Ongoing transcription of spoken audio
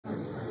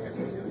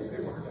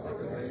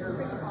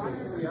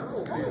Good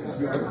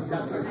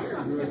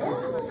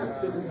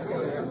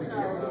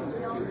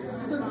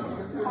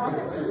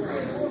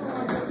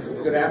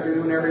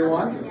afternoon,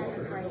 everyone,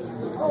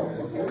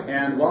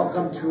 and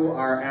welcome to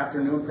our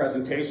afternoon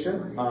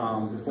presentation.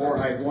 Before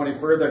I go any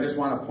further, I just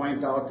want to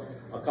point out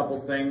a couple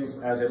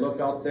things. As I look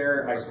out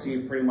there, I see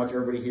pretty much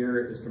everybody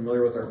here is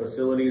familiar with our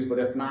facilities, but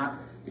if not,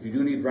 if you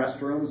do need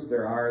restrooms,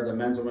 there are the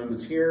men's and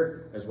women's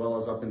here, as well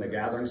as up in the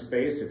gathering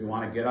space. If you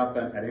want to get up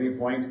at any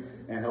point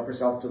and help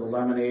yourself to the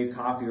lemonade,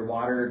 coffee, or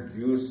water,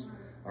 juice,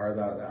 or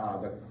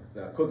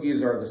the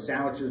cookies or the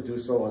sandwiches, do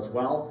so as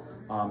well.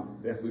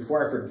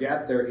 Before I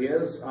forget, there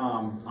is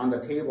on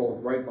the table,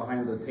 right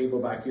behind the table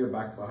back here,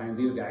 back behind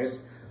these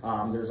guys,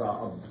 there's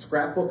a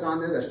scrapbook on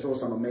there that shows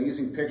some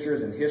amazing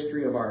pictures and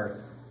history of our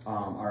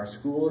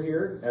school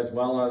here, as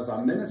well as a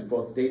minutes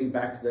book dating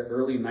back to the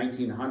early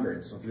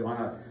 1900s. So if you want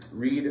to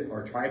read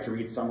or try to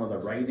read some of the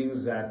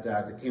writings that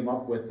came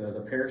up with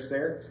the parish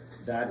there,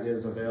 that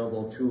is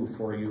available too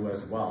for you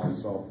as well.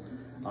 So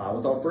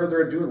without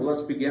further ado,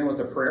 let's begin with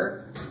a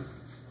prayer.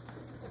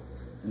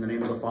 In the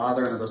name of the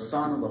Father, and of the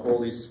Son, and of the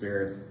Holy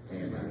Spirit.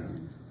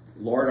 Amen.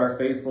 Lord, our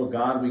faithful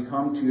God, we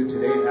come to you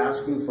today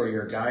asking for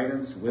your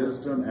guidance,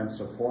 wisdom, and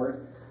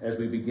support as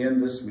we begin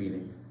this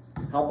meeting.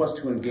 Help us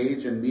to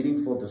engage in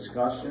meaningful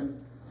discussion,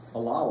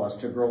 allow us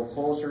to grow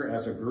closer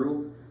as a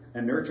group,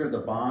 and nurture the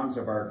bonds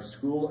of our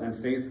school and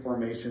faith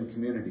formation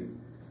community.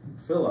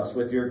 Fill us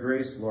with your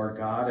grace, Lord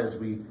God, as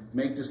we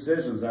make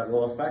decisions that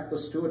will affect the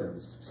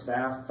students,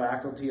 staff,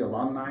 faculty,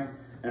 alumni,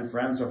 and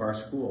friends of our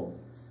school.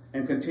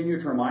 And continue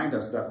to remind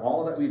us that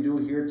all that we do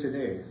here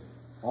today,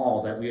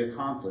 all that we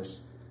accomplish,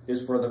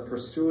 is for the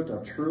pursuit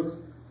of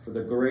truth, for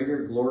the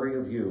greater glory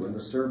of you and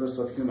the service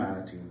of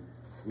humanity.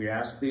 We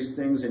ask these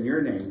things in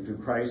your name through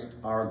Christ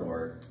our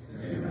Lord.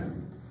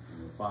 Amen.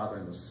 The Father,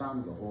 and the Son,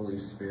 and the Holy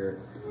Spirit.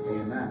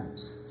 Amen.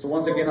 So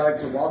once again, I'd like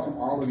to welcome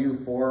all of you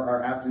for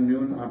our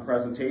afternoon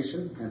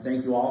presentation, and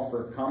thank you all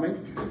for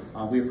coming.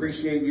 We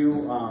appreciate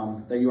you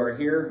that you are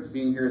here,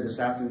 being here this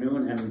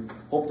afternoon, and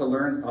hope to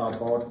learn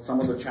about some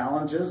of the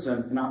challenges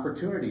and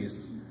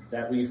opportunities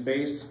that we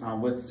face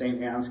with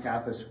St. Anne's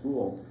Catholic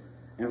School.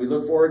 And we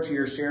look forward to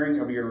your sharing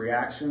of your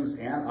reactions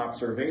and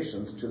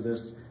observations to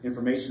this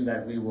information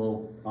that we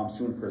will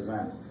soon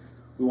present.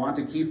 We want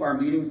to keep our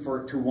meeting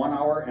to 1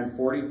 hour and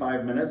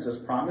 45 minutes as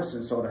promised,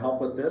 and so to help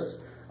with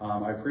this,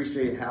 I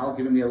appreciate Hal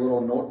giving me a little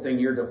note thing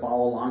here to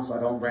follow along so I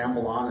don't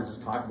ramble on and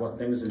just talk about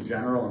things in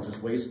general and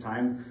just waste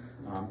time,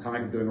 kind of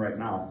like I'm doing right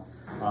now.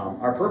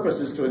 Our purpose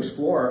is to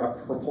explore a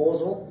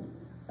proposal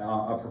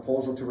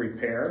to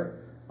repair,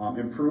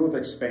 improve,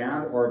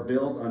 expand, or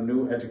build a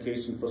new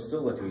education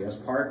facility as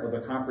part of a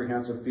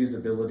comprehensive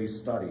feasibility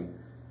study.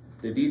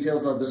 The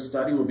details of this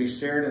study will be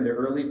shared in the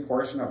early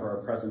portion of our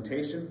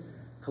presentation.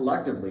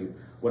 Collectively,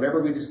 whatever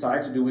we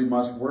decide to do, we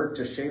must work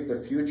to shape the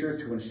future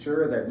to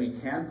ensure that we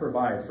can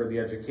provide for the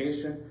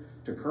education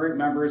to current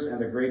members and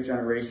the great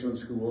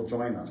generations who will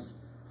join us.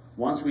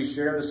 Once we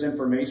share this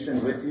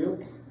information with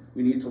you,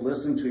 we need to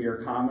listen to your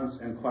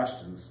comments and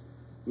questions.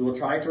 We will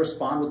try to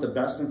respond with the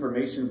best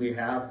information we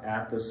have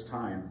at this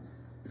time.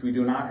 If we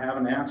do not have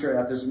an answer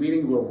at this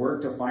meeting, we'll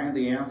work to find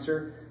the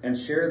answer and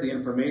share the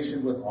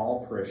information with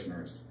all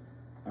parishioners.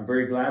 I'm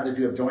very glad that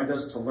you have joined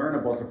us to learn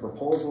about the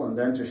proposal and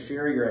then to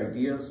share your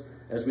ideas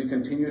as we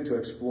continue to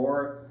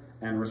explore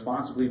and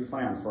responsibly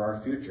plan for our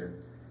future.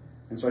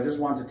 And so I just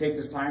want to take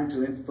this time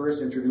to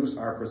first introduce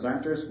our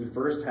presenters. We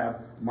first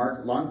have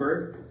Mark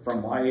Lundberg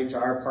from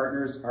YHR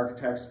Partners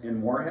Architects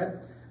in Moorhead,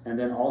 and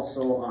then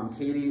also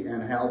Katie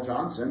and Hal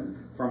Johnson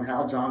from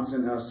Hal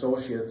Johnson and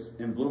Associates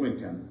in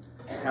Bloomington.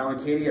 Hal and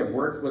Katie have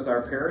worked with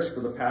our parish for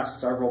the past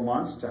several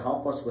months to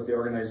help us with the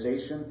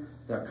organization,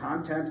 the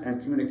content,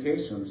 and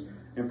communications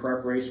in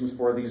preparations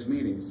for these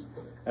meetings.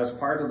 As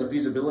part of the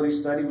feasibility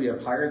study, we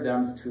have hired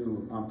them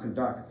to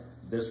conduct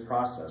this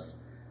process.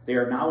 They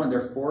are now in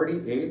their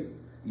 48th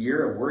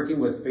year of working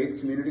with faith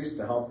communities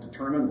to help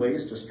determine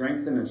ways to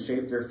strengthen and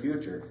shape their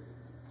future.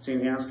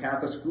 St. Anne's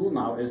Catholic School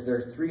now is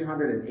their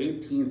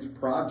 318th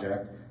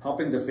project,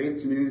 helping the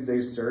faith community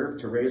they serve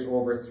to raise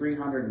over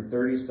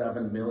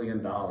 $337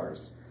 million.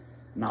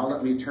 Now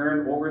let me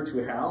turn over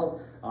to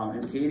Hal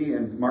and Katie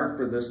and Mark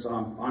for this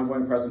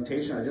ongoing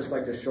presentation. I'd just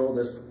like to show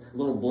this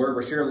little blurb,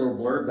 or share a little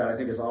blurb that I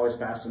think is always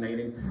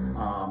fascinating.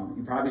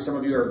 Some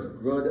of you are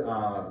good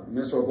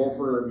Minnesota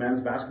Gopher men's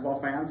basketball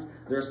fans.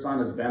 Their son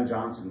is Ben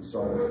Johnson,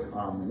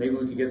 so maybe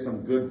we could get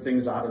some good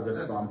things out of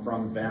this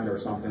from Ben or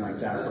something like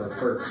that for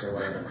perks or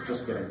whatever.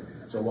 Just kidding.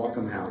 So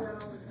welcome, Hal.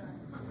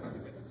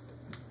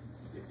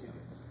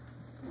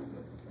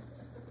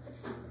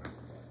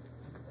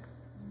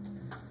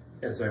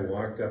 As I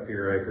walked up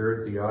here, I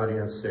heard the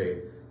audience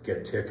say,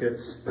 get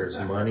tickets, there's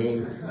money,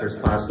 there's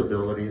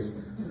possibilities.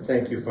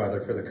 Thank you, Father,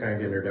 for the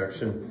kind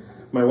introduction.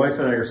 My wife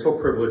and I are so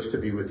privileged to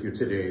be with you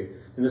today,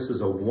 and this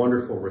is a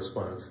wonderful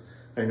response.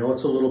 I know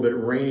it's a little bit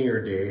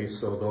rainier day,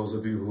 so those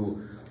of you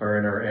who are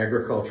in our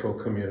agricultural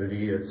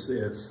community, it's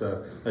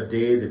a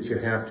day that you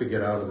have to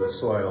get out of the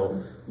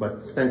soil,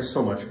 but thanks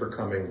so much for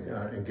coming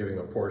and giving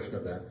a portion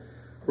of that.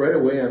 Right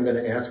away, I'm going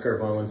to ask our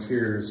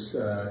volunteers,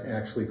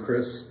 actually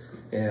Chris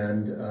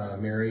and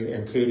Mary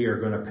and Katie are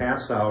going to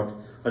pass out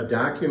a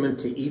document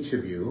to each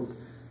of you,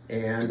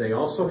 and they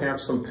also have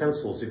some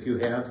pencils. If you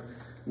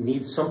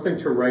need something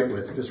to write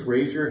with, just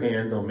raise your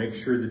hand. They'll make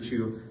sure that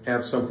you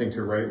have something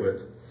to write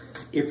with.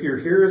 If you're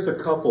here as a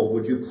couple,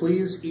 would you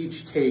please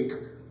each take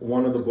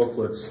one of the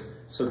booklets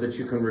so that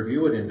you can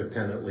review it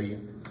independently,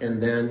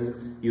 and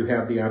then you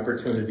have the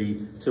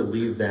opportunity to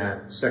leave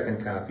that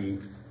second copy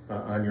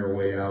on your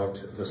way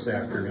out this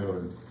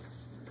afternoon.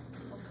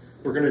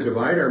 We're going to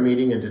divide our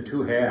meeting into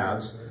two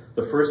halves.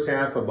 The first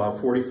half, about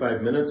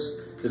 45 minutes,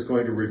 is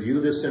going to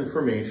review this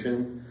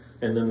information,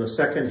 and then the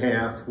second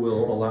half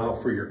will allow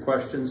for your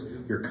questions,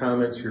 your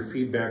comments, your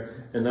feedback,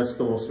 and that's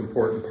the most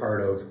important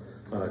part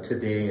of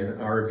today in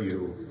our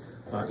view.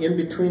 In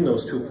between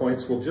those 2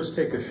 points, we'll just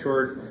take a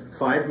short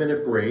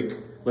 5-minute break,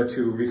 let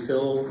you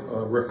refill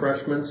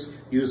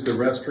refreshments, use the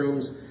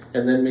restrooms,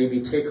 and then maybe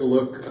take a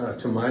look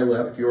to my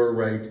left, your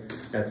right,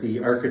 at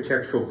the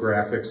architectural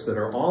graphics that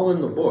are all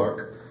in the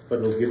book, but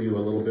it'll give you a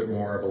little bit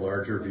more of a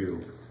larger view.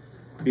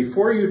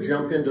 Before you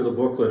jump into the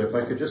booklet, if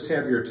I could just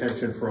have your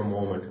attention for a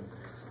moment.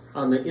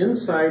 On the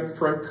inside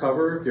front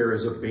cover, there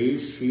is a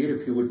beige sheet,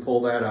 if you would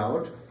pull that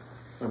out.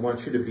 I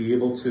want you to be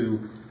able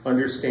to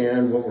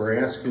understand what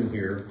we're asking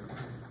here.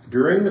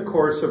 During the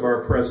course of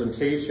our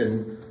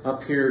presentation,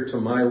 up here to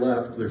my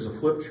left, there's a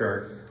flip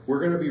chart. We're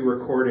going to be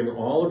recording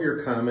all of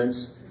your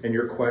comments and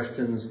your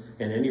questions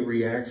and any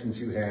reactions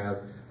you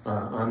have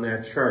on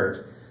that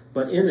chart.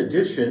 But in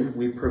addition,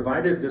 we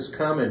provided this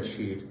comment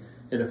sheet,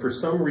 and if for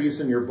some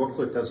reason your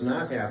booklet does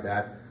not have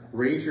that,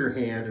 raise your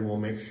hand and we'll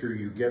make sure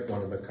you get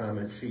one of the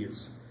comment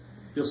sheets.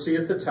 You'll see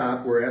at the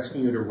top, we're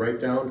asking you to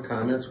write down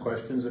comments,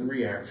 questions, and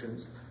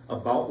reactions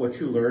about what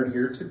you learned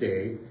here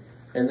today,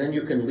 and then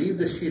you can leave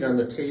the sheet on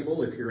the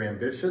table if you're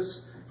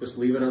ambitious. Just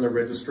leave it on the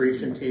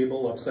registration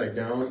table upside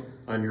down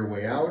on your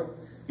way out.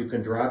 You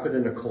can drop it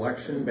in a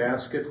collection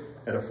basket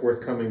at a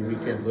forthcoming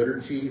weekend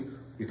liturgy.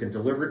 You can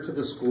deliver it to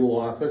the school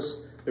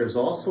office. There's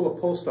also a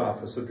post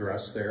office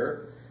address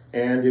there.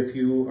 And if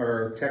you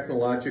are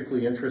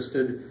technologically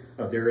interested,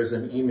 there is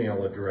an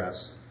email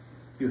address.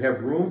 You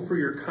have room for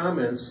your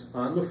comments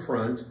on the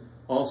front.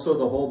 Also,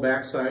 the whole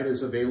backside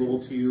is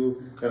available to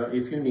you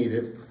if you need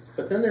it.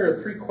 But then there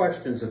are 3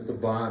 questions at the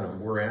bottom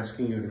we're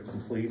asking you to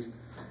complete.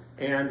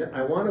 And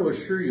I want to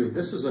assure you,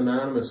 this is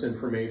anonymous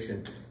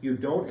information. You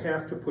don't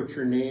have to put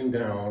your name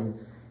down,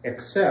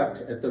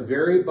 except at the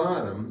very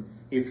bottom,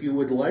 if you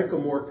would like a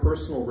more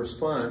personal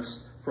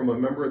response from a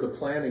member of the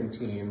planning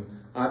team,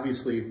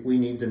 obviously we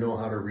need to know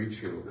how to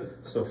reach you.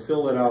 So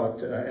fill it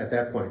out at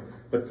that point.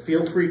 But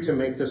feel free to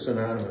make this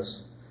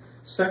anonymous.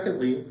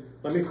 Secondly,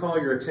 let me call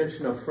your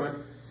attention up front.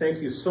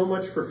 Thank you so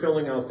much for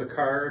filling out the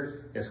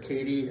card, as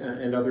Katie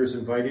and others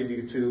invited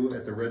you to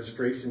at the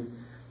registration.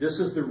 This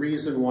is the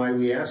reason why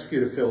we ask you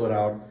to fill it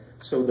out,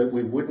 so that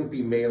we wouldn't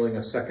be mailing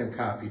a second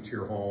copy to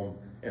your home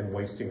and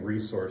wasting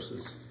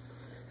resources.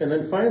 And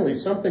then finally,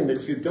 something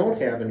that you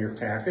don't have in your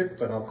packet,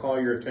 but I'll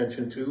call your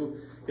attention to,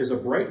 is a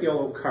bright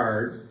yellow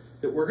card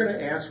that we're going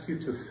to ask you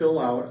to fill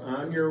out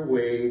on your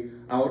way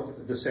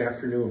out this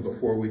afternoon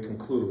before we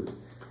conclude.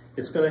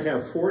 It's going to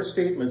have 4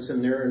 statements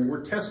in there, and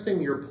we're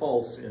testing your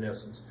pulse, in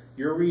essence,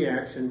 your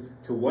reaction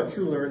to what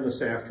you learned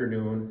this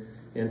afternoon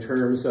in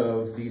terms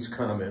of these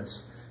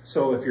comments.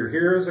 So if you're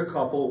here as a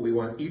couple, we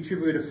want each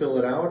of you to fill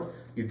it out.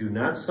 You do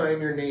not sign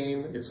your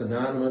name, it's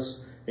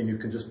anonymous, and you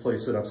can just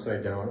place it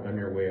upside down on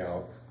your way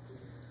out.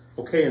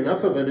 Okay,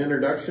 enough of an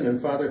introduction, and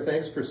Father,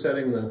 thanks for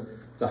setting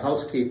the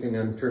housekeeping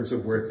in terms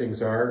of where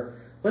things are.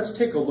 Let's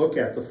take a look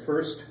at the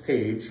first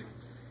page.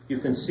 You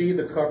can see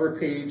the cover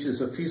page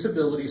is a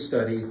feasibility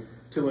study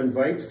to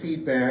invite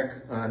feedback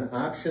on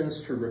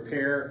options to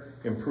repair,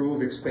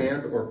 improve,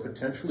 expand, or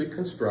potentially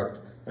construct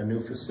a new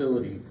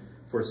facility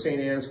for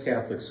St. Anne's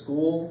Catholic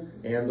School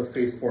and the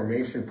Faith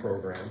Formation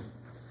Program.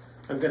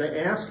 I'm going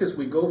to ask as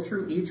we go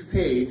through each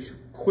page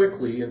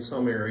quickly in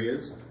some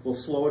areas, we'll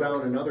slow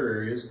down in other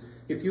areas,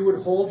 if you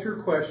would hold your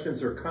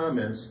questions or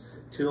comments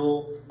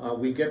till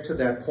we get to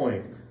that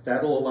point.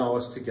 That'll allow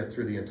us to get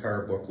through the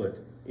entire booklet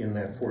in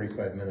that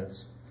 45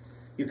 minutes.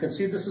 You can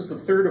see this is the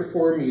 3rd of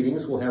 4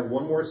 meetings. We'll have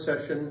one more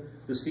session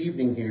this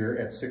evening here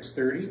at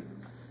 6:30.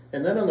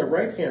 And then on the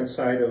right-hand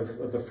side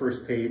of the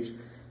first page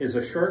is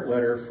a short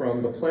letter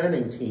from the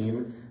planning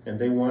team, and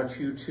they want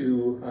you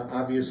to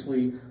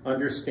obviously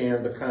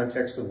understand the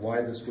context of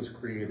why this was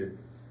created.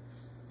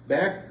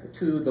 Back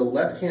to the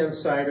left-hand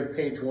side of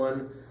page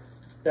 1,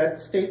 that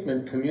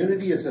statement,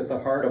 community is at the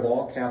heart of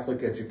all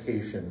Catholic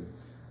education,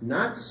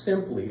 not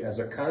simply as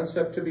a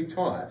concept to be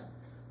taught,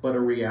 but a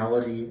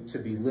reality to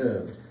be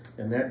lived.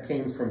 And that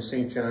came from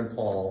St. John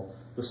Paul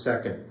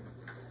II.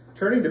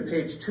 Turning to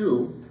page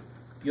 2,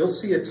 you'll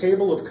see a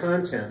table of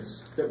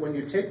contents that when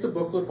you take the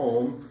booklet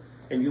home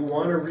and you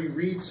want to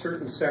reread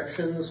certain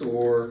sections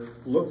or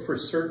look for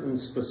certain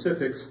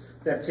specifics,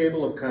 that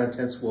table of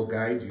contents will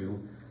guide you.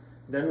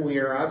 Then we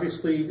are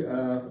obviously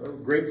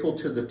grateful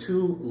to the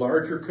 2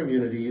 larger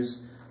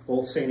communities,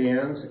 both St.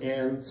 Anne's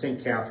and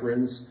St.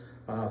 Catherine's,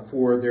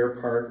 for their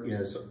part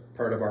as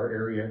part of our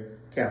area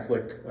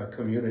Catholic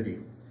community.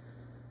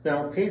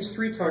 Now, page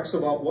 3 talks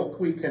about what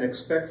we can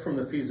expect from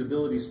the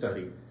feasibility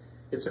study.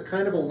 It's a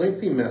kind of a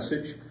lengthy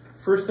message.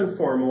 First and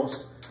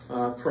foremost,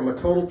 from a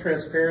total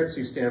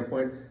transparency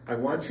standpoint, I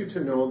want you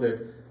to know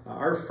that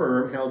our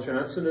firm, Hal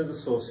Johnson and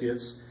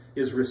Associates,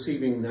 is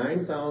receiving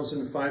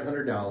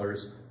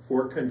 $9,500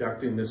 for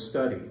conducting this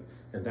study.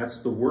 And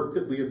that's the work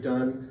that we have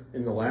done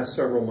in the last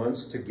several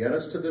months to get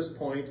us to this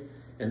point,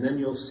 and then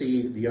you'll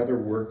see the other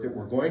work that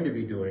we're going to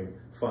be doing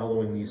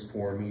following these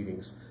 4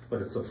 meetings.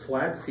 But it's a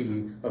flat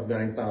fee of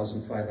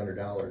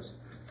 $9,500.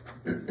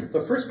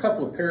 The first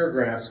couple of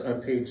paragraphs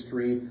on page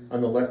 3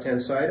 on the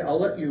left-hand side, I'll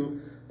let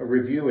you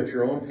review at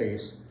your own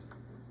pace.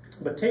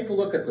 But take a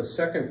look at the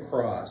second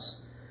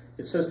cross.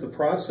 It says the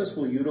process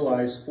will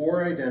utilize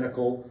 4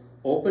 identical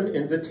open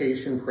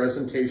invitation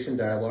presentation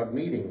dialogue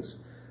meetings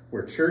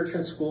where church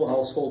and school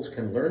households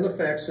can learn the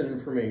facts and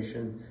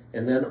information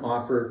and then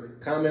offer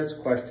comments,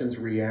 questions,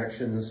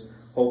 reactions,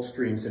 hopes,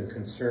 dreams, and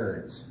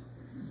concerns.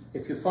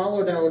 If you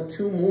follow down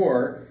 2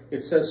 more,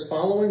 it says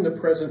following the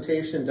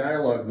presentation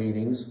dialogue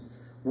meetings,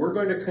 we're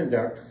going to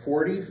conduct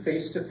 40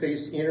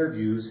 face-to-face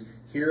interviews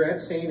here at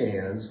St.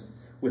 Anne's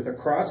with a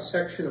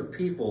cross-section of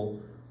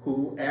people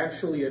who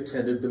actually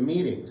attended the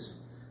meetings.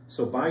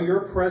 So by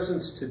your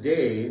presence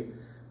today,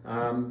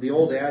 the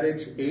old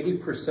adage,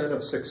 80%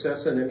 of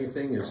success in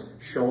anything is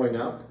showing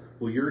up.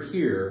 Well, you're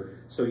here,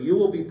 so you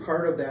will be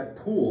part of that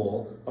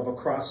pool of a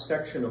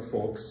cross-section of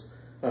folks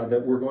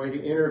that we're going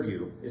to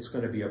interview. It's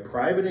going to be a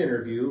private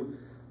interview.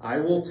 I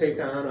will take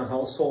on a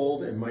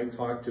household and might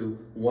talk to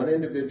one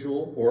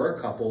individual or a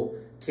couple.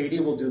 Katie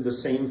will do the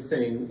same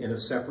thing in a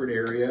separate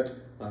area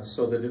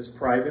so that it's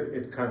private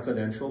and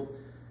confidential.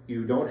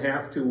 You don't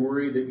have to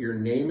worry that your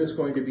name is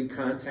going to be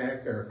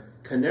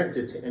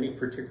connected to any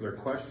particular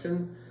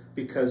question,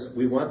 because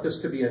we want this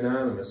to be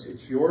anonymous.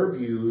 It's your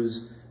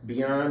views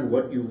beyond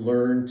what you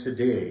learned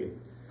today.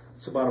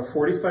 It's about a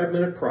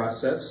 45-minute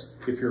process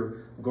if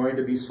you're going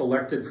to be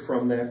selected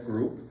from that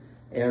group.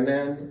 And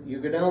then you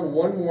go down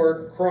 1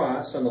 more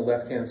cross on the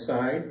left-hand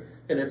side,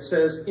 and it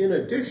says, in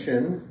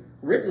addition,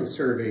 written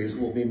surveys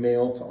will be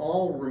mailed to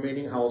all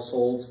remaining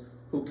households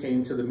who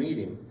came to the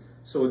meeting.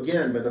 So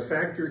again, by the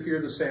fact you're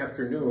here this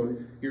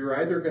afternoon, you're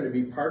either going to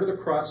be part of the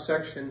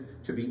cross-section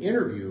to be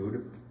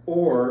interviewed,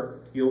 or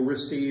you'll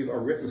receive a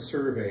written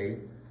survey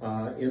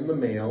in the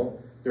mail.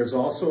 There's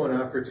also an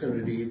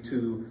opportunity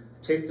to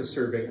take the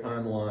survey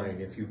online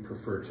if you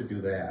prefer to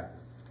do that.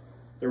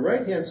 The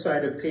right-hand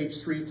side of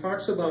page 3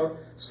 talks about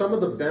some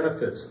of the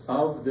benefits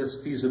of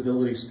this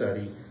feasibility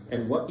study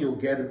and what you'll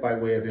get by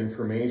way of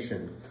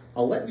information.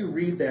 I'll let you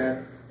read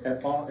that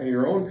at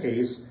your own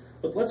pace,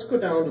 but let's go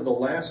down to the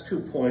last 2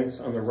 points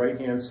on the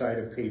right-hand side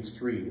of page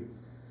 3.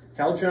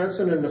 Hal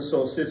Johnson and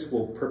Associates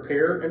will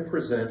prepare and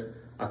present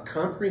a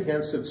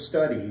comprehensive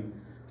study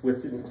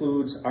which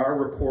includes our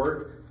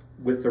report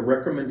with the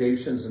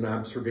recommendations and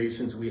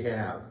observations we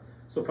have.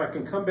 So if I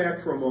can come back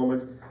for a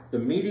moment, the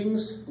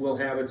meetings will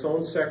have its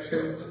own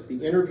section,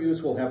 the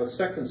interviews will have a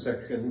second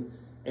section,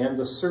 and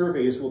the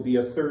surveys will be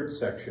a third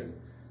section.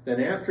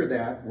 Then after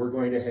that, we're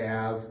going to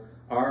have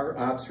our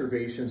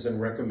observations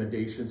and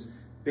recommendations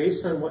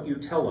based on what you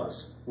tell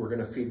us. We're going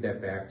to feed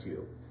that back to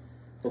you.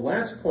 The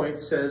last point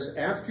says,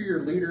 after your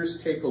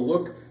leaders take a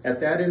look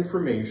at that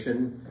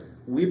information,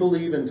 we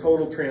believe in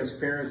total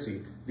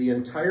transparency. The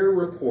entire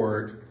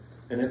report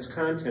and its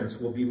contents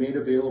will be made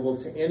available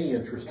to any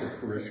interested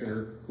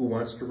parishioner who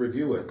wants to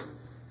review it.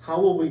 How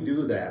will we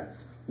do that?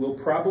 We'll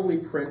probably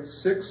print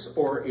 6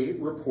 or 8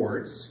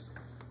 reports,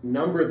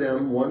 number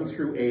them 1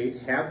 through 8,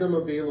 have them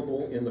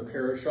available in the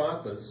parish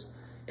office,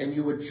 and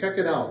you would check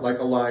it out like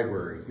a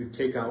library. You'd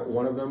take out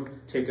one of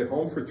them, take it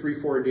home for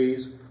 3-4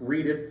 days,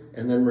 read it,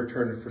 and then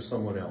return it for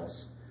someone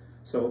else.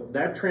 So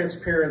that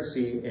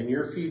transparency and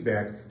your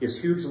feedback is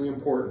hugely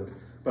important.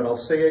 But I'll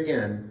say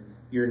again,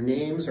 your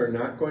names are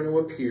not going to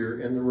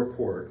appear in the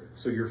report,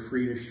 so you're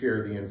free to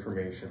share the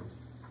information.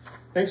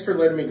 Thanks for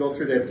letting me go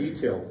through that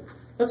detail.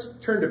 Let's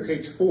turn to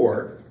page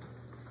 4,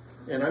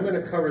 and I'm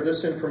going to cover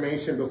this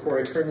information before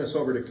I turn this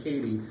over to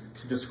Katie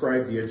to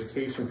describe the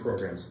education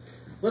programs.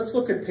 Let's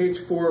look at page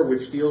 4,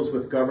 which deals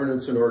with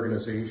governance and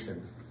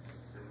organization.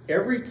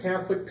 Every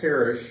Catholic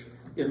parish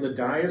in the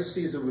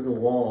Diocese of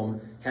New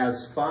Ulm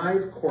has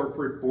 5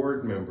 corporate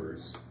board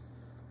members.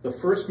 The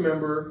first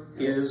member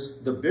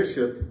is the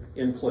bishop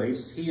in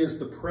place. He is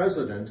the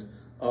president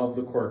of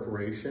the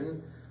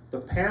corporation.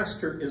 The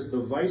pastor is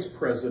the vice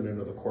president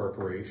of the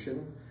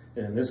corporation,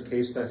 and in this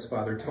case that's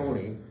Father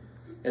Tony.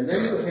 And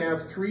then you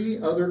have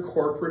 3 other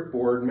corporate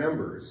board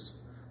members.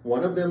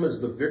 One of them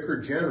is the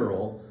Vicar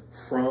General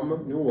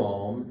from New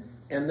Ulm,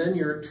 and then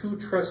your 2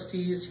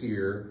 trustees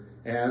here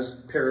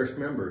as parish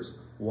members.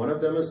 One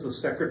of them is the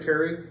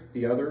secretary,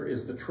 the other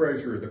is the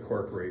treasurer of the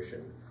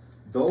corporation.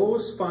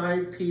 Those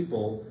 5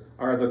 people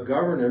are the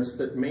governance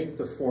that make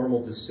the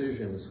formal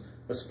decisions,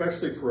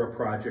 especially for a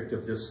project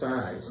of this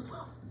size.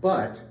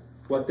 But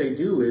what they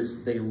do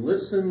is they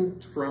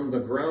listen from the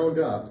ground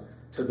up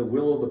to the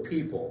will of the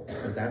people,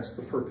 and that's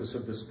the purpose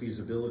of this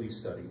feasibility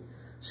study.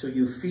 So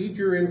you feed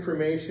your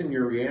information,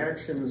 your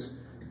reactions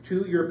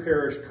to your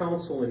parish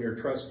council and your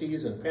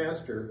trustees and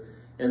pastor,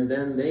 and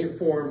then they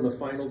form the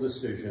final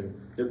decision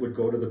that would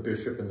go to the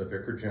bishop and the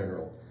vicar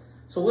general.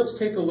 So let's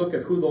take a look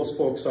at who those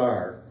folks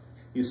are.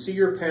 You see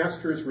your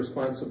pastor's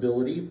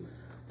responsibility.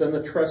 Then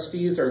the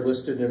trustees are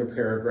listed in a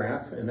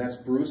paragraph, and that's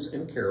Bruce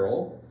and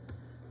Carol.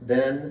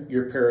 Then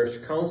your parish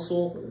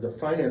council, the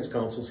finance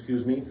council,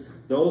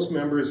 those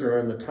members are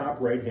on the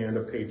top right hand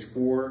of page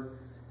 4.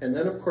 And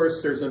then, of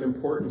course, there's an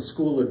important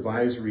school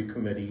advisory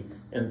committee,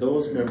 and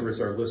those members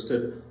are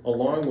listed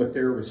along with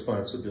their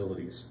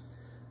responsibilities.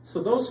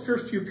 So those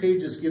first few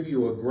pages give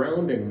you a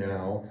grounding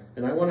now,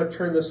 and I want to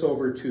turn this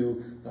over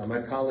to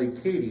my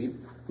colleague Katie,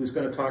 who's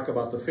going to talk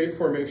about the faith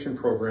formation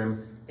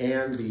program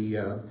and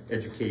the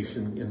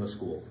education in the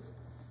school.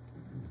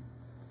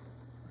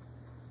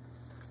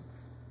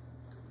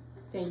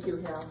 Thank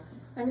you, Hal.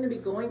 I'm going to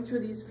be going through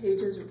these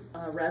pages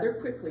rather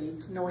quickly,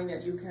 knowing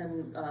that you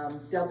can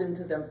delve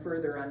into them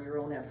further on your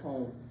own at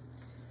home.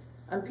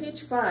 On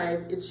page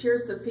 5, it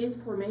shares the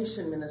faith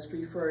formation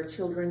ministry for our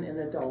children and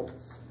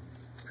adults.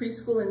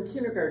 Preschool and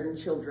kindergarten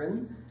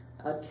children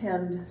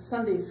attend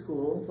Sunday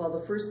school, while the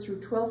 1st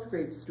through 12th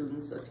grade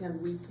students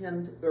attend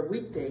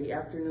weekday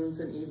afternoons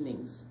and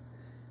evenings.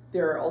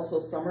 There are also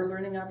summer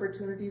learning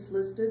opportunities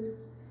listed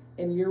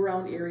and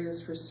year-round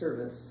areas for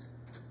service.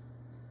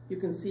 You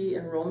can see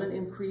enrollment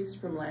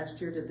increased from last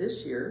year to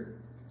this year.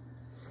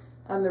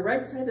 On the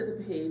right side of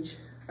the page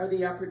are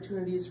the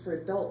opportunities for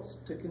adults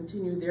to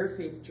continue their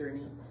faith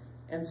journey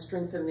and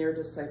strengthen their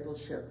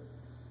discipleship.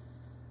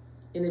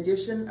 In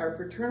addition, our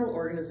fraternal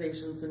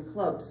organizations and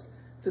clubs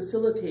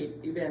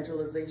facilitate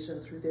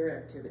evangelization through their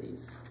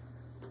activities.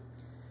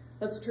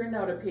 Let's turn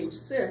now to page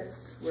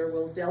 6, where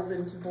we'll delve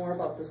into more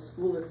about the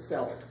school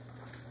itself.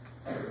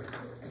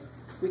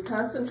 We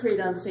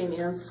concentrate on St.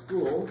 Anne's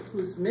School,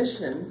 whose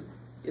mission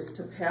is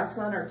to pass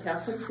on our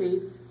Catholic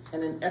faith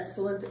and an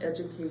excellent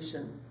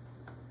education.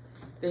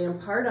 They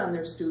impart on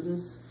their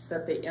students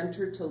that they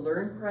enter to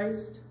learn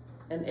Christ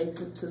and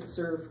exit to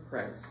serve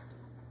Christ.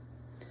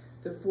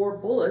 The 4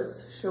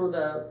 bullets show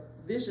the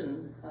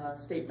vision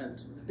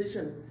statements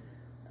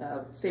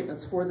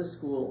for the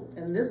school,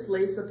 and this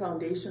lays the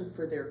foundation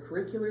for their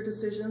curricular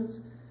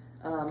decisions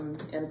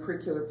and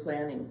curricular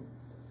planning.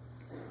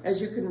 As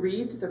you can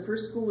read, the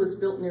first school was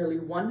built nearly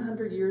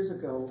 100 years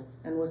ago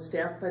and was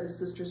staffed by the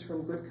Sisters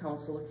from Good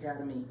Counsel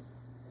Academy.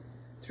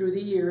 Through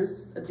the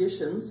years,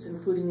 additions,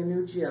 including a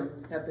new gym,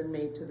 have been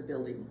made to the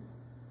building.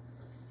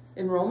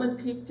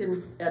 Enrollment peaked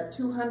at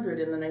 200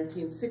 in the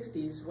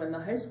 1960s when the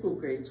high school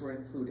grades were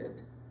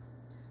included,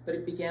 but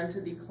it began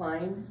to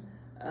decline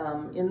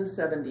in the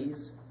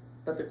 70s,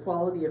 but the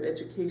quality of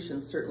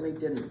education certainly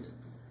didn't.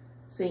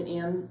 St.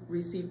 Anne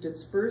received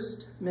its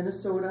first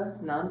Minnesota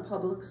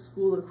Non-Public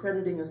School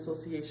Accrediting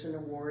Association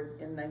Award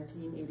in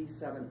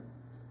 1987.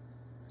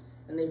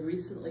 And they've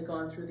recently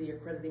gone through the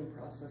accrediting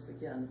process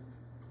again.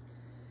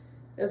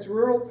 As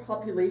rural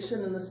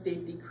population in the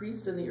state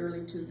decreased in the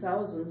early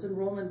 2000s,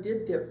 enrollment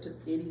did dip to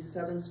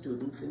 87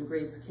 students in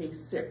grades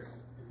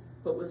K-6.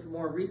 But with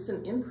more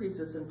recent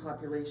increases in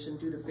population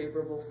due to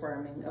favorable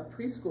farming, a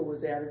preschool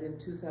was added in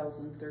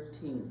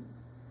 2013.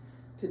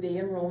 Today,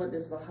 enrollment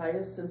is the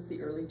highest since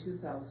the early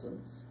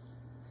 2000s.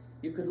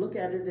 You could look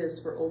at it as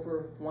for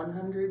over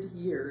 100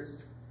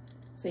 years,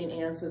 St.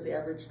 Anne's has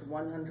averaged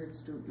 100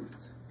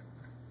 students.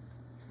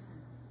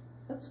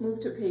 Let's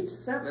move to page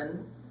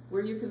 7,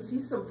 where you can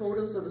see some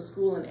photos of the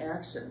school in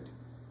action.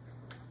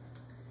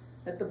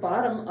 At the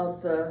bottom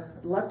of the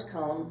left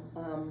column,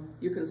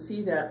 you can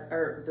see that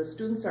the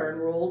students are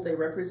enrolled. They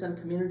represent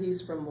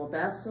communities from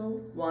Wabasso,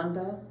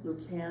 Wanda,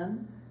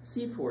 Lucan,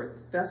 Seaforth,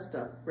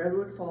 Vesta,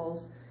 Redwood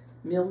Falls,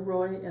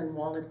 Milroy, and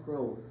Walnut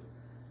Grove.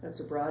 That's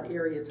a broad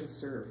area to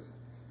serve.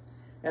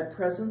 At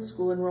present,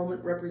 school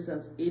enrollment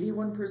represents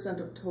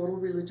 81% of total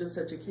religious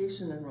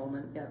education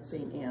enrollment at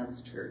St.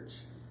 Anne's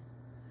Church.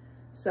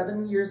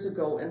 7 years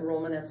ago,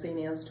 enrollment at St.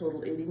 Anne's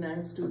totaled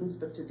 89 students,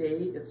 but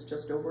today it's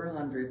just over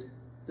 100.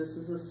 This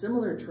is a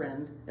similar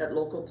trend at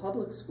local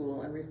public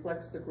school and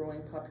reflects the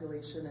growing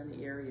population in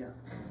the area.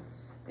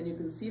 And you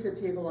can see the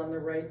table on the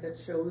right that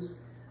shows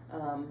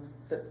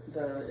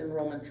the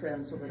enrollment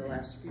trends over the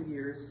last few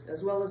years,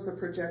 as well as the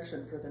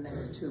projection for the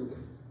next 2.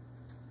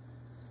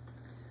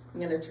 I'm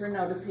going to turn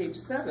now to page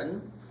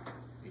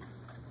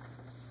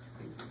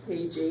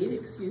 8,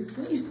 excuse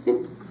me.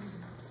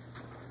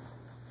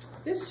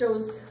 This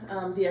shows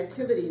the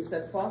activities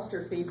that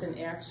foster faith in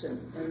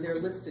action, and they're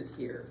listed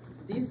here.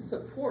 These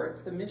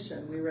support the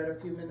mission we read a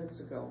few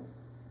minutes ago.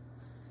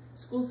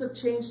 Schools have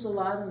changed a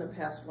lot in the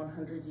past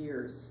 100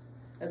 years.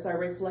 As I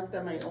reflect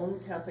on my own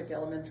Catholic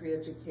elementary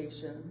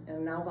education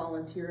and now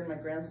volunteer in my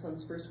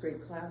grandson's first grade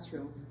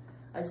classroom,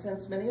 I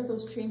sense many of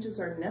those changes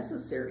are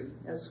necessary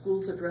as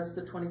schools address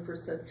the 21st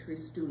century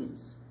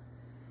students.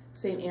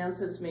 St. Anne's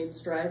has made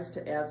strides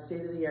to add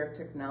state-of-the-art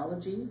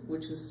technology,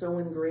 which is so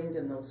ingrained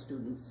in those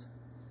students.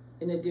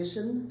 In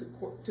addition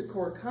to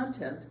core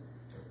content,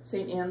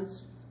 St.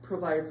 Anne's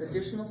provides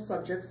additional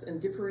subjects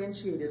and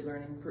differentiated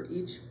learning for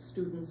each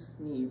student's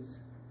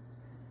needs.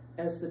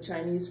 As the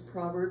Chinese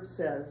proverb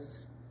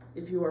says,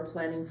 if you are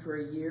planning for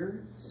a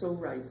year, sow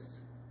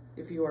rice.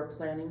 If you are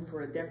planning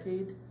for a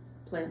decade,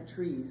 plant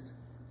trees.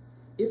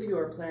 If you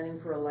are planning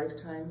for a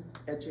lifetime,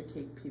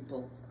 educate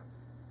people.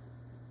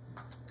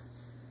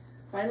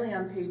 Finally,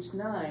 on page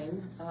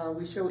 9,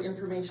 we show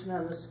information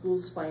on the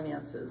school's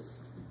finances.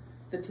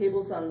 The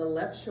tables on the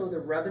left show the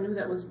revenue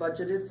that was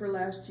budgeted for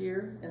last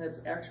year and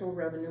its actual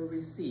revenue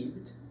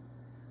received.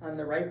 On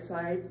the right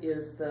side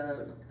is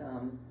the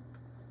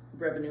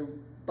revenue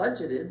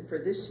budgeted for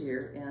this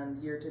year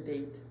and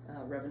year-to-date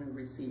revenue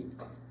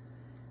received.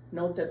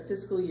 Note that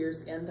fiscal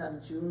years end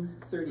on June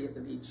 30th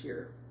of each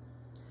year.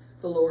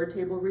 The lower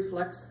table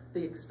reflects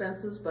the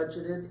expenses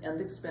budgeted and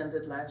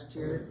expended last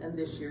year and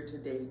this year to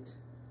date.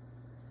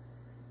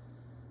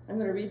 I'm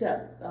going to read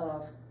that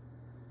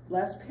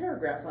last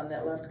paragraph on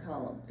that left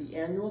column. The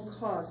annual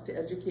cost to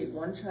educate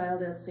one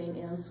child at St.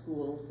 Anne's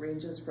School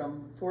ranges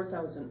from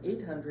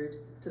 $4,800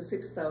 to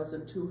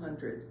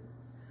 $6,200.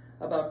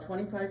 About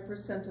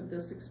 25% of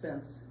this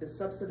expense is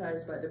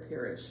subsidized by the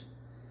parish.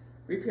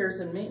 Repairs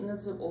and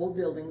maintenance of old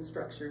building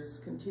structures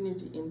continue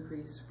to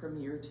increase from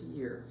year to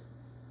year.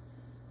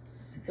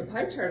 The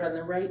pie chart on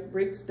the right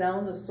breaks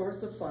down the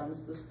source of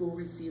funds the school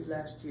received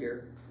last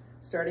year.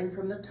 Starting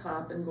from the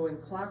top and going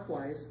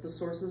clockwise, the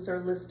sources are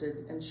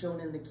listed and shown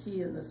in the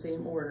key in the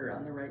same order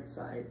on the right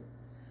side.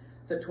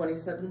 The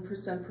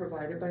 27%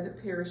 provided by the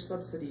parish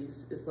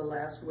subsidies is the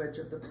last wedge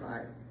of the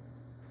pie.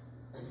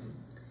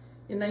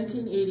 In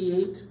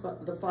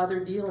 1988, the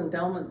Father Deal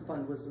Endowment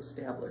Fund was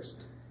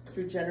established.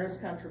 Through generous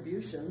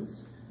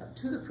contributions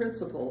to the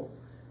principal,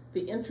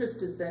 the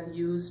interest is then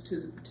used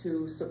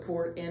to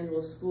support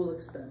annual school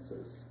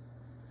expenses.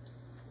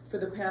 For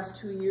the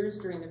past 2 years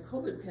during the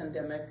COVID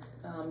pandemic,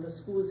 the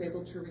school was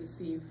able to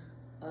receive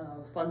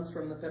funds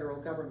from the federal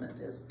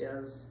government,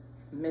 as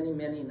many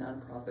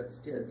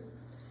nonprofits did.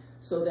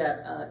 So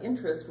that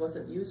interest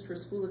wasn't used for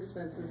school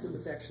expenses, it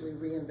was actually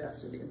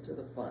reinvested into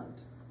the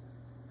fund.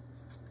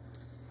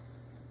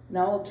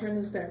 Now I'll turn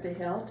this back to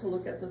Hal to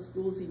look at the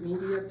school's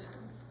immediate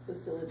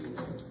facility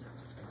needs.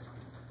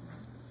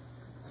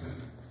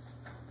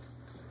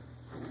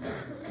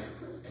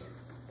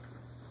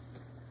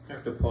 I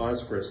have to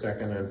pause for a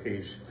second on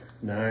page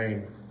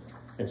 9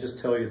 and just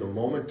tell you the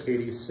moment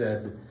Katie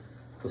said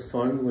the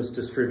fund was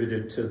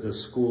distributed to the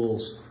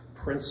school's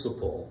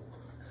principal,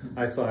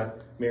 I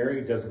thought,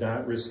 Mary does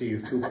not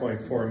receive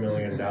 $2.4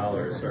 million.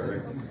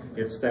 Or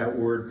it's that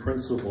word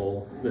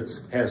principal that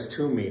has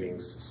 2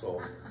 meanings,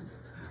 so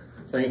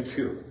thank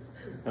you.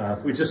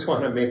 We just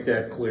want to make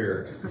that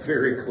clear,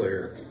 very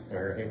clear,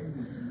 all right?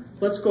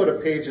 Let's go to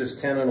pages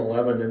 10 and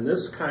 11, and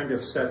this kind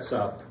of sets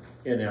up,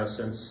 in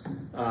essence,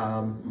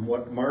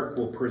 what Mark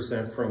will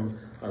present from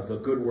the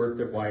good work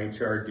that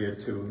YHR did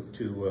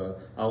to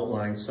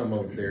outline some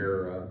of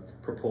their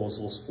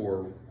proposals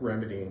for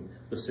remedying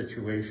the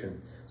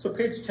situation. So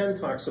page 10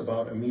 talks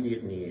about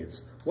immediate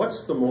needs.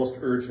 What's the most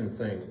urgent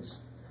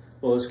things?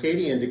 Well, as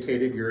Katie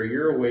indicated, you're a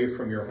year away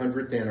from your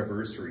 100th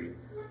anniversary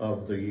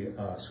of the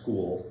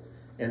school,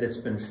 and it's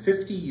been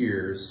 50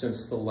 years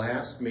since the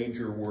last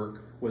major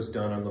work was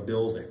done on the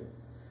building.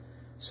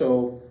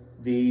 So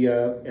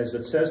as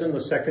it says in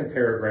the second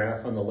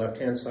paragraph on the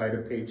left-hand side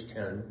of page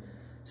 10,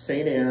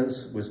 St.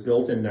 Anne's was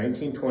built in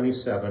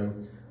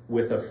 1927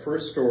 with a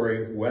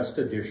first-story west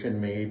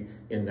addition made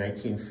in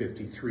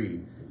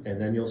 1953. And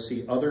then you'll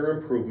see other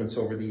improvements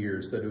over the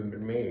years that have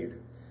been made.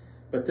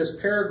 But this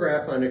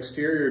paragraph on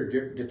exterior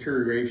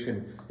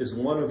deterioration is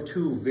one of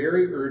 2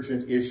 very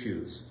urgent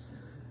issues.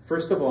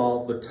 First of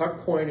all, the tuck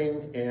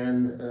pointing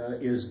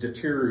is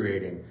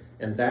deteriorating,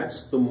 and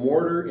that's the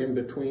mortar in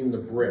between the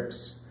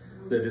bricks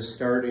that is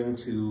starting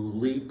to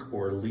leak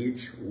or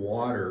leach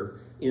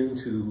water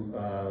into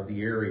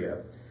the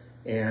area.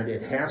 And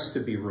it has to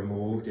be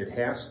removed, it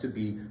has to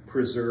be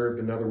preserved.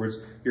 In other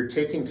words, you're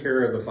taking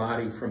care of the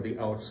body from the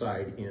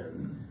outside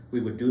in.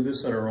 We would do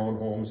this in our own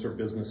homes or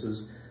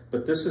businesses,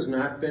 but this has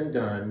not been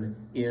done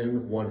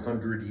in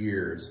 100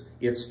 years.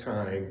 It's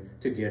time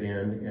to get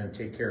in and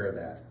take care of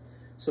that.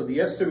 So the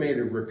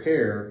estimated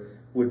repair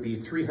would be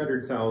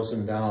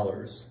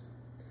 $300,000.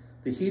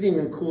 The heating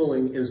and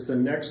cooling is the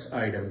next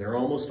item. They're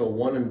almost a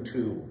 1 and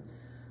 2.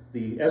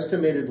 The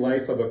estimated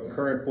life of a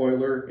current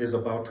boiler is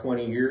about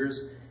 20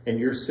 years, and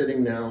you're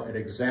sitting now at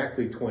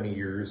exactly 20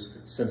 years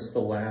since the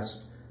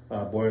last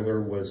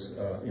boiler was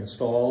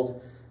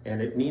installed, and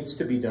it needs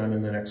to be done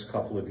in the next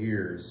couple of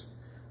years.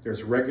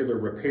 There's regular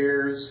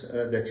repairs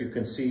that you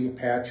can see,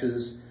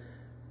 patches.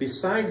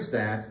 Besides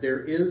that,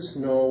 there is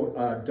no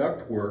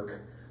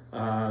ductwork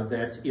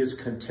that is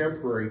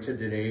contemporary to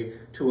today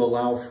to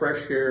allow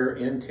fresh air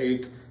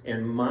intake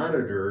and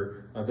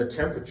monitor the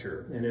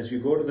temperature. And as you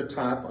go to the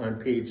top on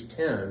page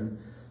 10,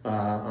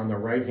 on the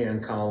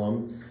right-hand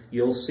column,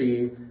 you'll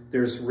see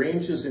there's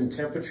ranges in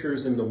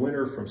temperatures in the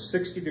winter from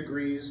 60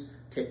 degrees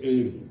to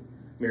 80.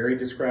 Mary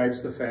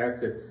describes the fact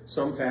that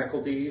some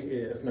faculty,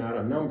 if not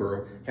a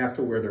number, have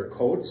to wear their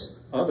coats.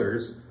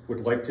 Others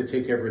would like to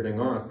take everything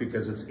off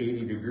because it's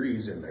 80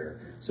 degrees in there.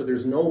 So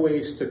there's no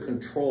ways to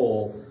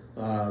control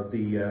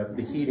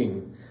the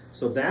heating.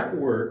 So that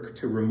work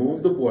to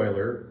remove the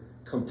boiler,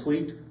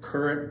 complete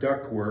current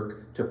duct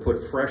work to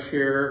put fresh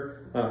air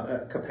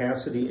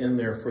capacity in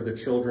there for the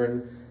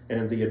children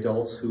and the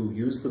adults who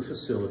use the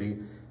facility,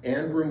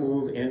 and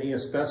remove any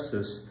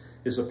asbestos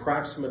is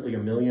approximately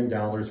 $1 million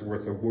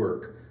worth of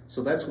work.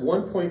 So that's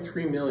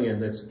 $1.3 million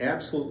that's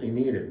absolutely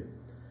needed.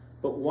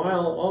 But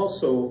while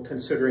also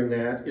considering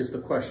that is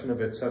the question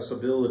of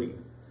accessibility.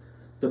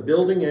 The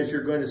building, as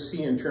you're going to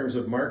see in terms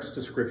of Mark's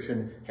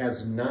description,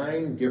 has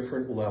 9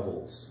 different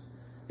levels.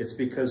 It's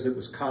because it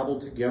was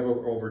cobbled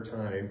together over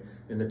time,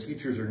 and the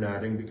teachers are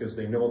nodding because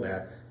they know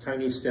that.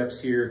 Tiny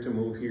steps here to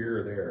move here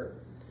or there.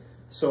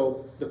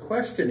 So the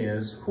question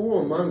is, who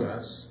among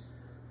us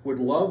would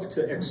love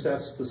to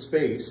access the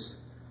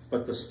space,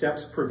 but the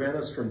steps prevent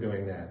us from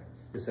doing that?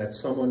 Is that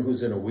someone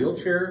who's in a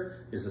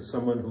wheelchair? Is it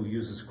someone who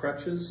uses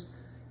crutches?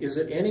 Is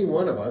it any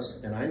one of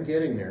us, and I'm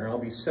getting there, I'll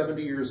be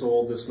 70 years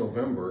old this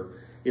November,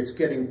 it's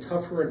getting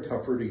tougher and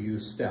tougher to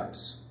use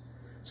steps.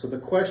 So the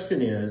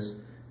question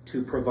is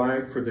to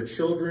provide for the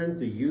children,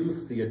 the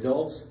youth, the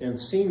adults, and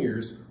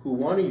seniors who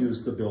want to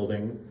use the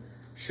building,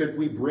 should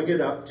we bring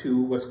it up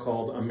to what's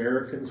called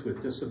Americans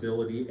with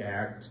Disability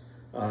Act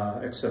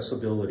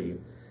accessibility?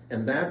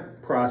 And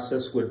that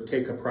process would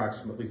take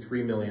approximately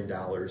 $3 million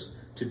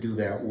to do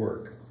that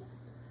work.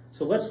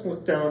 So let's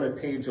look down at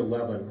page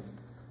 11.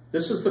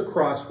 This is the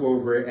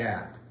crossroad we're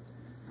at.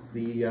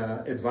 The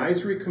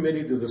advisory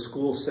committee to the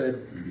school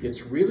said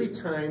it's really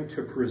time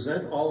to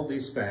present all of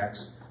these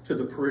facts to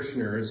the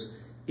parishioners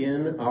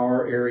in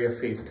our area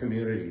faith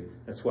community.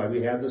 That's why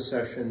we had the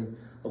session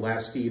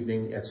last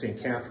evening at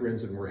St.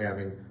 Catherine's, and we're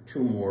having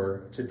 2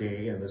 more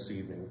today and this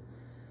evening.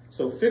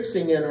 So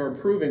fixing and or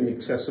improving the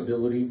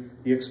accessibility,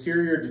 the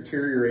exterior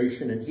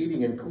deterioration and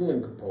heating and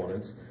cooling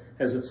components,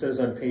 as it says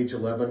on page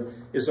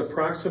 11, is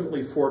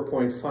approximately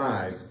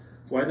 4.5.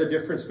 Why the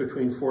difference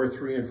between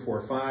 4.3 and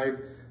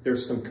 4.5?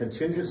 There's some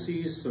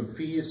contingencies, some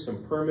fees,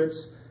 some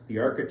permits, the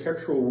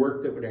architectural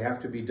work that would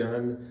have to be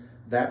done.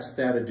 That's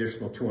that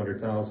additional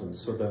 $200,000.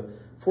 So the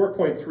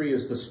 4.3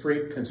 is the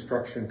straight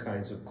construction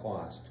kinds of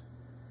cost.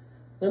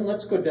 Then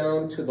let's go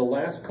down to the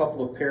last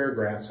couple of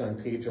paragraphs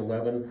on page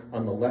 11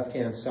 on the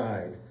left-hand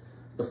side.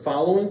 The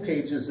following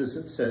pages, as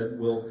it said,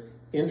 will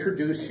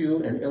introduce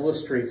you and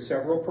illustrate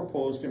several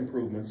proposed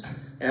improvements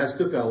as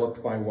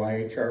developed by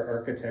YHR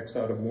architects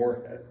out of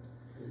Moorhead.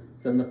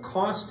 Then the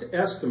cost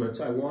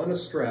estimates, I want to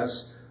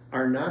stress,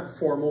 are not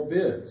formal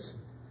bids.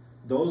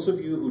 Those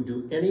of you who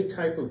do any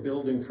type of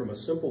building from a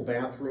simple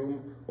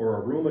bathroom or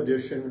a room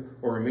addition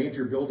or a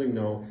major building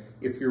know,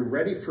 if you're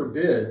ready for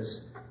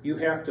bids, you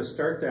have to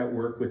start that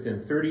work within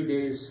 30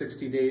 days,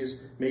 60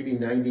 days, maybe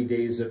 90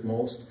 days at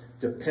most,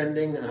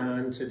 depending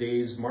on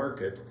today's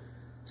market.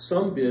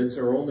 Some bids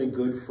are only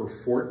good for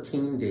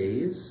 14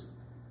 days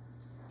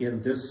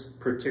in this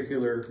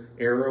particular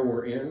era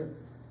we're in.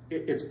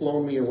 It's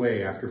blown me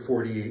away after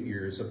 48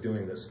 years of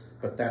doing this,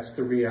 but that's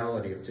the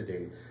reality of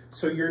today.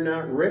 So you're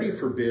not ready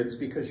for bids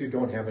because you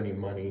don't have any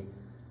money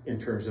in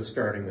terms of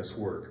starting this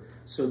work.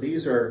 So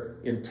these are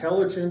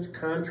intelligent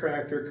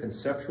contractor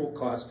conceptual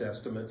cost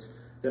estimates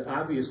that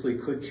obviously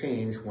could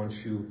change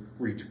once you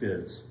reach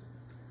bids.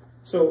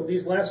 So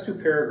these last 2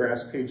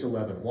 paragraphs, page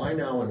 11, why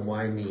now and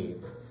why me?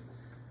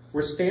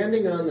 We're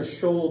standing on the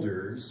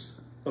shoulders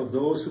of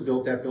those who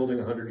built that building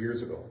 100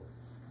 years ago.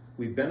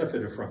 We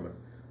benefited from it.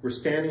 We're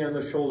standing on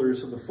the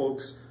shoulders of the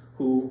folks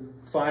who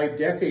 5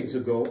 decades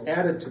ago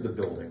added to the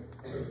building.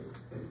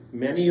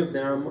 Many of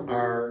them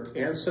are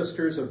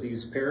ancestors of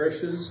these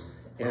parishes,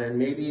 and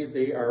maybe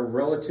they are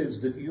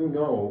relatives that you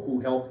know who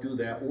helped do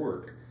that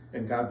work.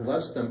 And God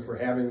bless them for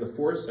having the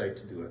foresight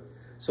to do it.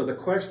 So the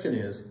question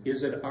is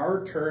it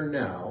our turn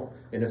now,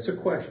 and it's a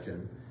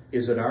question,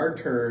 is it our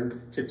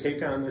turn to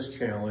take on this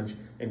challenge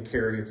and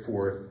carry it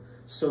forth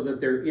so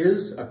that there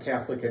is a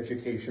Catholic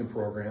education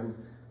program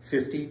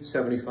 50,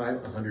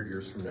 75, 100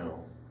 years from now?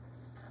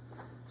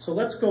 So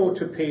let's go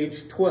to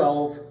page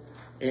 12,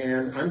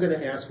 and I'm going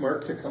to ask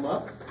Mark to come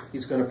up.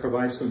 He's going to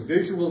provide some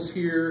visuals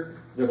here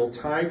that'll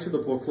tie to the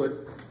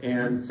booklet,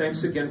 and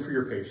thanks again for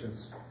your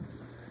patience.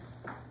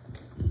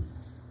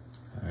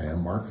 I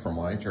am Mark from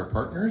YHR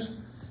Partners,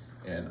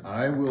 and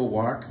I will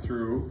walk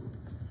through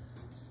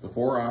the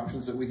 4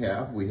 options that we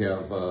have. We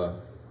have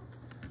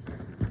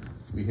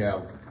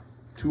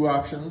 2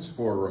 options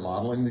for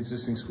remodeling the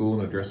existing school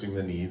and addressing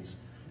the needs,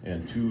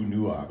 and 2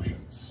 new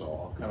options. So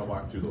I'll kind of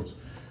walk through those.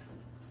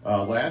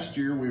 Last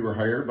year, we were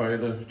hired by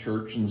the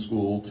church and the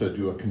school to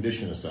do a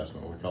condition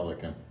assessment. We call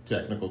it a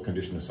technical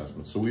condition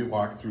assessment. So we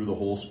walked through the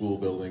whole school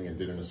building and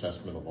did an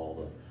assessment of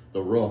all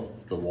the roof,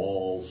 the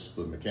walls,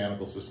 the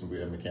mechanical system. We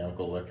have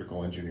mechanical,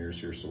 electrical engineers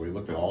here. So we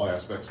looked at all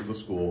aspects of the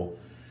school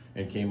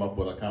and came up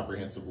with a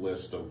comprehensive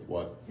list of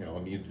what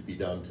needed to be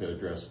done to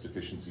address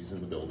deficiencies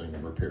in the building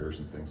and repairs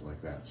and things like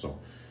that. So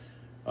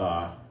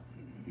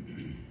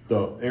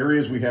the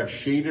areas we have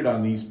shaded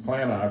on these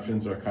plan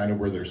options are kind of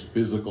where there's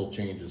physical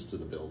changes to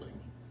the building.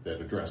 that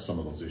address some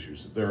of those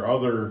issues.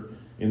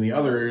 In the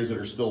other areas that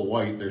are still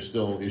white, there's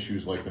still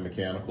issues like the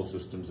mechanical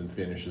systems and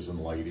finishes and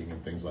lighting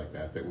and things like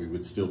that we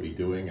would still be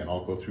doing, and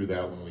I'll go through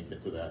that when we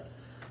get to that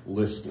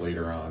list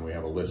later on. We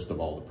have a list of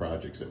all the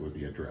projects that would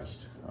be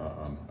addressed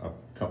on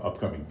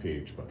upcoming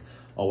page, but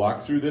I'll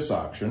walk through this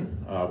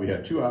option. We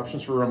had two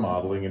options for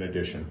remodeling in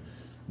addition.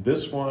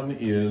 This one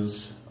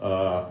is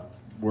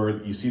where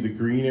you see the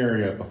green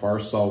area at the far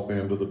south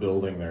end of the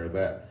building there.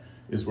 That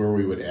is where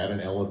we would add an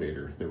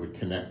elevator that would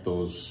connect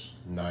those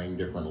 9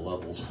 different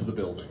levels of the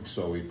building.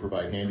 So we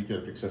provide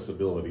handicapped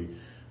accessibility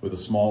with a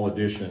small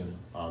addition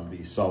on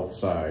the south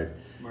side.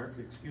 Mark,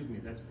 excuse me,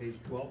 that's page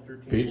 12,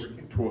 13, Page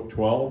 14?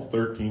 12,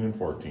 13, and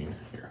 14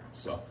 here.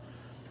 So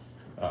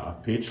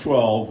page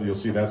 12, you'll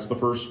see that's the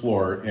first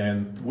floor.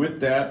 And with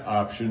that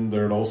option,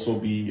 there'd also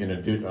be an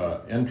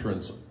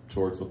entrance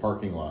towards the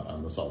parking lot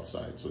on the south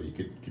side. So you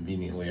could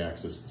conveniently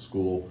access the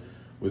school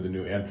with a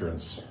new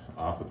entrance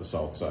off of the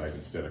south side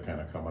instead of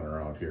kind of coming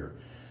around here.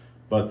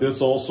 But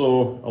this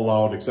also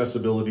allowed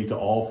accessibility to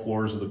all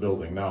floors of the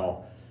building.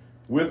 Now,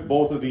 with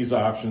both of these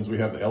options, we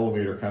have the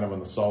elevator kind of on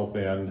the south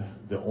end.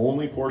 The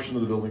only portion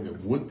of the building that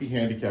wouldn't be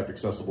handicap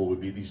accessible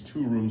would be these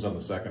 2 rooms on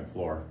the second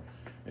floor.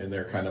 And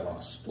they're kind of on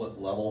a split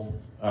level.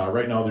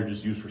 Right now they're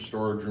just used for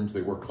storage rooms.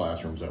 They were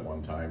classrooms at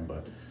one time,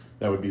 but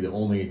that would be the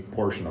only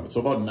portion of it.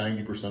 So about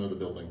 90% of the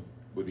building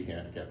would be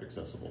handicap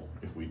accessible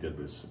if we did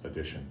this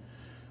addition.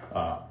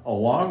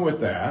 Along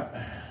with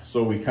that,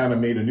 so we kind of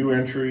made a new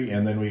entry,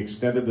 and then we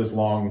extended this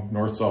long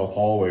north-south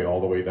hallway all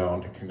the way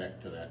down to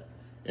connect to that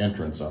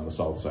entrance on the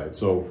south side.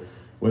 So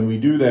when we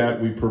do that,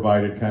 we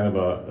provided kind of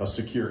a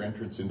secure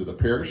entrance into the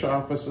parish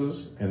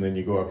offices, and then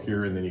you go up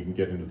here and then you can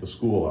get into the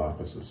school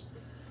offices.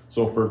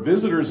 So for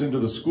visitors into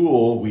the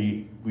school,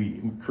 we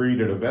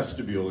created a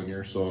vestibule in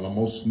here. So in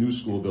most new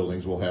school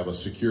buildings, we'll have a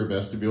secure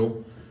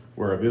vestibule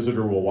where a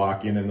visitor will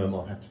walk in and then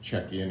they'll have to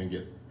check in and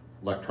get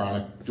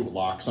electronic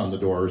locks on the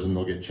doors, and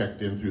they'll get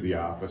checked in through the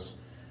office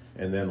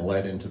and then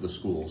led into the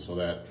school. So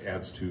that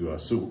adds to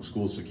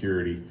school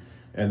security.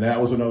 And that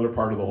was another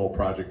part of the whole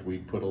project. We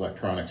put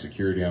electronic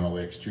security on all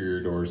the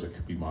exterior doors that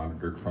could be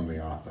monitored from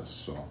the office,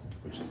 so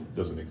which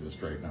doesn't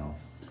exist right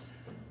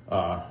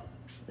now.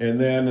 And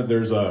then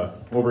there's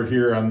over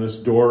here on this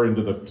door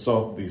into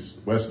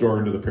the west door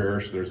into the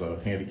parish, there's a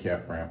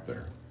handicap ramp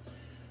there.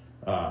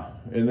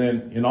 And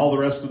then in all the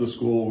rest of the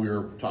school, we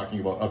were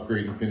talking about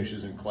upgrading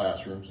finishes in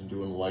classrooms and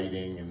doing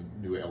lighting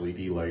and new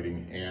LED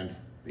lighting and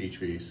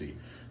HVAC.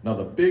 Now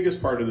the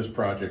biggest part of this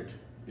project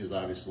is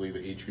obviously the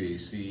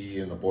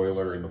HVAC and the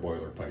boiler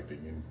piping.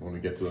 And when we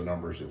get to the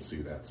numbers, you'll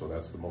see that. So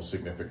that's the most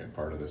significant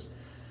part of this.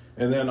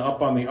 And then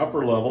up on the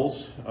upper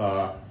levels,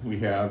 we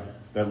have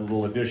that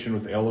little addition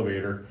with the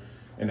elevator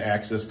and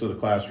access to the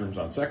classrooms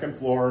on second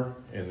floor.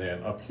 And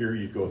then up here,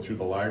 you go through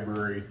the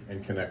library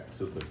and connect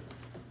to the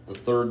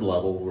third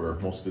level where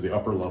most of the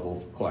upper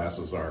level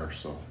classes are.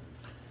 So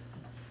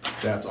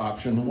that's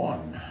option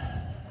 1.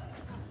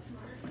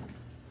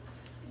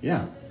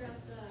 Yeah.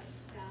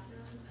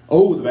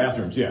 Oh, the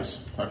bathrooms,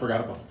 yes. I forgot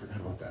about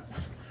that.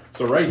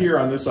 So right here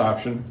on this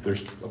option,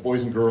 there's a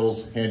boys and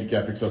girls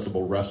handicapped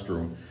accessible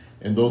restroom.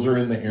 And those are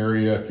in the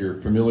area, if you're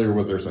familiar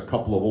with, there's a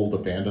couple of old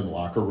abandoned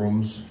locker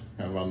rooms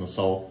kind of on the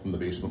south and the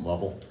basement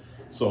level.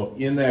 So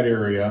in that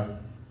area,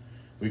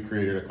 we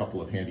created a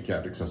couple of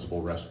handicapped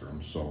accessible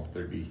restrooms. So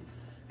there'd be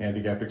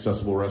handicapped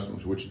accessible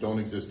restrooms, which don't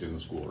exist in the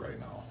school right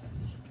now.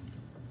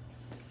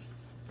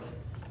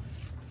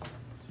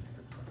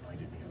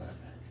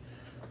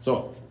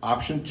 So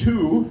option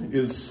 2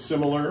 is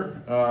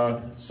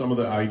similar. Some of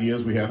the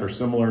ideas we had are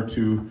similar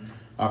to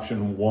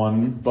option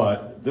 1,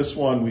 but this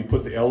one we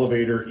put the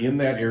elevator in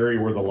that area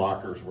where the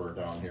lockers were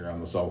down here on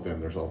the south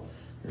end.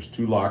 There's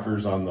 2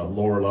 lockers on the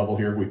lower level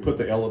here. We put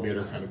the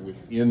elevator kind of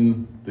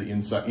within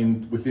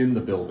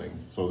the building,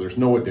 so there's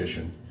no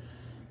addition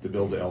to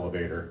build the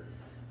elevator.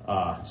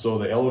 So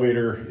the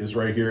elevator is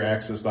right here,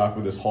 accessed off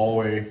of this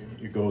hallway.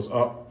 It goes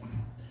up.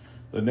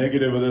 The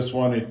negative of this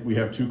one, we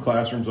have 2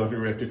 classrooms up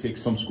here. We have to take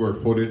some square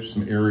footage,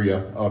 some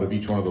area out of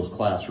each one of those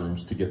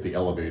classrooms to get the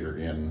elevator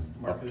in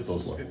up to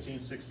those levels. 15,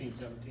 16,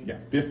 17? Yeah,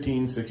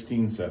 15,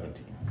 16,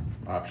 17,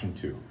 option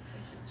 2.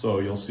 So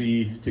you'll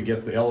see to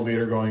get the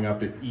elevator going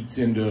up, it eats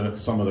into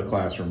some of the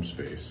classroom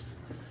space.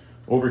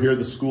 Over here,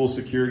 the school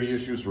security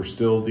issues, we're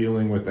still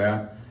dealing with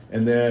that.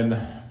 And then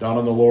down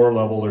on the lower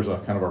level, there's a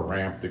kind of a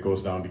ramp that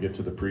goes down to get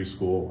to the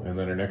preschool, and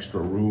then an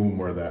extra room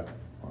where that,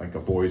 like a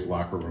boys'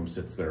 locker room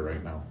sits there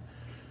right now.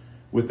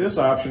 With this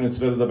option,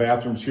 instead of the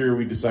bathrooms here,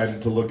 we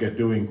decided to look at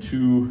doing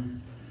 2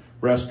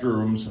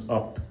 restrooms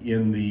up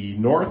in the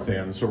north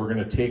end. So we're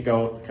going to take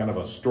out kind of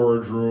a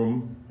storage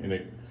room,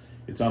 and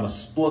it's on a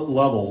split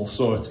level,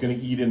 so it's going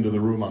to eat into the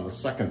room on the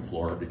second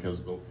floor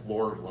because the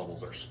floor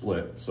levels are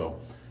split. So,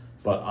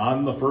 but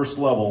on the first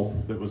level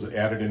that was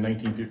added in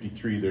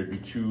 1953, there'd be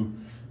 2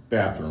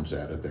 bathrooms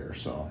added there.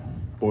 So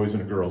boys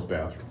and a girls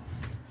bathroom.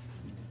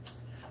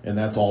 And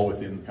that's all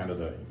within kind of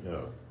the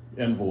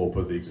envelope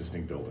of the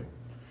existing building.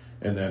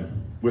 And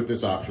then with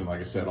this option,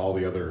 like I said, all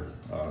the other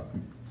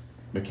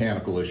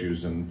mechanical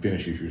issues and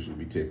finish issues will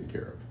be taken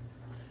care of.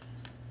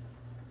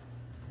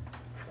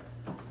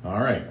 All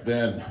right,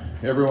 then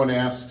everyone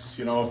asks,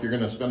 you know, if you're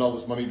going to spend all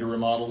this money to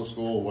remodel the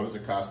school, what does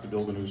it cost to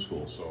build a new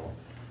school? So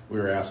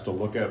we were asked to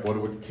look at what it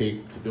would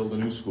take to build a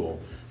new school.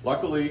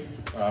 Luckily,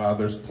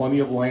 there's plenty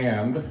of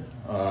land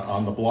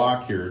on the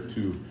block here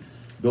to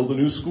build a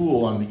new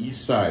school on the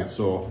east side.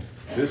 So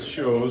this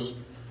shows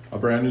a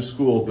brand new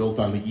school built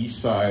on the east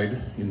side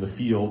in the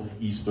field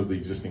east of the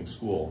existing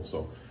school.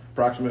 So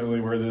approximately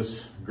where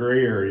this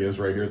gray area is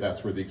right here,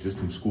 that's where the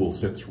existing school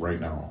sits right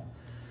now.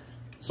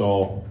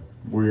 So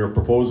we are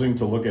proposing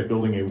to look at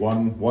building a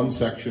one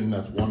section,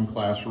 that's one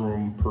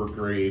classroom per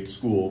grade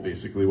school,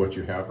 basically what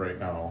you have right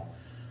now,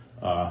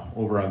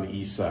 over on the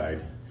east side.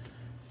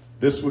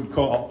 This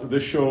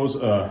shows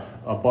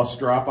a bus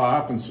drop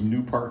off and some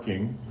new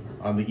parking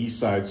on the east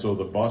side, so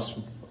the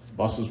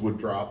buses would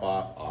drop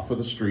off of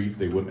the street,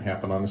 they wouldn't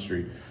happen on the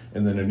street,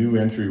 and then a new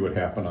entry would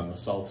happen on the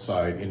south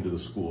side into the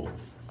school.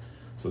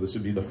 So this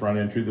would be the front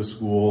entry of the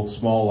school,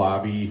 small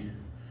lobby.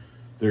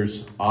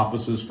 There's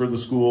offices for the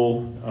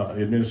school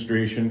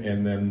administration,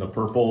 and then the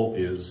purple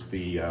is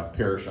the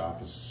parish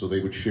office. So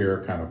they would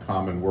share kind of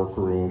common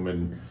workroom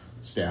and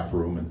staff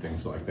room and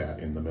things like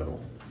that in the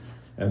middle.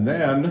 And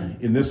then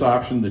in this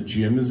option, the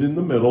gym is in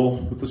the middle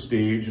with the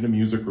stage and a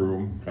music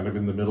room kind of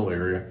in the middle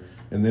area.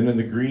 And then in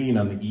the green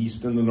on the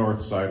east and the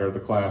north side are the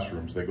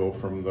classrooms. They go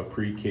from the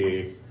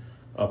pre-K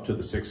up to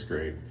the 6th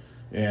grade.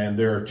 And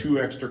there are 2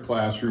 extra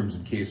classrooms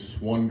in case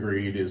one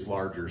grade is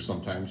larger.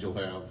 Sometimes you'll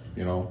have,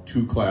 you know,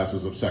 2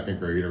 classes of 2nd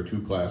grade or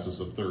 2 classes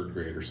of 3rd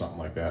grade or something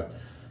like that.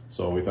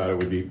 So we thought it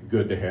would be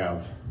good to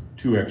have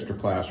 2 extra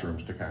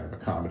classrooms to kind of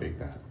accommodate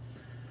that.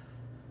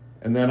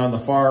 And then on the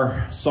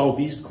far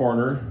southeast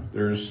corner,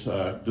 there's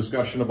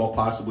discussion about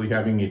possibly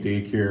having a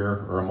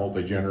daycare or a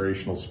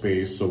multi-generational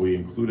space. So we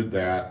included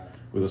that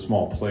with a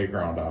small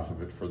playground off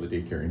of it for the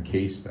daycare in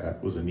case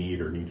that was a need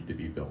or needed to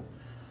be built.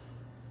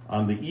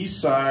 On the east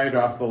side,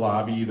 off the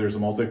lobby, there's a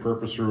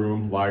multi-purpose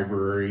room,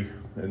 library,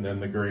 and then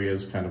the gray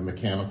is kind of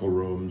mechanical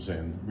rooms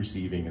and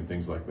receiving and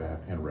things like that,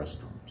 and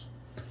restrooms.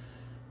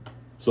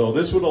 So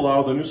this would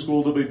allow the new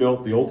school to be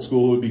built, the old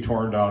school would be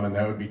torn down, and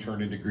that would be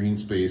turned into green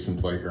space and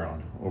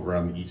playground over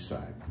on the east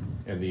side.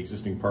 And the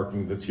existing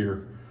parking that's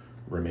here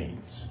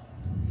remains.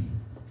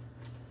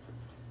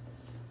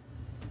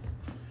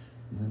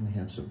 And then we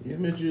have some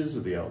images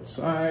of the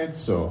outside.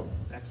 So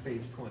that's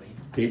page 20.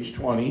 Page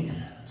 20.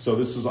 So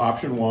this is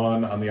option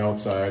 1 on the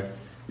outside.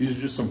 These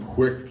are just some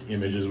quick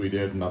images we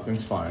did,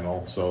 nothing's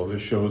final. So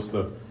this shows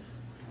the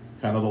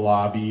kind of the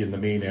lobby and the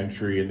main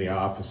entry and the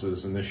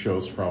offices, and this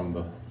shows from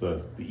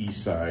the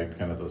east side,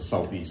 kind of the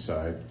southeast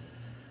side.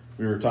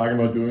 We were talking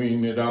about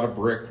doing it out of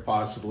brick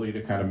possibly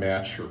to kind of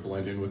match or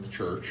blend in with the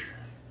church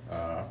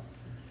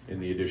in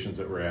the additions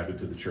that were added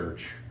to the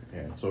church.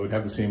 And so it'd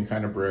have the same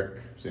kind of brick,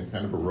 same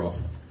kind of a roof.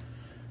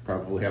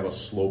 Probably have a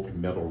sloped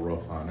metal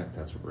roof on it.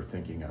 That's what we're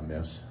thinking on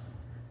this.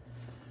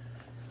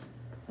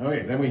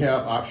 Okay, then we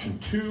have option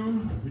 2.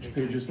 Which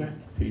page is that?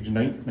 Page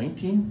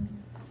 19?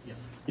 Yes.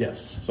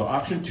 Yes. So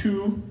option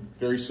 2,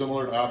 very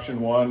similar to option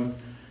 1.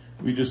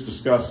 We just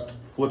discussed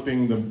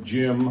flipping the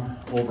gym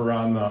over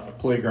on the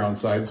playground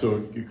side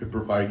so you could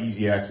provide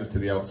easy access to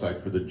the outside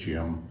for the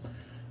gym.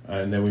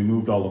 And then we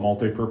moved all the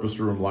multi-purpose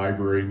room,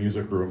 library,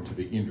 music room to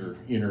the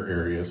inner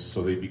areas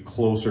so they'd be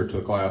closer to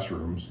the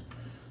classrooms.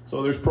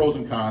 So there's pros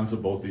and cons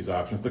of both these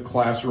options. The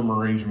classroom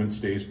arrangement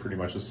stays pretty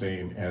much the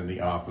same and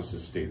the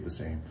offices stayed the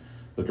same.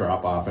 The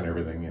drop-off and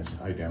everything is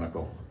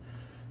identical.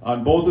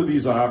 On both of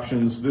these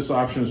options, this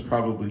option is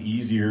probably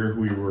easier.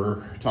 We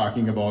were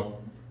talking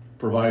about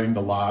providing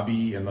the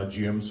lobby and the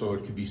gym so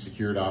it could be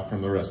secured off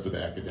from the rest of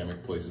the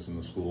academic places in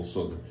the school,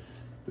 so that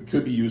it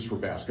could be used for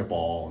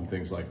basketball and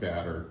things like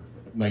that, or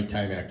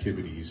nighttime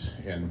activities,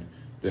 and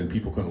then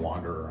people can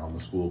wander around the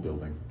school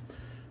building.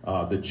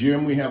 The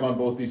gym we have on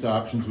both these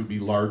options would be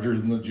larger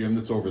than the gym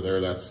that's over there.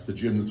 The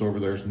gym that's over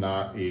there is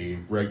not a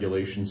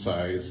regulation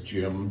size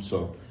gym,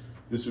 so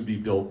this would be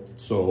built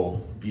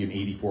so be an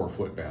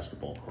 84-foot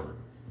basketball court.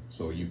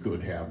 So you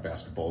could have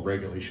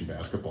regulation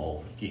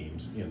basketball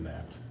games in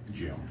that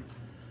gym.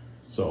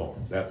 So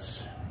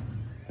that's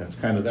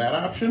kind of that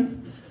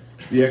option.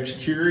 The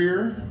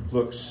exterior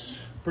looks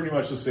pretty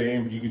much the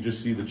same, but you can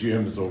just see the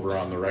gym is over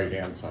on the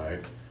right-hand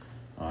side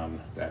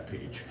on that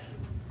page.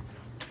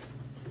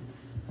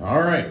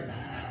 All right.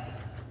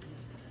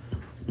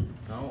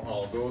 Now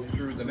I'll go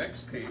through the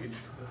next page,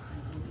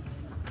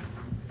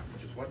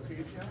 which is what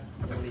page now?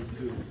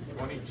 22.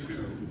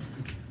 22.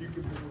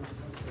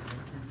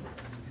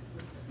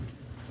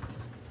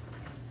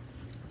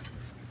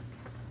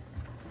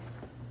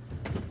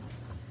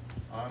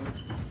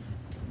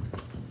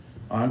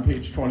 On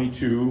page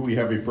 22, we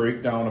have a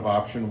breakdown of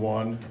option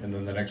 1, and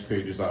then the next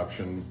page is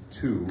option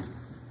 2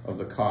 of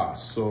the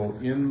cost. So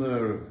in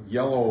the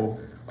yellow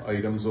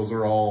items, those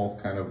are all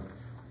kind of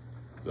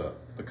the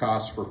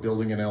costs for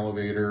building an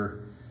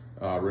elevator,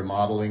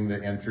 remodeling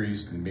the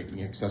entries and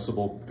making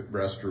accessible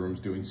restrooms,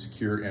 doing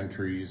secure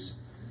entries.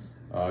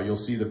 You'll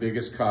see the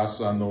biggest costs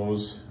on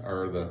those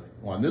are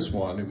on this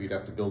one, we'd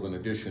have to build an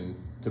addition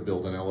to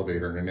build an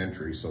elevator and an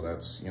entry, so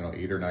that's, you know,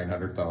 $800,000 or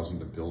 $900,000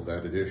 to build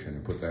that addition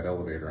and put that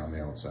elevator on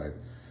the outside.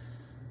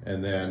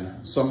 And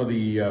then some of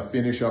the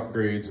finish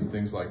upgrades and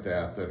things like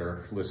that that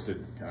are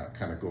listed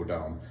kind of go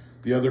down.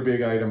 The other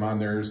big item on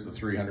there is the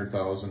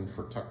 $300,000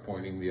 for tuck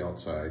pointing the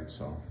outside.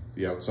 So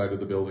the outside of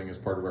the building, as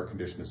part of our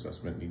condition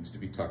assessment, needs to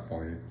be tuck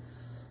pointed.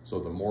 So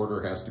the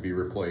mortar has to be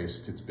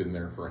replaced. It's been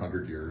there for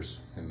 100 years,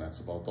 and that's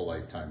about the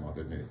lifetime of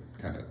it. And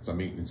it's a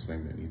maintenance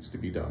thing that needs to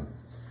be done.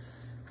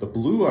 The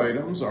blue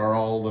items are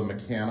all the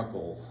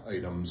mechanical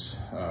items.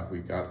 We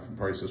got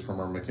prices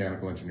from our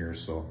mechanical engineers,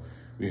 so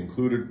we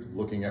included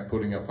looking at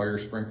putting a fire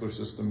sprinkler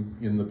system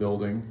in the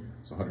building.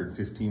 It's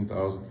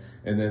 $115,000.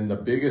 And then the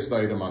biggest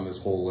item on this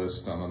whole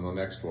list, on the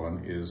next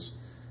one, is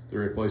the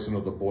replacement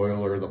of the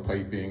boiler, the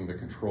piping, the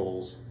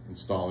controls,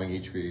 installing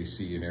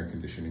HVAC and air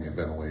conditioning and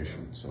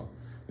ventilation. So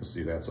you'll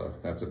see that's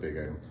a big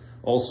item.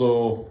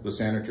 Also, the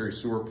sanitary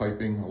sewer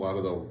piping, a lot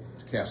of the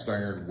cast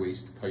iron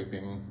waste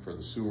piping for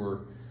the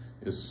sewer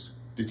is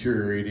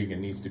deteriorating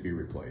and needs to be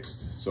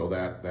replaced. So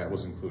that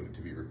was included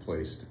to be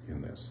replaced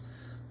in this.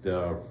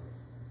 The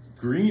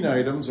green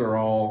items are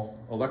all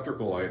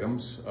electrical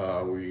items.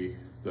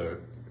 The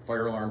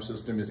fire alarm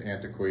system is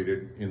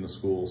antiquated in the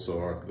school,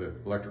 so the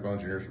electrical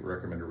engineers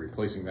recommended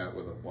replacing that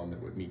with one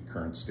that would meet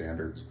current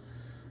standards.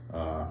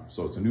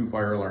 So it's a new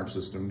fire alarm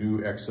system,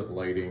 new exit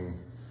lighting.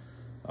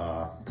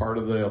 Part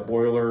of the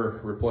boiler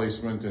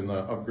replacement and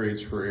the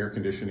upgrades for air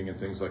conditioning and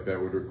things like that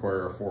would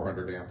require a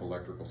 400 amp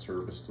electrical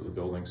service to the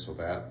building, so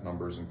that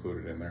number is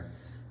included in there.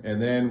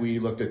 And then we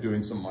looked at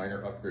doing some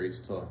minor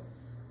upgrades to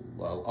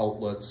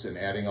outlets and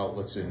adding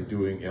outlets and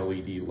doing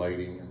LED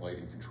lighting and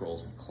lighting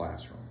controls in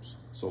classrooms.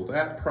 So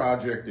that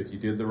project, if you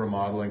did the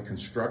remodeling,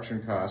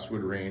 construction costs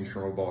would range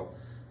from about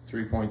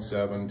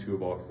 3.7 to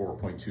about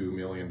 $4.2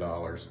 million.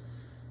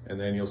 And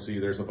then you'll see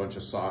there's a bunch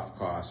of soft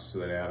costs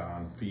that add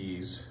on,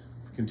 fees,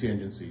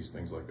 contingencies,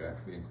 things like that.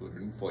 We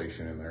included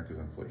inflation in there because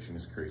inflation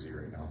is crazy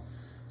right now.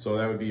 So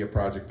that would be a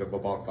project of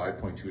about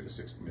 $5.2 to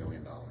 $6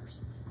 million.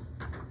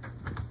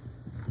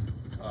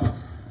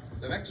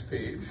 The next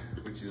page,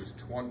 which is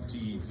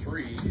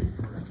 23,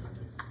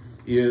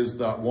 is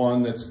the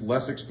one that's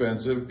less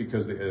expensive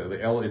because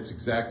it's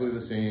exactly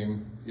the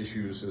same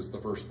issues as the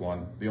first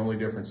one. The only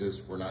difference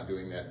is we're not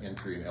doing that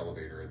entry and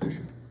elevator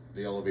addition.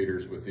 The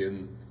elevator's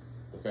within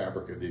the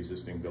fabric of the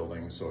existing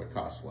building, so it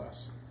costs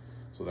less.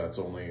 So that's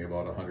only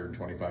about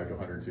 $125,000 to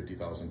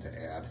 $150,000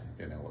 to add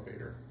an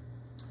elevator.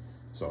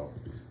 So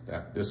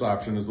this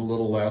option is a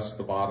little less.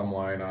 The bottom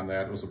line on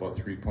that was about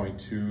 3.2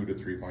 to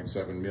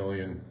 3.7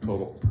 million.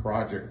 Total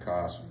project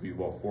cost would be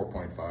about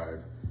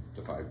 4.5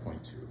 to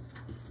 5.2.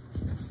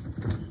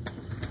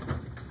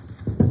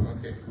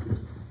 Okay.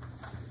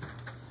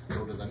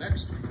 Go to the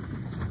next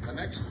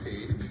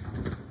page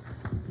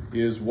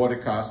is what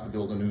it costs to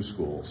build a new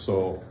school.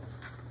 So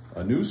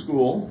a new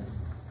school,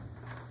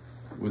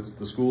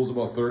 the school's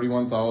about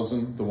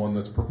 $31,000. The one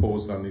that's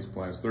proposed on these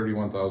plans,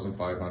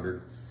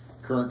 $31,500.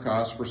 Current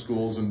costs for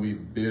schools, and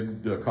we've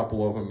bid a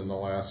couple of them in the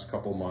last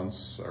couple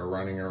months, are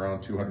running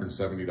around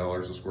 $270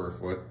 a square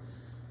foot.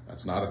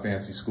 That's not a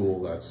fancy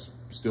school. That's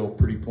still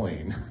pretty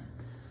plain.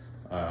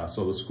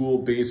 So the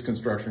school-based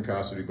construction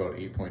cost would be about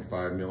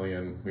 $8.5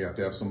 million. We have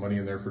to have some money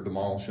in there for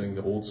demolishing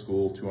the old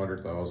school,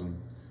 $200,000.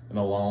 An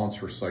allowance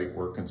for site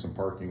work and some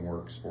parking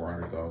works,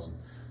 $400,000.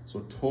 So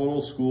total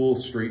school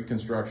straight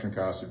construction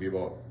costs would be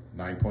about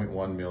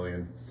 $9.1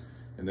 million.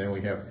 And then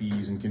we have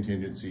fees and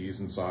contingencies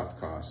and soft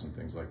costs and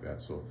things like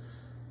that. So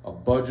a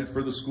budget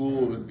for the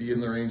school would be in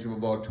the range of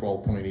about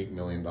 $12.8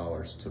 million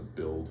to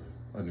build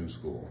a new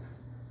school.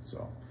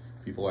 So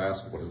people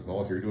ask,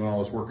 well, if you're doing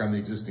all this work on the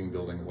existing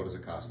building, what does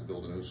it cost to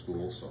build a new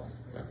school? So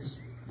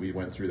we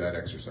went through that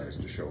exercise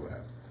to show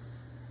that.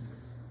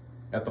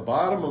 At the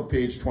bottom of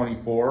page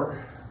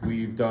 24,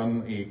 we've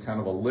done a kind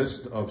of a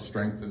list of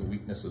strengths and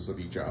weaknesses of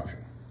each option.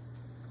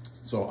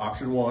 So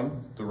option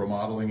one, the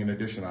remodeling and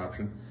addition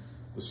option,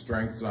 the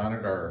strengths on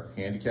it are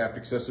handicapped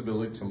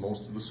accessibility to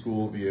most of the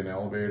school via an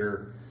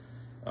elevator.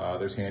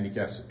 There's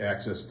handicapped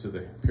access to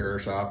the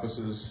parish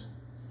offices.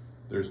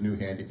 There's new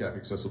handicap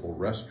accessible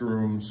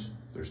restrooms.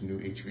 There's new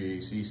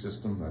HVAC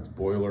system, that's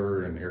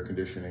boiler and air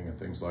conditioning and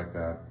things like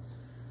that.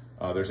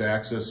 There's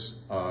access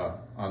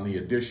on the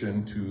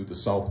addition to the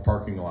south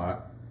parking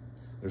lot.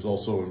 There's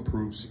also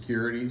improved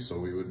security, so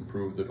we would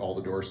improve all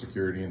the door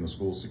security and the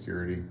school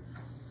security.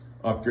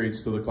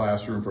 Upgrades to the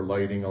classroom for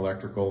lighting,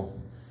 electrical.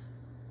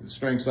 The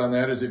strengths on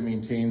that is it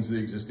maintains the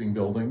existing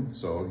building.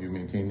 So you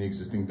maintain the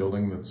existing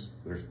building,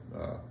 there's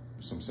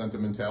some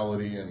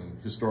sentimentality and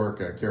historic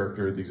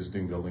character of the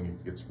existing building.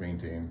 It gets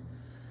maintained.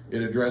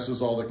 It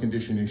addresses all the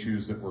condition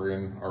issues that were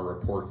in our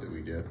report that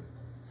we did.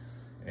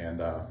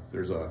 And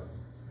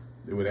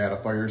it would add a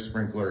fire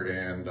sprinkler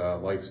and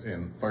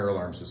fire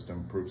alarm system,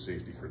 improve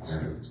safety for the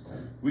students.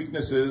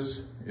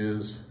 Weaknesses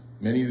is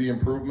many of the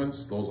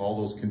improvements, all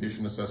those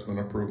condition assessment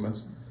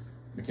improvements,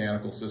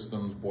 mechanical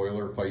systems,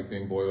 boiler,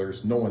 piping,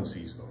 boilers, no one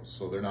sees those.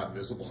 So they're not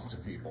visible to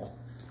people,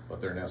 but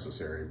they're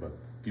necessary, but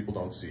people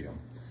don't see them.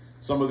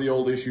 Some of the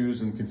old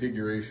issues and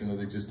configuration of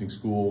the existing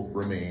school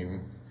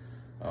remain.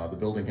 The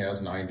building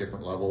has 9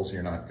 different levels.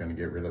 You're not going to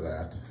get rid of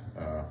that.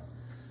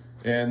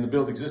 And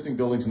the existing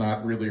building's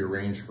not really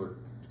arranged for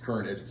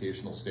current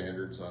educational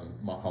standards on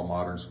how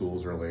modern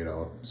schools are laid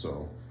out.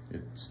 So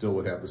it still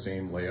would have the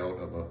same layout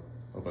of a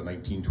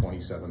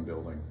 1927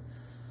 building.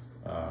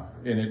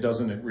 And it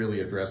doesn't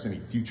really address any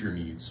future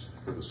needs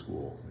for the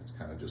school. It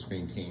kind of just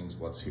maintains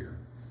what's here.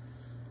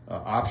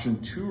 Option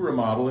 2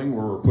 remodeling,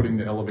 where we're putting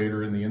the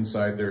elevator in the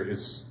inside, there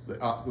is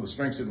the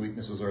strengths and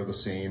weaknesses are the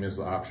same as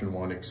the option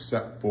 1,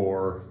 except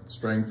for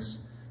strengths.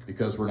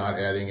 Because we're not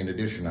adding an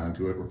addition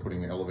onto it, we're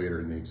putting an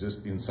elevator in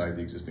inside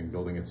the existing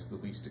building. It's the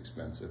least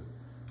expensive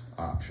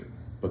option,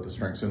 but the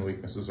strengths and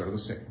weaknesses are the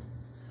same.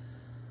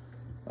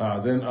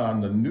 Then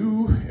on the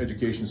new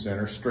education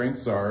center,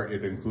 strengths are,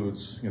 it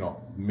includes,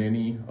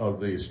 many of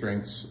the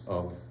strengths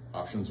of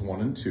options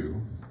 1 and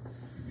 2.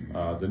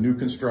 The new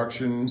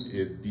construction,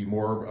 it'd be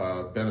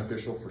more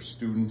beneficial for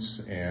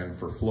students and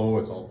for flow.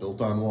 It's all built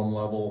on one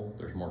level.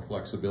 There's more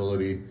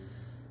flexibility.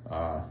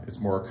 It's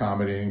more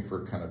accommodating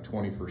for kind of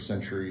 21st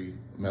century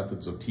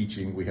methods of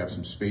teaching. We have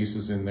some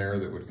spaces in there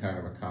that would kind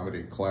of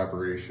accommodate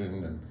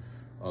collaboration and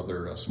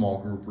other small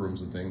group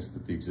rooms and things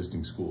that the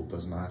existing school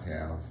does not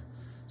have.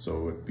 So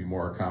it would be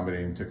more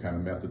accommodating to kind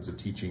of methods of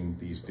teaching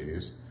these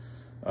days.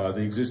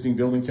 The existing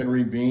building can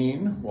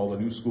remain while the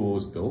new school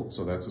is built,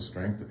 so that's a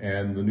strength.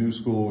 And the new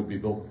school would be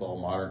built with all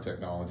modern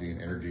technology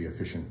and energy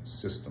efficient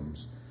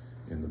systems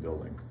in the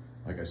building.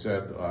 Like I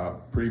said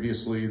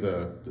previously,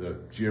 the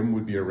gym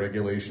would be a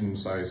regulation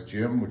sized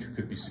gym, which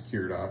could be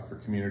secured off for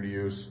community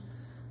use.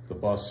 The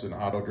bus and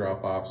auto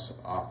drop-offs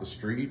off the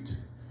street.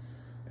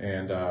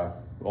 And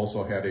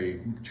also had a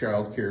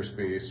child care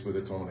space with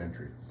its own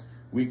entry.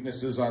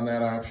 Weaknesses on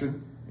that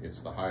option, it's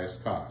the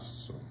highest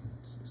cost, so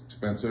it's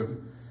expensive.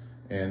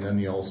 And then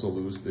you also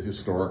lose the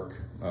historic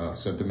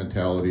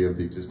sentimentality of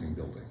the existing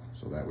building.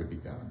 So that would be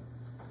gone.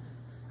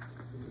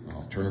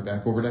 I'll turn it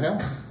back over to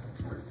Hal.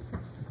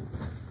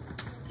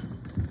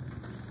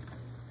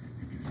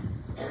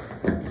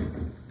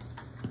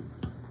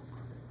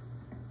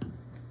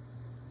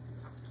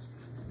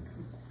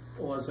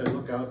 Well, as I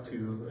look out to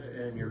you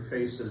and your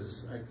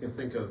faces, I can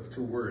think of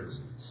 2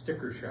 words,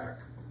 sticker shock.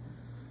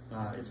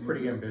 It's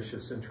pretty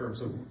ambitious in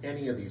terms of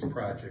any of these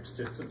projects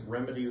to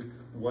remedy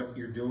what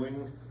you're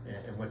doing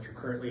and what you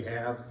currently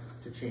have,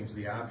 to change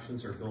the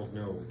options or build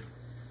new.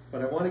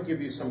 But I want to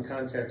give you some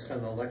context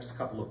on the next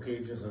couple of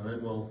pages, and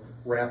then we'll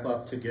wrap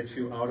up to get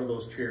you out of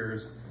those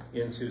chairs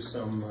into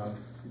some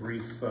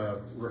brief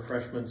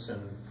refreshments,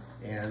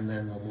 and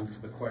then we'll move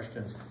to the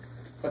questions.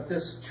 But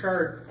this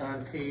chart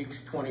on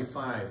page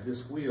 25,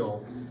 this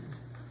wheel,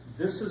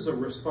 this is a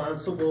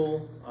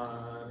responsible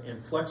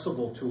and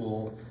flexible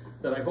tool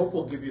that I hope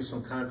will give you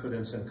some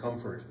confidence and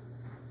comfort.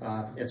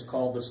 It's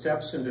called the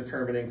steps in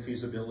determining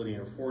feasibility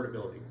and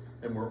affordability,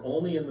 and we're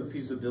only in the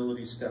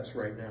feasibility steps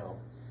right now.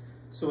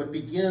 So it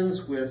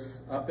begins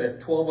with up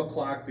at 12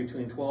 o'clock,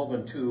 between 12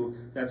 and 2,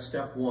 that's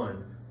step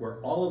 1, where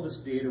all of this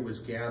data was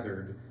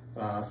gathered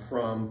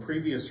from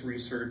previous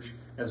research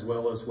as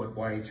well as what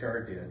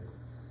YHR did.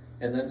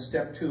 And then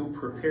step 2,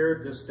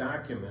 prepared this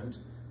document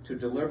to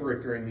deliver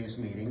it during these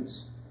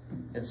meetings.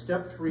 And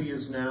step 3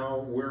 is now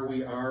where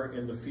we are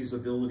in the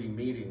feasibility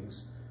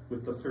meetings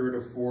with the 3rd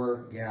of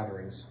 4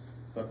 gatherings.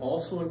 But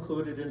also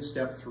included in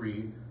step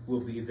 3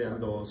 will be then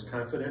those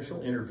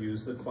confidential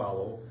interviews that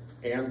follow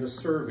and the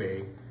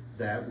survey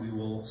that we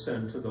will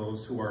send to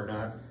those who are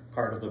not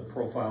part of the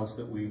profiles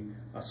that we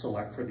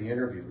select for the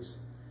interviews.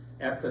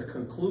 At the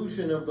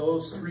conclusion of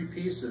those 3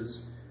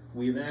 pieces,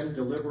 we then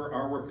deliver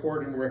our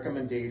report and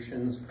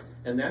recommendations,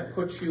 and that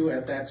puts you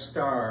at that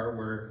star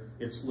where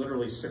it's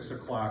literally 6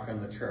 o'clock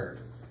on the chart.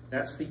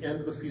 That's the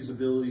end of the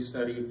feasibility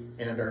study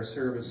and our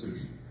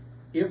services.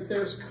 If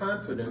there's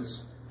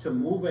confidence to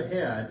move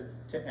ahead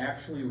to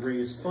actually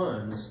raise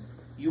funds,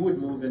 you would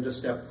move into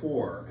step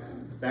 4.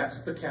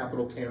 That's the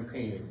capital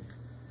campaign.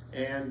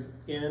 And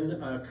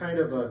in a kind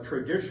of a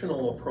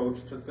traditional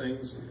approach to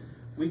things,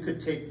 we could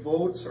take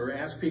votes or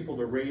ask people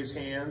to raise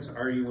hands.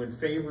 Are you in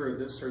favor of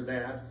this or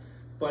that?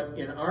 But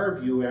in our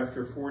view,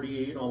 after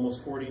 48,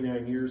 almost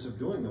 49 years of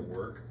doing the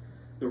work,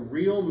 the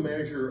real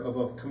measure of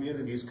a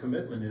community's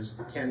commitment is,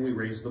 can we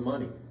raise the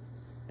money?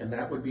 And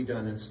that would be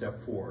done in step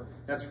 4.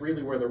 That's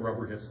really where the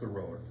rubber hits the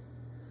road.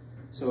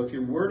 So if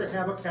you were to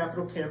have a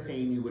capital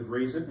campaign, you would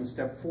raise it in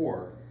step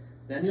 4.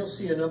 Then you'll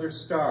see another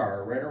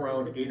star right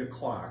around 8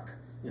 o'clock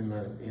in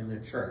the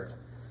chart.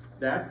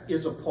 That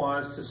is a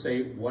pause to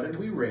say, what did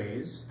we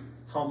raise?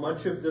 How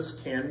much of this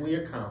can we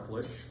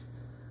accomplish?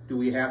 Do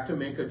we have to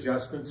make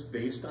adjustments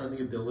based on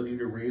the ability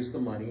to raise the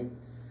money?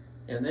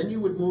 And then you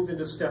would move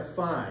into step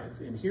 5.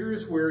 And here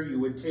is where you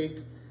would take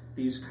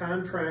these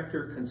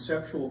contractor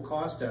conceptual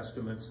cost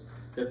estimates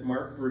that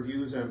Mark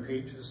reviews on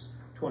pages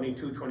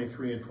 22,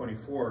 23, and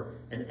 24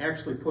 and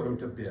actually put them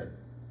to bid.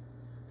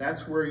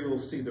 That's where you'll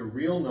see the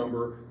real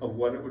number of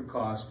what it would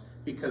cost,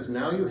 because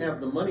now you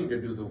have the money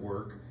to do the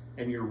work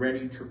and you're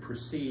ready to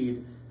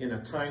proceed in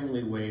a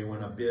timely way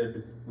when a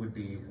bid would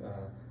be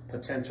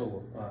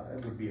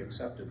would be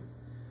accepted.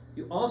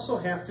 You also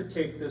have to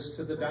take this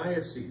to the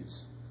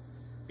diocese,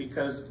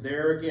 because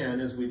there again,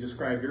 as we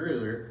described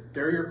earlier,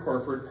 they're your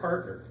corporate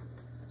partner.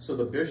 So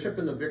the bishop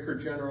and the vicar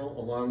general,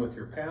 along with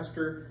your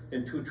pastor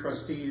and 2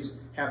 trustees,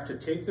 have to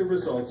take the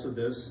results of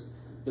this,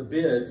 the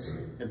bids,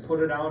 and put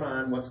it out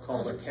on what's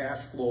called a cash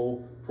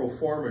flow pro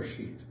forma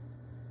sheet.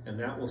 And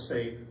that will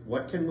say,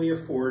 what can we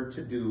afford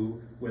to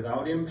do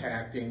without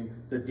impacting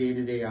the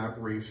day-to-day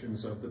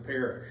operations of the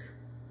parish?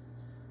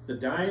 The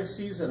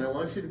diocese, and I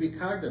want you to be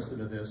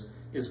cognizant of this,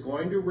 is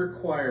going to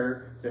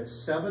require that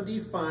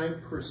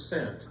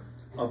 75%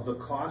 of the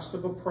cost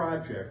of a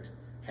project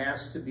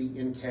has to be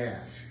in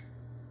cash.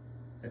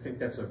 I think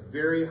that's a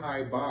very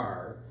high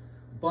bar,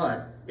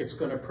 but it's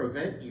going to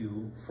prevent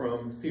you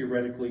from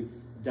theoretically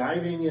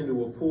diving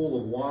into a pool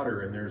of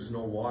water and there's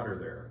no water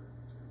there.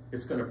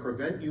 It's going to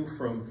prevent you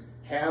from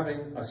having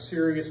a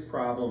serious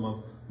problem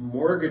of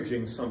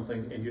mortgaging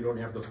something and you don't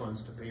have the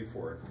funds to pay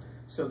for it.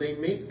 So they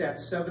make that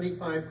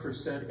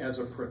 75% as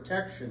a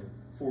protection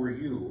for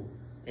you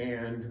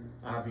and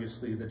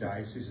obviously the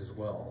diocese as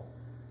well.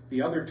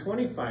 The other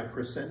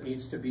 25%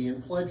 needs to be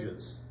in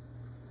pledges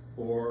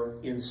or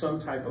in some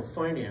type of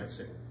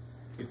financing.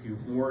 If you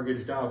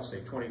mortgaged out, say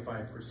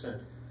 25%.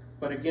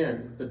 But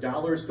again, the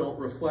dollars don't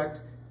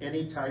reflect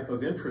any type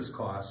of interest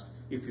cost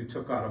if you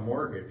took out a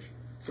mortgage.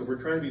 So we're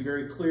trying to be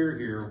very clear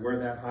here where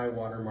that high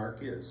water mark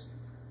is.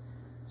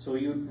 So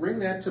you bring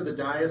that to the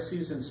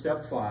diocese in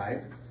step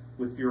 5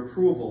 with your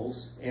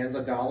approvals and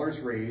the dollars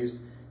raised,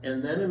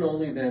 and then and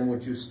only then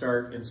would you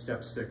start in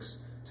step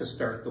 6 to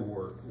start the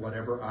work,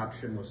 whatever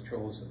option was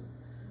chosen.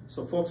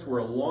 So folks, we're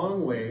a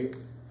long way.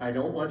 I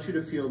don't want you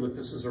to feel that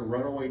this is a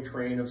runaway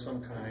train of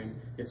some kind.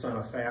 It's on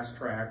a fast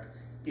track.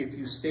 If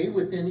you stay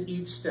within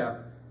each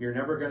step, you're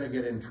never going to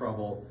get in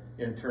trouble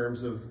in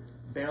terms of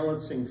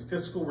balancing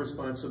fiscal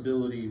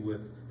responsibility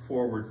with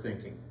forward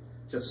thinking.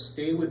 Just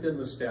stay within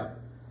the step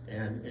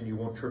and you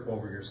won't trip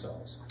over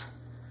yourselves.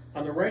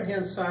 On the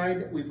right-hand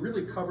side, we've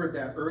really covered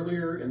that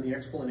earlier in the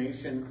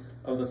explanation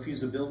of the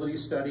feasibility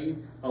study.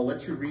 I'll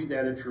let you read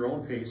that at your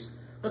own pace.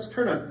 Let's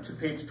turn on to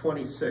page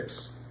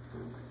 26.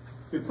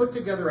 We put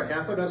together a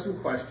half a dozen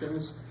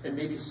questions, and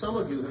maybe some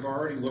of you have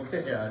already looked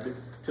ahead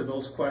to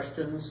those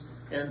questions,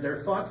 and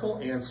they're thoughtful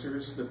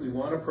answers that we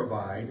want to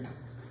provide.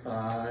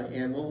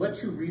 And we'll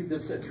let you read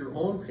this at your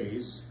own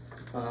pace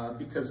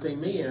because they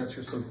may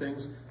answer some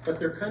things, but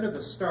they're kind of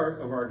the start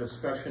of our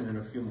discussion in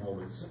a few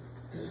moments.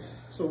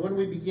 So when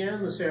we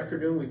began this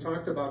afternoon, we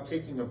talked about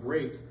taking a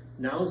break.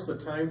 Now's the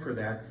time for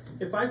that.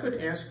 If I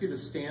could ask you to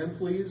stand,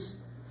 please,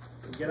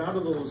 get out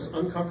of those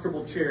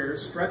uncomfortable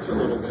chairs, stretch a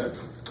little bit.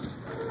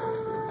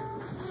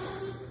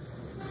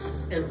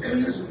 And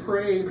please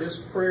pray this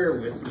prayer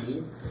with me,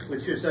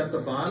 which is at the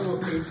bottom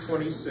of page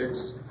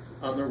 26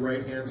 on the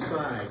right-hand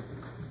side.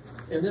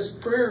 And this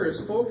prayer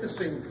is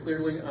focusing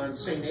clearly on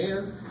St.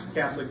 Anne's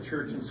Catholic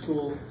Church and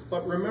School,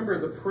 but remember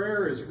the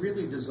prayer is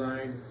really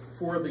designed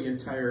for the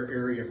entire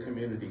area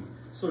community.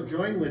 So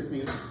join with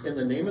me in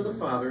the name of the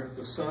Father,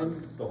 the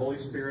Son, the Holy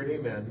Spirit,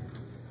 amen.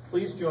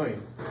 Please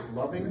join.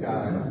 Loving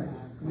God,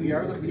 we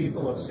are the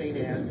people of St.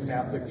 Anne's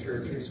Catholic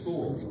Church and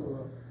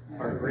School,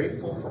 are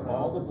grateful for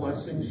all the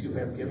blessings you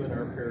have given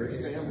our parish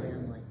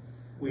family.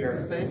 We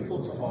are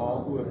thankful to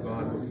all who have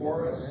gone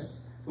before us,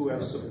 who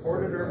have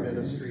supported our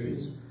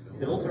ministries,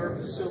 built our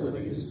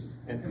facilities,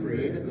 and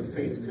created the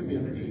faith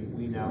community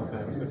we now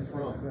benefit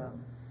from.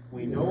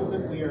 We know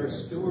that we are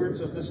stewards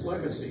of this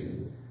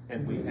legacy,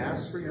 and we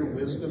ask for your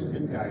wisdom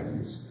and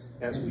guidance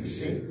as we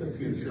shape the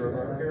future of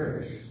our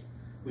parish.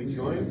 We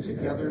join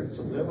together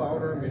to live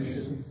out our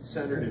mission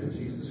centered in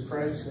Jesus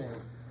Christ,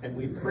 and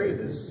we pray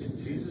this in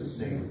Jesus'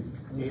 name.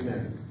 Amen.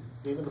 In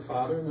the name of the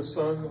Father, and the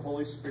Son, and the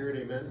Holy Spirit,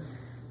 amen.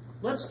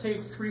 Let's take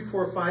 3,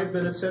 4, 5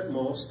 minutes at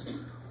most.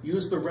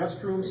 Use the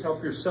restrooms,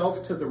 help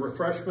yourself to the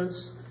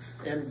refreshments,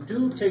 and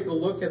do take a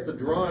look at the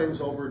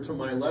drawings over to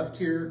my left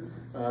here.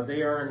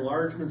 They are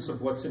enlargements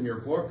of what's in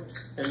your book.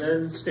 And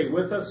then stay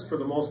with us for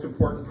the most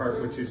important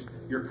part, which is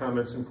your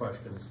comments and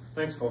questions.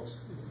 Thanks, folks.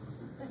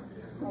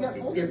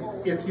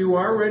 If you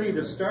are ready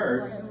to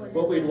start,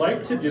 what we'd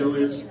like to do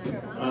is,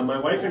 my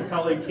wife and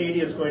colleague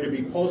Katie is going to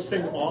be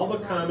posting all the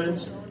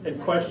comments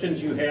and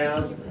questions you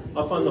have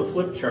up on the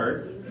flip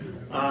chart.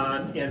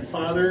 And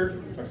Father,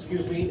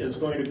 is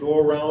going to go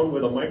around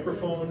with a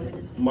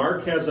microphone.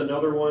 Mark has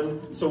another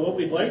one. So what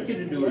we'd like you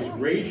to do is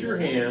raise your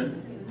hand,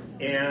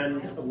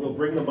 and we'll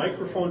bring the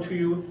microphone to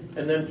you,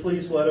 and then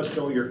please let us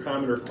know your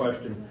comment or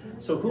question.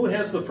 So who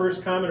has the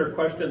first comment or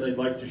question they'd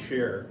like to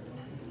share?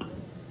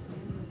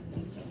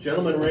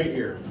 Gentleman right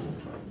here.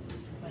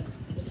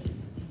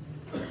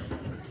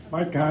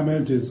 My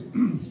comment is,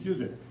 excuse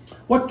me,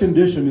 what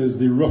condition is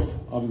the roof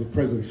of the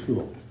present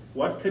school?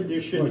 What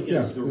condition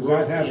is the roof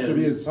that has to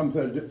be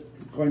something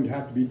going to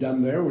have to be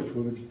done there, which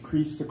will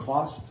increase the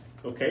cost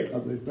of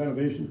the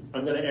renovation.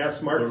 I'm going to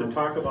ask Mark to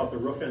talk about the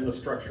roof and the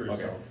structure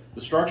itself.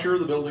 The structure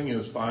of the building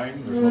is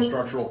fine. There's no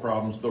structural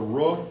problems. The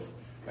roof,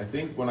 I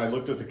think when I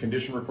looked at the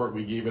condition report,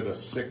 we gave it a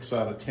 6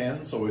 out of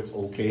 10, so it's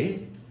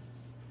okay.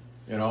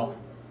 You know?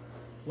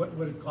 What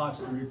would it cost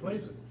to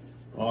replace it?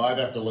 Well, I'd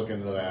have to look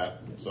into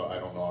that, so I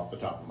don't know off the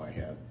top of my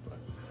head. But.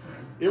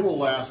 it will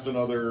last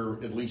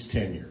another at least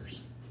 10 years.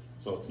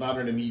 So it's not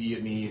an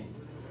immediate need.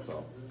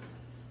 So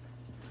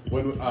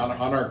when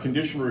on our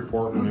condition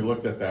report, when we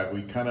looked at that,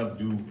 we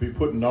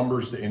put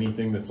numbers to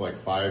anything that's like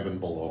 5 and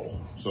below.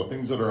 So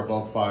things that are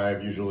above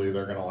 5, usually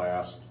they're going to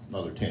last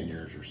another 10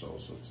 years or so.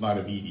 So it's not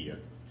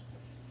immediate.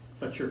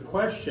 But your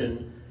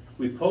question,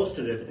 we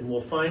posted it, and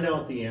we'll find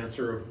out the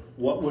answer of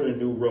what would a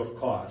new roof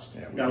cost.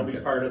 Yeah, That'll be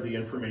part of the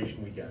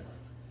information we get.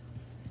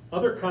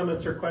 Other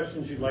comments or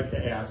questions you'd like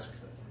to ask?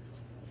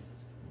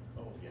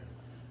 Oh, yeah.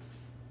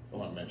 I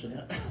want to mention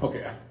that?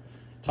 Okay.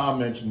 Tom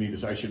mentioned me,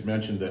 I should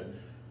mention that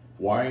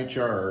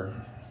YHR,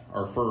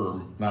 our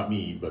firm, not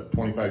me, but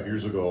 25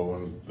 years ago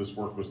when this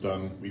work was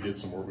done, we did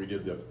some work. We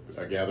did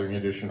a gathering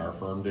edition, our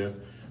firm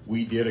did.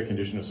 We did a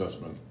condition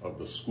assessment of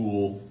the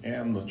school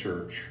and the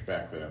church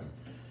back then.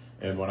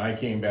 And when I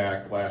came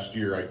back last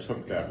year, I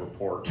took that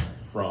report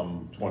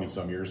from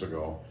 20-some years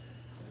ago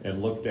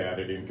and looked at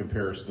it in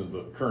comparison to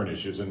the current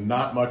issues, and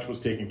not much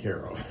was taken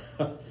care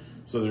of.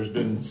 So there's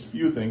been a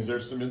few things.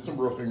 There's been some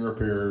roofing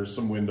repairs,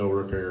 some window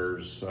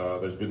repairs.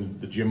 There's been,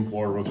 the gym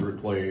floor was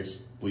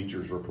replaced,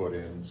 bleachers were put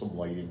in, some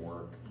lighting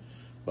work.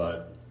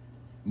 But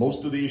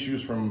most of the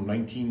issues from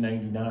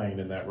 1999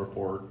 in that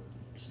report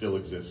still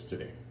exist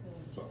today.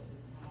 So,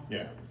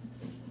 yeah.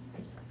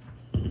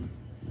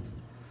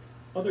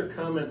 Other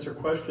comments or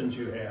questions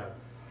you have?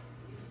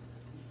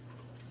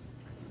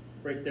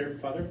 Right there,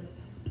 Father?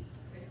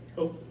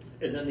 Oh,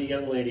 and then the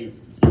young lady.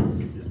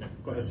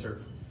 Go ahead,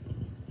 sir.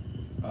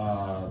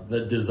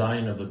 The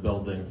design of the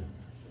building,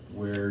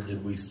 where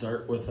did we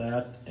start with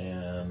that,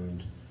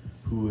 and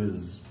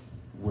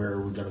where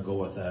are we going to go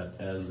with that?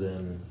 As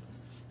in,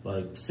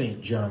 like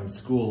St. John's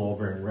School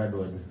over in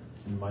Redwood,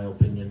 in my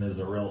opinion, is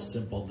a real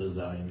simple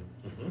design.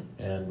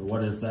 Mm-hmm. And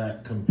what is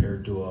that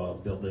compared to a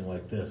building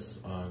like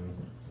this on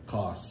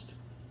cost?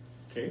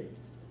 Okay,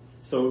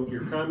 so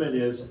your comment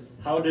is,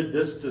 how did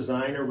this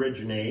design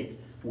originate?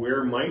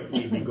 Where might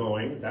we be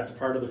going? That's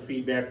part of the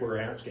feedback we're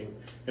asking.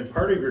 And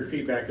part of your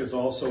feedback is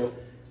also,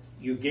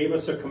 you gave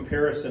us a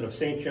comparison of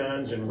St.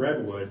 John's and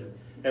Redwood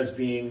as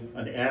being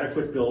an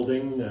adequate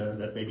building,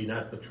 that maybe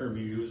not the term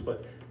you use,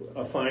 but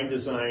a fine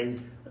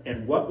design.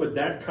 And what would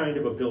that kind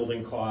of a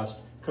building cost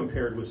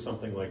compared with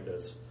something like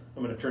this?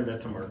 I'm going to turn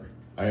that to Mark.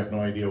 I have no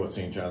idea what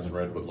St. John's and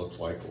Redwood looks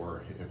like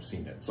or have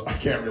seen it, so I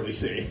can't really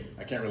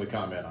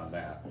comment on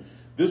that.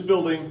 This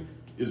building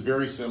is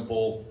very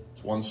simple.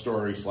 It's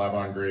 1-story, slab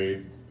on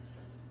grade.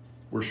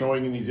 We're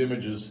showing in these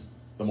images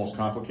the most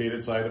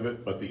complicated side of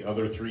it, but the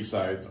other 3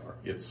 sides,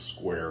 it's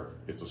square.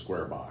 It's a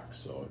square box,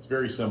 so it's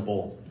very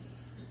simple.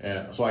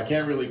 And so I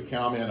can't really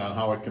comment on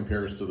how it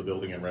compares to the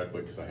building in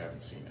Redwood because I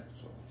haven't seen it,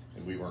 so,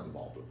 and we weren't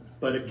involved with that.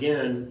 But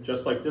again,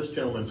 just like this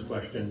gentleman's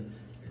question,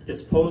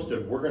 it's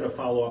posted. We're going to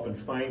follow up and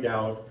find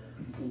out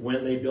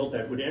when they built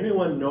that. Would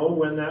anyone know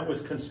when that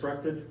was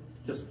constructed,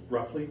 just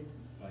roughly?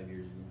 5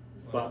 years ago.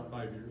 About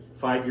 5 years.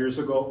 5 years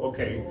ago?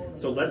 Okay,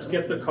 so let's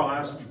get the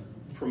cost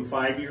from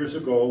 5 years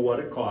ago, what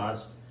it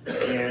cost,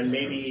 and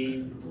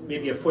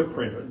maybe a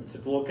footprint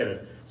to look at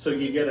it. So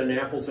you get an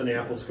apples and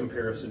apples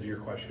comparison to your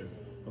question,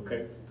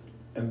 okay?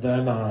 And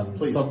then on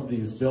some of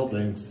these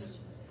buildings,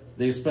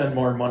 they spend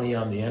more money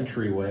on the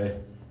entryway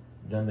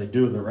than they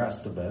do the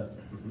rest of it.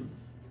 Mm-hmm.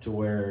 To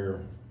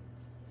where,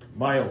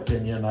 my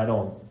opinion, I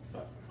don't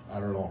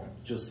know,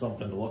 just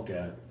something to look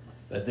at,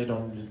 that they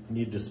don't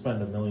need to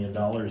spend $1 million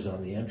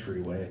on the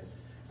entryway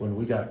when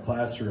we got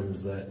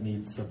classrooms that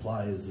need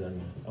supplies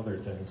and other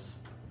things.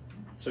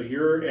 So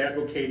you're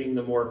advocating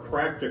the more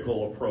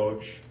practical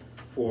approach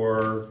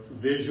for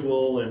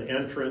visual and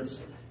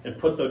entrance, and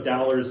put the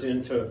dollars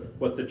into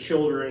what the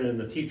children and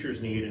the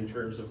teachers need in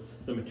terms of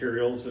the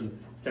materials and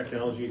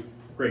technology.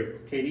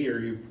 Great. Katie, are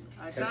you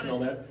catching all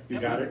that? You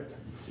got it?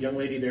 Young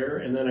lady there,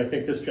 and then I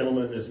think this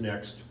gentleman is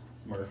next.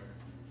 Mark.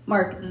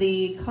 Mark,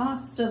 the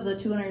cost of the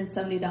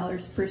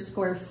 $270 per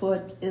square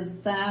foot,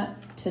 is that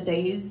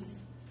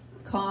today's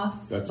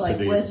cost? That's like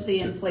today's, with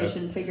the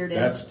inflation figured in?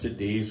 That's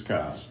today's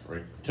cost,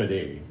 right?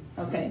 Today.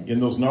 Okay. In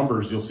those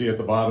numbers, you'll see at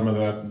the bottom of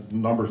that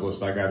numbers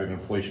list, I got an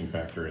inflation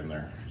factor in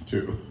there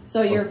too.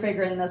 So you're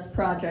figuring this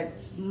project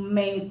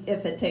may,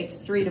 if it takes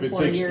 3 to 4 years. If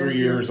it takes 3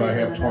 years, I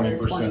have 20%.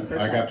 20%.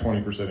 I got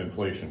 20%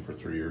 inflation for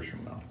 3 years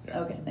from now. Yeah.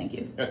 Okay, thank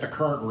you. At the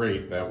current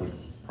rate, that would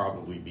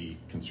probably be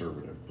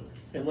conservative.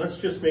 And let's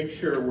just make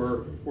sure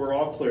we're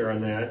all clear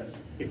on that.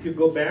 If you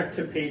go back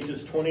to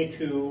pages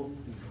 22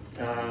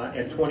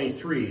 and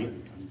 23,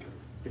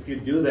 if you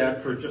do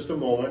that for just a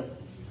moment,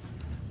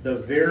 the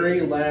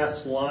very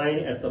last line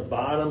at the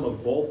bottom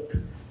of both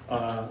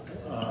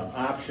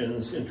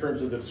options in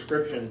terms of the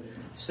description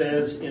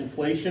says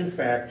inflation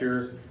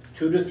factor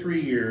 2 to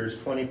 3 years,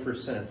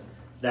 20%.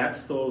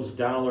 That's those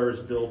dollars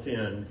built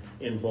in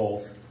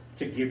both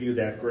to give you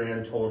that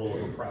grand total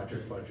of a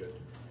project budget.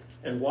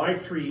 And why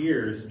 3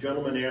 years? A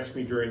gentleman asked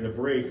me during the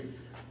break,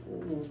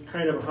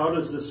 kind of how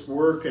does this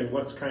work and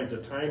what's kinds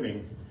of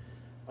timing?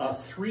 A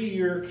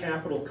 3-year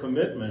capital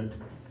commitment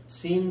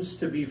seems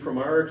to be, from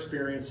our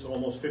experience,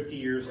 almost 50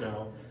 years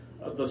now,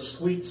 the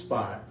sweet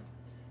spot.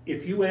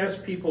 If you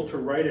ask people to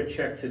write a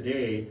check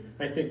today,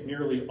 I think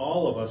nearly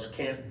all of us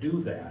can't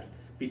do that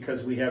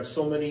because we have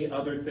so many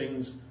other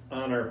things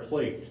on our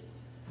plate.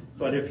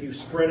 But if you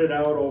spread it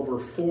out over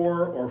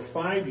 4 or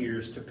 5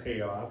 years to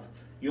pay off,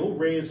 you'll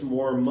raise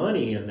more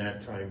money in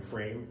that time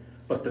frame,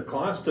 but the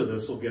cost of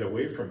this will get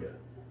away from you.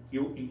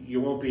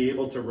 You won't be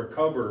able to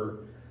recover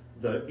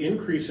the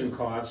increase in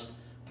cost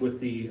with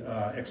the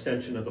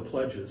extension of the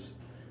pledges.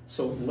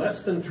 So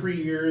less than 3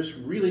 years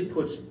really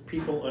puts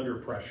people under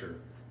pressure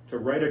to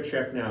write a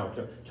check now,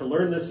 to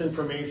learn this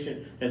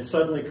information and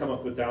suddenly come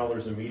up with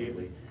dollars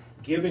immediately.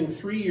 Giving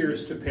 3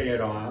 years to pay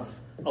it off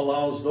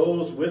allows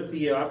those with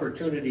the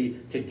opportunity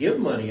to give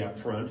money up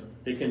front,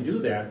 they can do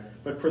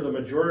that, but for the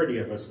majority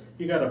of us,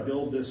 you got to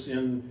build this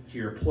into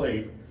your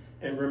plate.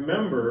 And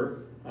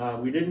remember,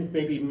 we didn't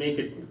maybe make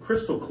it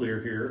crystal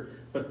clear here,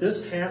 but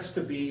this has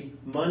to be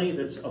money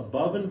that's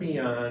above and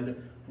beyond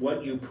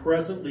what you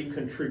presently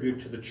contribute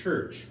to the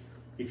church.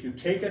 If you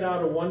take it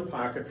out of one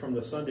pocket from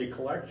the Sunday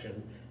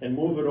collection and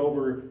move it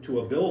over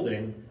to a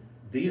building,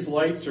 these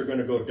lights are going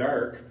to go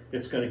dark.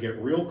 It's going to get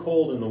real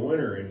cold in the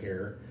winter in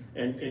here,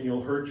 and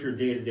you'll hurt your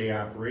day-to-day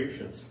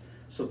operations.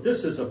 So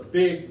this is a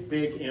big,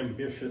 big,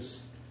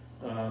 ambitious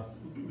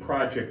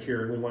project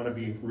here, and we want to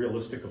be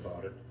realistic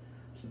about it.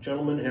 So,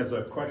 gentleman has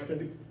a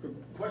question.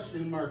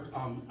 Question mark.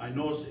 I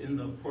noticed in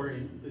the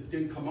reporting it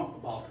didn't come up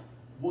about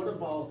what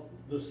about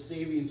the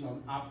savings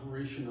on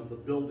operation of the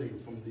building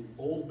from the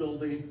old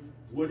building?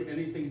 Would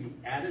anything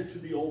be added to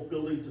the old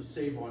building to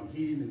save on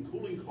heating and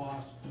cooling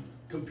costs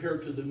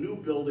compared to the new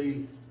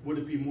building? Would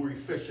it be more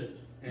efficient?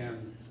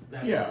 And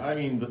yeah, I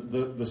mean,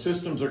 the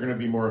systems are going to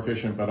be more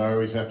efficient, but I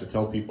always have to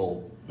tell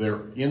people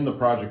they're in the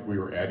project. We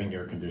were adding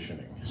air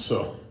conditioning,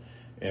 so,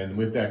 and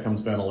with that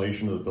comes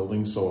ventilation of the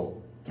building.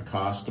 So the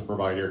cost to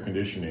provide air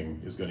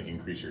conditioning is going to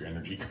increase your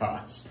energy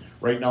costs.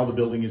 Right now, the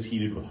building is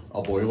heated with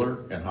a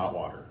boiler and hot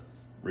water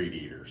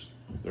radiators.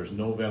 There's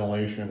no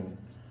ventilation.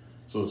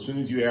 So as soon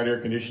as you add air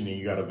conditioning,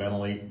 you got to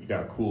ventilate, you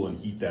got to cool and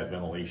heat that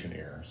ventilation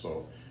air.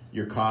 So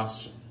your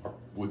costs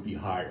would be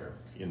higher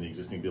in the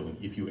existing building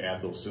if you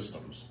add those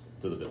systems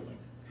to the building.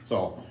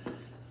 So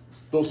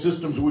those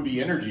systems would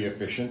be energy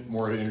efficient,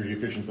 more energy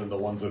efficient than the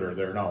ones that are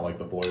there now, like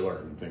the boiler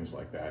and things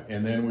like that.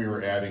 And then we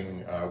were adding,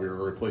 we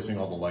were replacing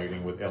all the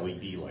lighting with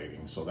LED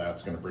lighting. So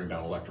that's going to bring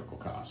down electrical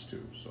costs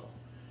too. So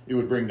it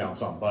would bring down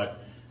some, but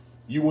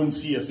you wouldn't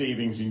see a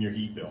savings in your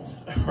heat bill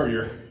or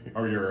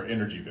your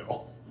energy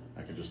bill.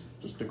 I can just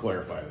to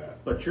clarify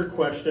that. But your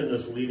question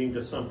is leading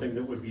to something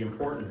that would be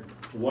important.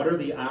 What are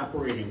the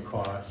operating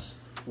costs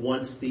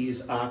once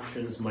these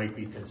options might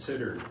be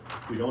considered?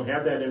 We don't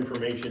have that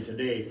information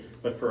today,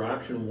 but for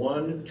option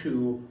 1,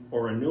 2,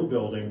 or a new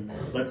building,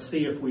 let's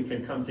see if we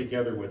can come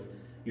together with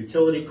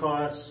utility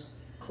costs,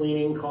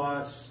 cleaning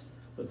costs,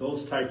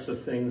 those types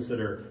of things that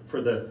are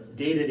for the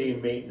day-to-day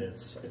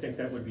maintenance. I think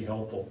that would be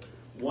helpful.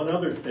 One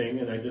other thing,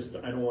 and I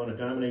don't want to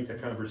dominate the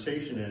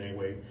conversation in any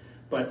way,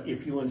 but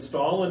if you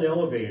install an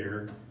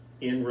elevator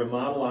in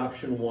remodel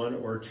option 1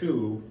 or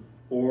 2,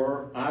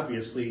 or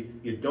obviously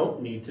you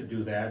don't need to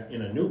do that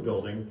in a new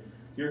building,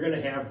 you're going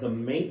to have the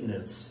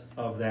maintenance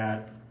of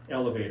that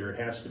elevator. It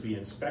has to be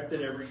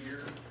inspected every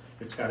year.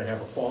 It's got to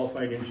have a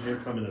qualified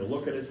engineer come in and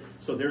look at it.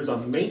 So there's a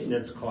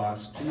maintenance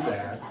cost to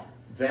that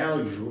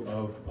value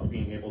of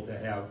being able to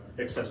have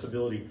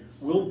accessibility.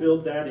 We'll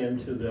build that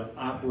into the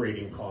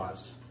operating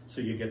costs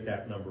so you get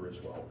that number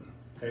as well.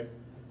 Okay?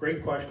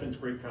 Great questions,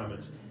 great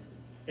comments.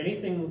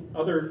 Anything,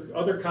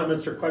 other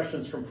comments or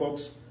questions from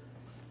folks?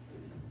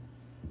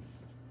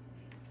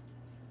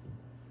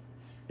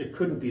 It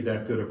couldn't be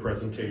that good a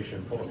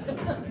presentation, folks.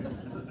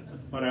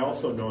 But I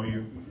also know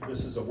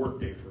this is a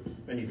work day for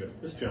many of you.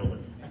 This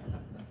gentleman.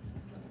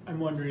 I'm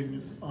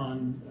wondering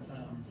on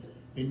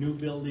a new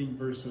building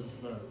versus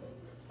the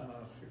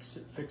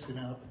fixing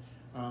up,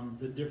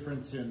 the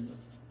difference in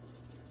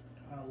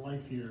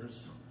life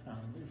years.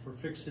 If we're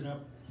fixing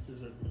up,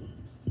 is it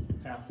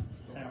half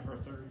or a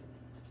third?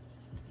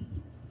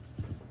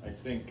 I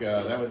think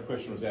that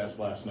question was asked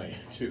last night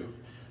too.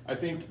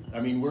 I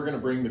mean, we're going to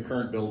bring the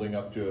current building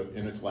up to,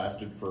 and it's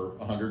lasted for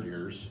 100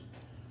 years.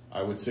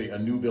 I would say a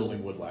new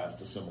building would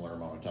last a similar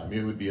amount of time.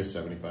 It would be a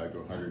 75 to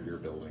 100 year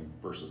building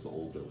versus the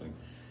old building.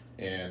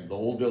 And the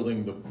old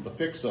building, the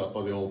fix up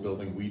of the old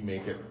building, we'd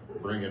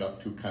bring it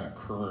up to kind of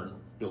current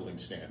building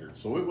standards.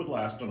 So it would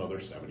last another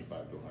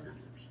 75 to 100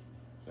 years.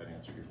 Does that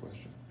answer your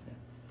question?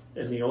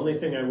 And the only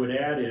thing I would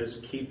add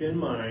is keep in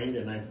mind,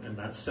 and I'm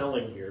not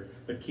selling here,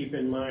 but keep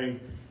in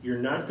mind, you're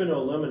not going to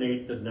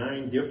eliminate the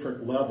 9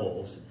 different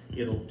levels.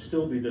 It'll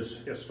still be this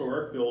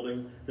historic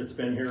building that's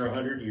been here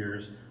 100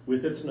 years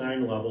with its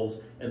 9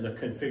 levels and the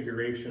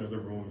configuration of the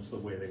rooms the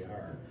way they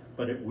are.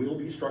 But it will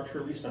be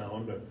structurally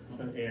sound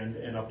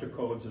and up to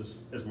codes,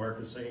 as Mark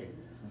is saying.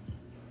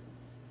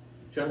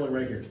 Gentleman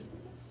right here.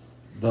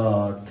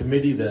 The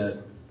committee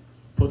that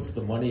puts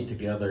the money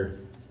together,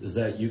 is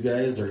that you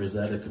guys, or is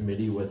that a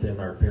committee within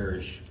our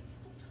parish?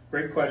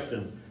 Great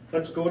question.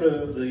 Let's go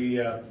to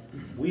the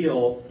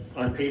wheel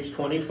on page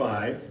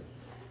 25.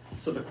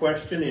 So the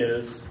question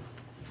is,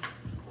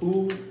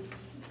 who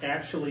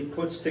actually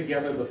puts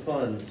together the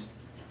funds.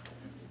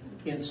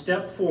 In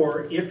step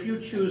 4, if you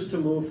choose to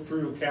move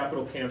through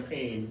capital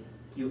campaign,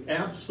 you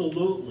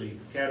absolutely,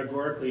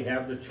 categorically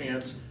have the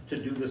chance to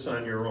do this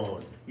on your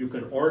own. You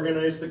can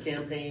organize the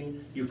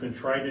campaign, you can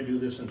try to do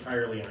this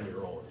entirely on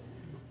your own.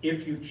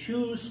 If you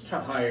choose to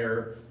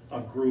hire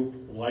a group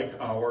like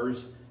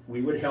ours,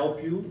 we would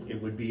help you.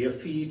 It would be a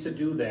fee to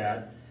do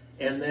that.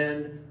 And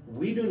then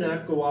we do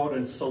not go out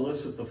and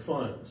solicit the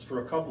funds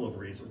for a couple of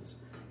reasons.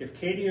 If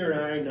Katie or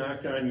I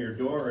knocked on your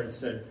door and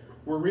said,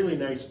 we're really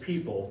nice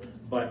people,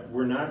 but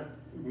we're not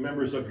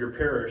members of your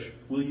parish,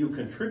 will you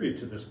contribute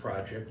to this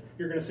project?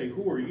 You're going to say,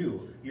 who are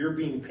you? You're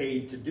being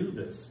paid to do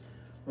this.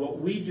 What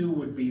we do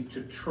would be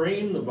to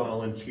train the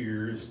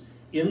volunteers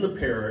in the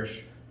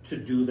parish to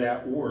do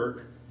that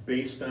work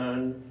based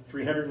on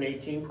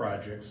 318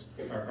 projects,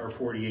 our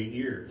 48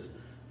 years.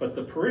 But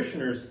the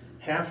parishioners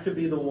have to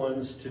be the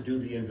ones to do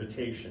the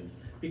invitation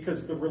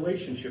because the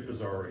relationship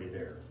is already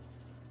there.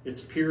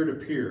 It's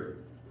peer-to-peer.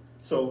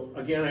 So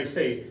again, I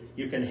say,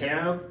 you can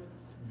have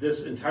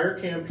this entire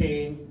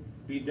campaign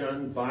be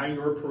done by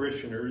your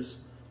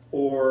parishioners,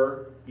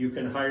 or you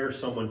can hire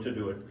someone to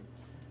do it.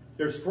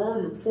 There's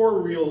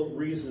four real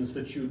reasons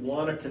that you'd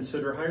want to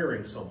consider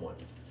hiring someone.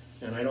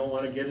 And I don't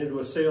want to get into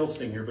a sales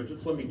thing here, but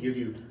just let me give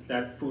you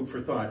that food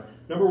for thought.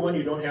 Number one,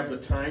 you don't have the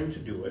time to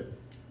do it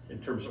in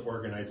terms of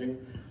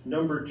organizing.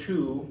 Number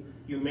two,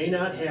 you may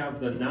not have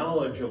the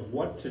knowledge of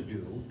what to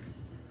do.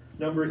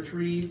 Number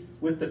three,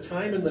 with the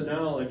time and the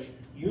knowledge,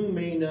 you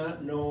may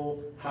not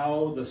know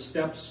how the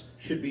steps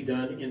should be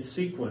done in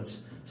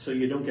sequence, so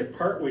you don't get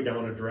partway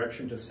down a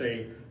direction to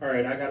say, all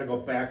right, I got to go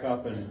back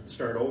up and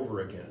start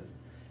over again.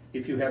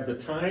 If you have the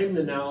time,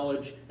 the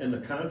knowledge, and the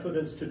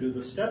confidence to do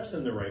the steps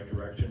in the right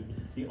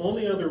direction, the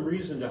only other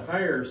reason to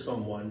hire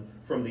someone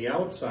from the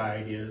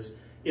outside is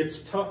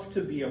it's tough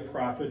to be a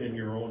prophet in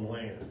your own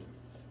land.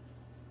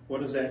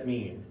 What does that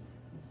mean?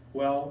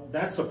 Well,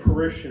 that's a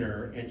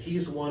parishioner, and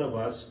he's one of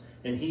us,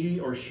 and he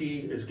or she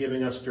is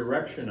giving us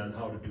direction on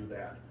how to do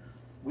that.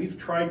 We've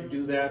tried to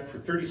do that for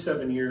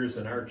 37 years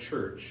in our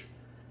church,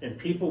 and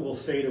people will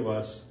say to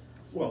us,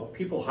 well,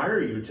 people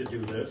hire you to do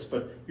this,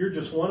 but you're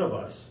just one of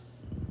us.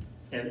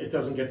 And it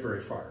doesn't get very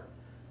far.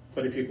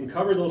 But if you can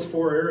cover those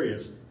four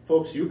areas,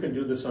 folks, you can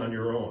do this on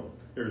your own.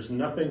 There's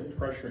nothing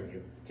pressuring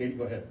you. Katie,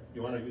 go ahead.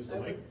 You want to use the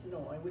mic?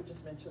 No, I would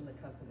just mention the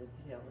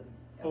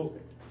confidentiality Oh,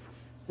 aspect.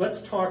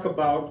 let's talk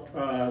about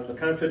the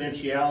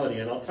confidentiality,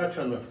 and I'll touch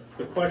on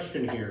the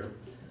question here.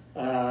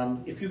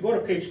 If you go to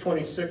page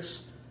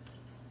 26,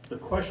 the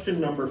question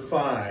number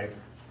 5,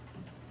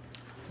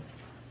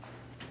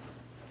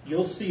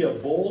 you'll see a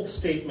bold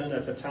statement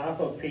at the top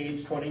of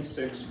page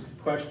 26,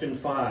 question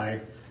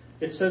 5.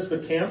 It says the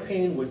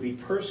campaign would be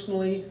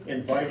personally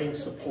inviting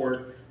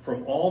support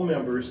from all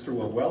members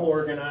through a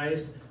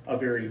well-organized, a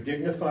very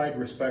dignified,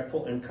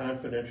 respectful, and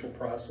confidential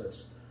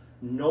process.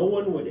 No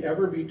one would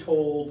ever be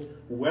told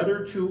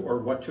whether to or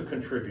what to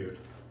contribute.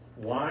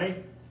 Why?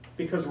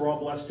 Because we're all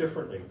blessed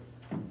differently.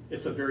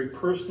 It's a very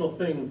personal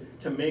thing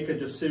to make a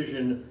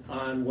decision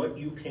on what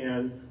you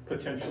can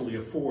potentially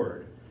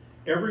afford.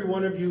 Every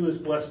one of you is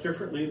blessed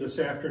differently this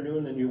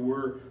afternoon than you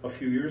were a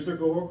few years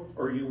ago,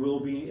 or you will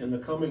be in the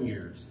coming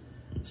years.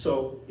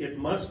 So it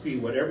must be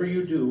whatever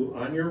you do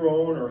on your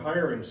own or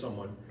hiring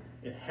someone,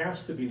 it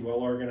has to be well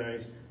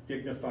organized,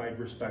 dignified,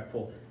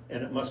 respectful,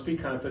 and it must be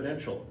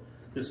confidential.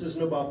 This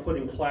isn't about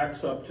putting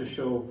plaques up to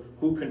show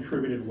who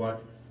contributed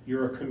what.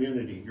 You're a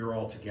community, you're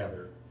all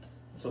together.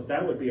 So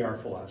that would be our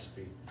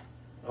philosophy.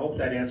 I hope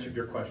that answered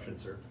your question,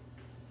 sir.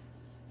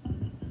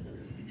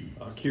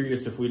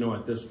 Curious if we know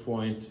at this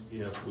point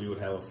if we would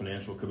have a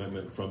financial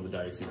commitment from the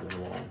Diocese of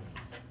New Ulm.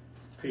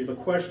 Okay, the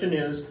question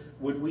is,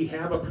 would we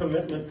have a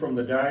commitment from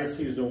the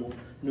Diocese of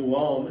New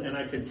Ulm? And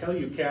I can tell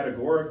you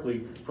categorically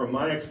from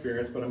my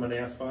experience, but I'm going to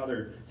ask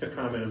Father to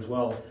comment as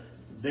well,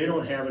 they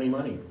don't have any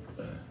money.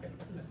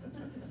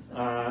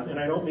 And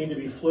I don't mean to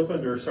be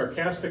flippant or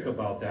sarcastic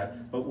about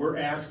that, but we're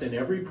asked in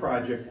every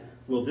project,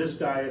 will this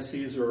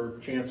diocese or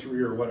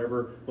chancery or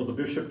whatever, will the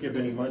bishop give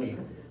any money?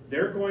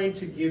 They're going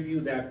to give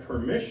you that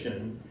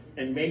permission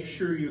and make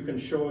sure you can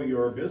show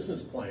your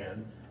business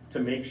plan to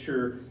make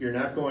sure you're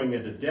not going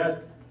into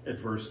debt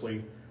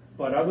adversely.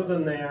 But other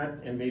than that,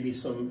 and maybe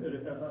some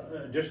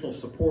additional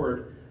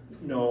support,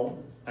 no,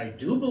 I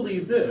do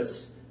believe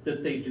this,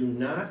 that they do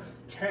not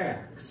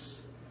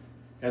tax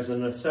as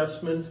an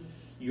assessment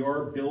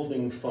your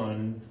building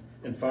fund,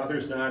 and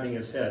Father's nodding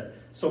his head.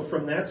 So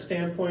from that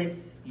standpoint,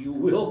 you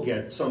will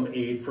get some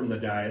aid from the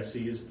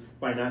diocese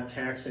by not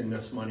taxing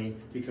this money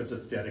because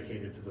it's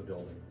dedicated to the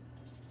building.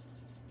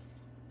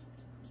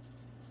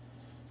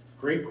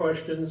 Great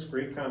questions,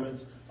 great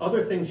comments.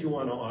 Other things you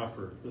want to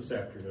offer this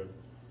afternoon?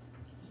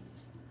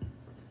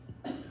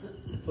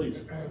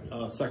 Please.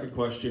 Second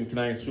question, can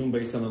I assume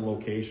based on the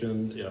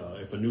location,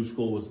 if a new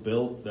school was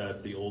built,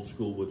 that the old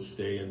school would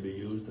stay and be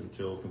used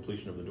until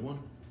completion of the new one?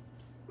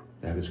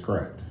 That is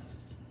correct.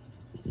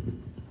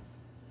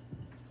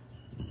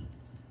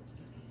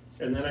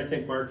 And then I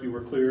think, Mark, you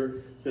were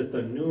clear that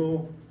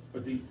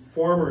the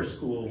former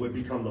school would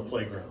become the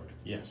playground.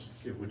 Yes.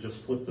 It would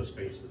just flip the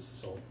spaces,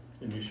 so,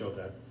 and you showed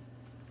that.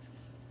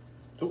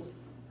 Oh,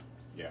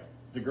 yeah.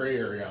 The gray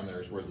area on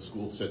there is where the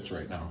school sits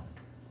right now,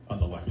 on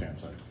the left-hand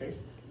side. Okay.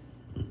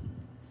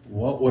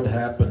 What would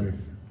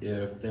happen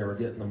if they were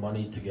getting the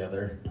money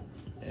together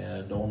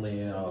and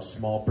only a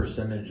small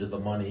percentage of the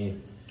money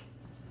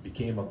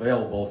became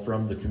available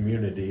from the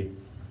community?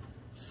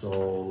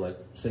 So, like,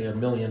 say $1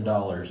 million.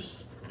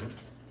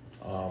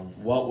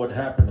 What would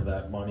happen to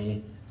that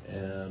money,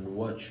 and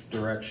which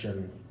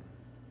direction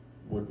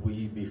would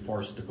we be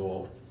forced to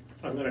go?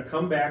 I'm going to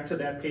come back to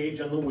that page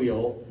on the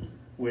wheel,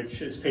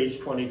 which is page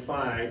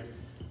 25,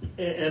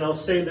 and I'll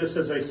say this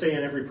as I say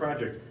in every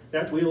project.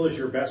 That wheel is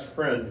your best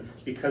friend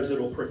because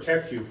it'll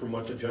protect you from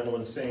what the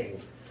gentleman's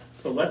saying.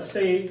 So let's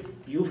say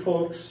you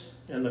folks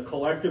and the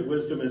collective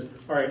wisdom is,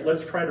 all right,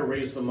 let's try to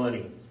raise the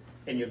money.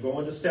 And you go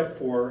into step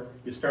 4,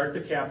 you start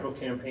the capital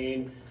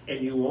campaign,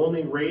 and you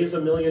only raise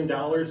 $1 million.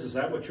 Is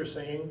that what you're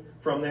saying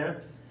from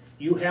that?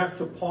 You have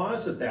to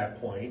pause at that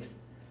point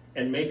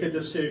and make a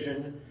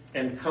decision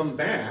and come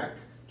back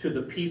to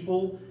the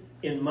people.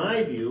 In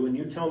my view, and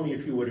you tell me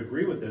if you would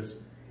agree with this,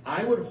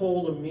 I would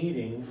hold a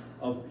meeting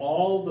of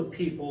all the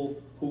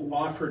people who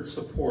offered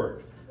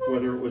support,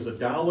 whether it was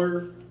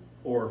 $1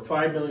 or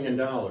 $5 million,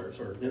 or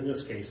in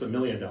this case, $1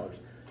 million.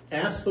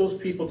 Ask those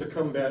people to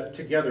come back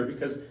together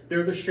because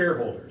they're the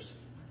shareholders.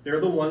 They're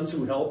the ones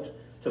who helped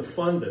to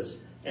fund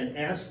this, and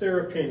ask their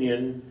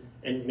opinion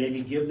and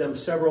maybe give them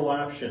several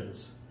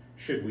options.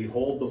 Should we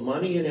hold the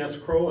money in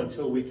escrow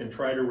until we can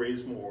try to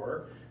raise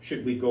more?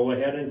 Should we go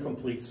ahead and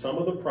complete some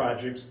of the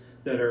projects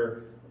that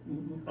are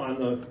on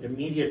the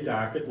immediate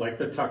docket, like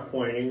the tuck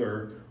pointing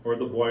or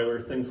the boiler,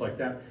 things like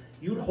that?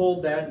 You'd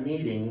hold that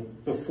meeting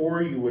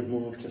before you would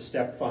move to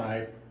step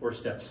 5 or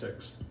step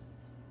 6.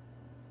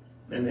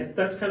 And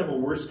that's kind of a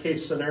worst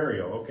case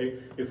scenario, okay?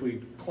 If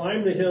we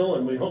climb the hill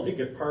and we only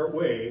get part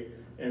way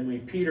and we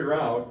peter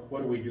out,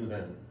 what do we do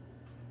then?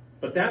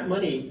 But that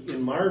money,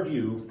 in my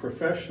view,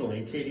 professionally,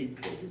 and Katie,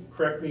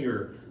 correct me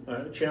or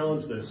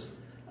challenge this,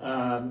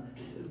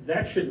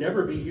 that should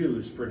never be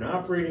used for an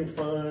operating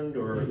fund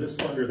or this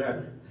fund or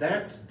that.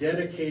 That's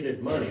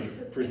dedicated money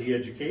for the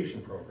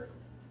education program.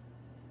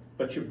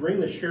 But you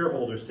bring the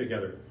shareholders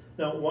together.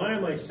 Now, why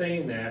am I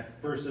saying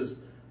that versus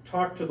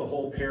talk to the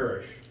whole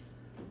parish?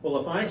 Well,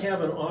 if I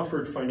haven't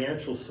offered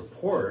financial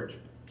support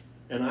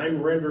and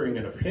I'm rendering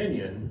an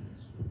opinion,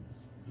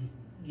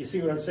 you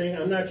see what I'm saying?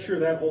 I'm not sure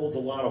that holds a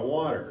lot of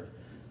water.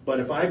 But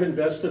if I've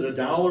invested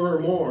 $1 or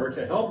more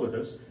to help with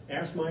this,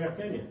 ask my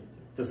opinion.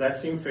 Does that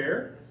seem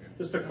fair?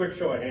 Just a quick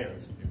show of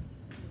hands.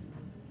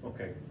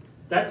 Okay.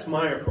 That's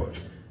my approach.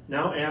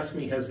 Now ask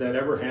me, has that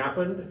ever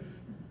happened?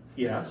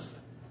 Yes.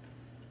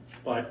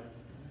 But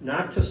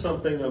not to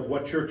something of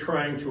what you're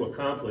trying to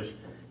accomplish.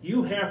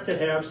 You have to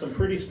have some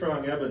pretty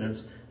strong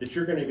evidence that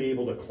you're going to be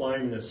able to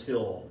climb this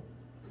hill.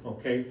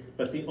 Okay?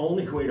 But the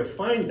only way to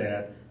find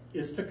that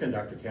is to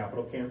conduct a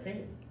capital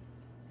campaign.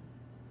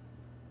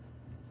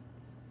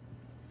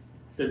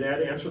 Did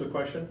that answer the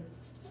question?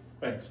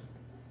 Thanks.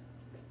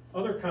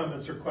 Other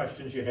comments or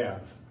questions you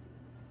have?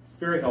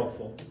 Very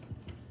helpful.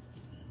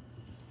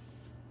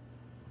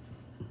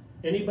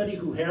 Anybody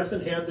who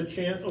hasn't had the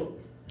chance? Oh,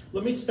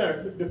 let me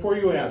start, before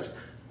you ask,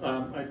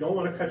 I don't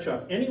want to cut you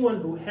off.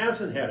 Anyone who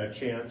hasn't had a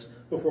chance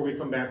before we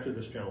come back to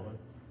this gentleman?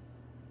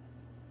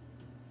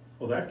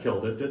 Well, that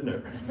killed it, didn't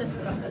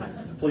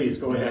it? Please,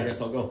 go ahead. I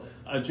guess I'll go.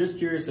 Just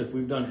curious if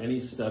we've done any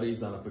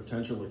studies on a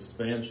potential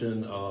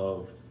expansion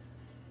of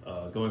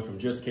going from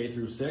just K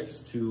through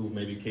 6 to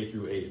maybe K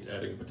through 8,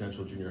 adding a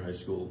potential junior high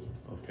school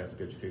of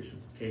Catholic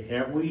education. Okay,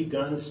 have we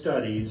done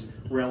studies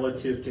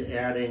relative to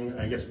adding,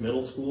 I guess,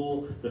 middle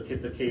school, the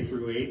K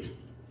through 8?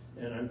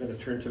 And I'm going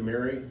to turn to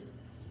Mary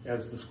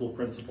as the school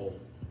principal.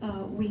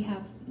 We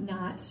have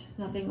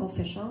nothing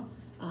official.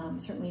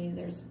 Certainly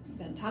there's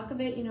been talk of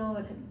it, it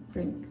could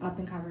bring up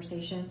in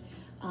conversation,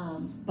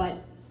 but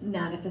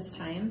not at this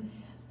time.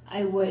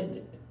 I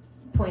would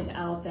point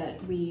out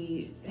that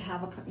we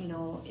have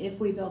if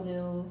we build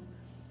new,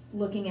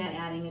 looking at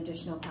adding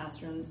additional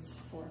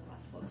classrooms for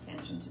possible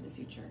expansion to the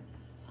future.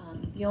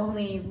 The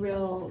only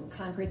real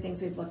concrete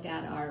things we've looked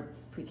at are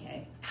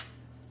pre-K.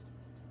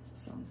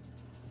 So.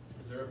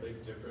 Is there a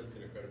big difference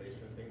in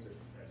accreditation and things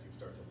as you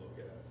start to look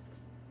at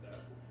that?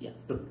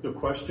 Yes. The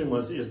question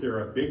was, is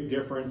there a big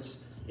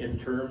difference in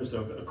terms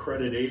of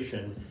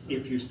accreditation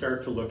if you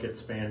start to look at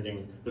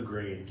expanding the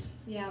grades?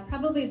 Yeah,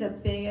 probably the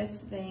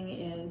biggest thing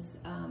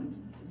is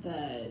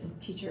the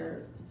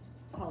teacher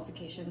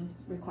qualification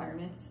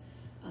requirements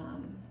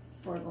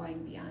for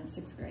going beyond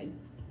 6th grade.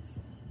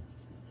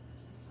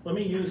 Let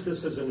me use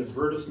this as an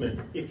advertisement.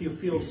 If you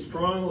feel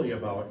strongly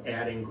about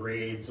adding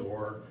grades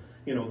or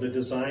the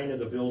design of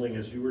the building,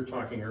 as you were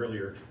talking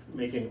earlier,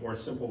 making it more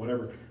simple,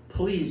 whatever,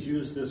 please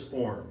use this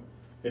form.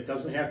 It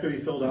doesn't have to be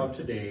filled out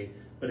today,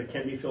 but it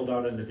can be filled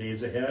out in the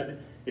days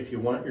ahead. If you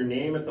want your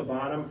name at the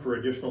bottom for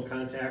additional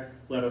contact,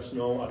 let us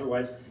know.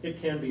 Otherwise,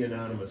 it can be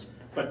anonymous.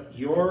 But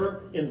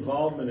your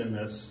involvement in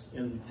this,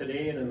 in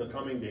today and in the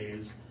coming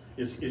days,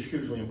 is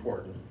hugely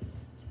important.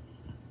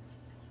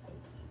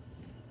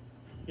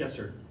 Yes,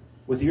 sir.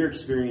 with your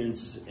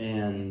experience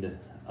and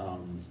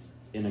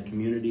in a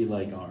community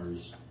like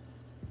ours,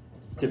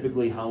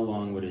 typically how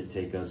long would it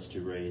take us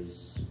to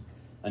raise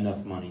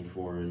enough money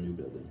for a new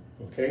building?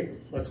 Okay,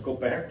 let's go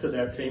back to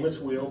that famous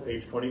wheel,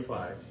 page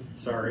 25.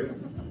 Sorry,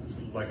 it's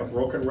like a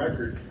broken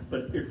record,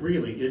 but it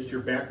really is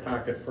your back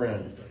pocket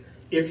friend.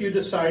 If you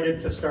decided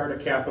to start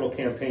a capital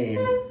campaign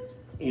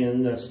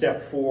in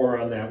step 4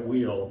 on that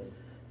wheel,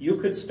 you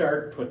could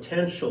start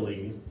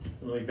potentially,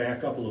 let me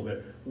back up a little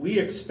bit. We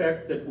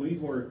expect that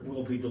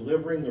will be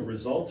delivering the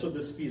results of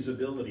this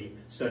feasibility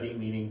study,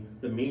 meaning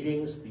the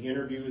meetings, the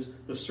interviews,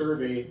 the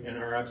survey, and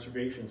our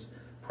observations,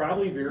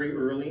 probably very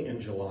early in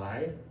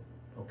July,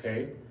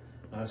 okay?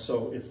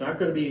 So it's not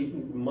going to be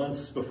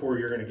months before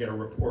you're going to get a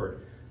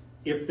report.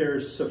 If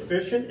there's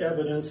sufficient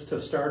evidence to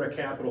start a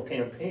capital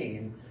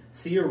campaign,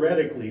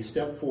 theoretically,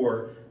 step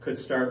 4 could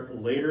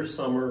start later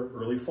summer,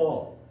 early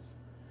fall.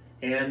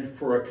 And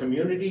for a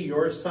community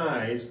your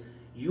size,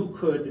 you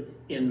could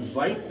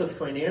invite the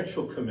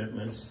financial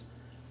commitments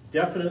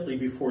definitely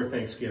before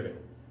Thanksgiving,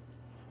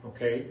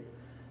 okay?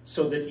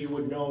 So that you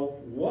would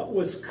know what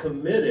was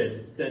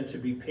committed then to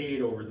be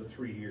paid over the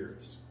 3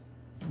 years.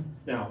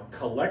 Now,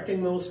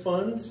 collecting those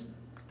funds,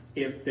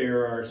 if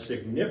there are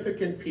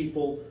significant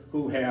people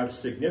who have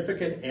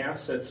significant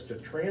assets to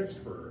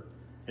transfer,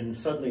 and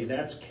suddenly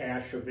that's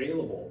cash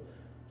available,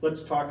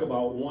 let's talk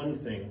about one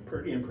thing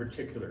in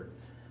particular.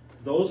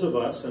 Those of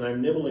us, and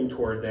I'm nibbling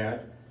toward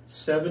that,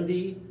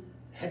 70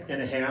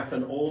 and a half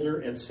and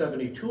older and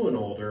 72 and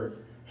older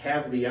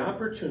have the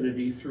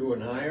opportunity through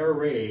an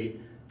IRA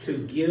to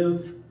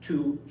give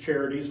to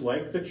charities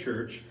like the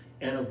church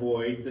and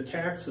avoid the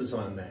taxes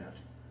on that.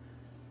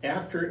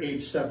 After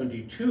age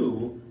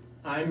 72,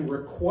 I'm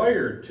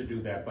required to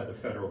do that by the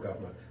federal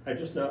government. I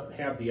just not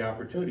have the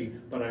opportunity,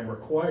 but I'm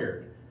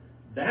required.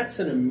 That's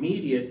an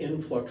immediate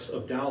influx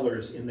of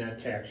dollars in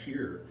that tax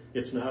year.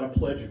 It's not a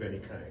pledge of any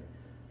kind,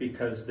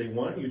 because they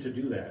want you to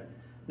do that.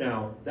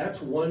 Now,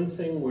 that's one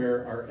thing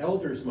where our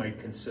elders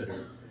might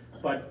consider,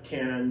 but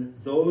can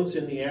those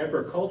in the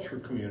agriculture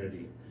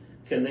community,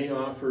 can they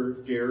offer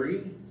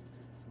dairy,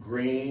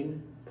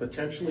 grain,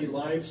 potentially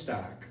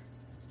livestock,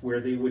 where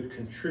they would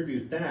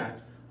contribute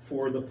that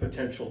for the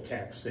potential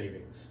tax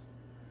savings?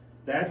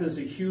 That is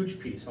a huge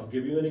piece. I'll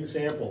give you an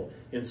example.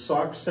 In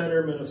Sauk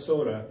Center,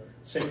 Minnesota,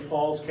 St.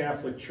 Paul's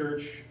Catholic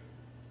Church,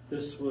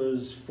 this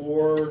was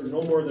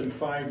no more than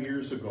 5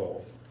 years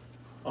ago,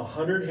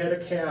 100 head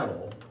of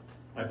cattle,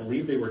 I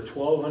believe they were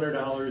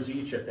 $1,200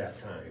 each at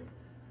that time.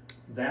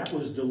 That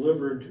was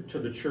delivered to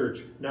the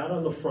church, not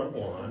on the front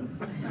lawn.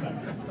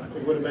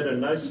 It would have been a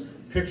nice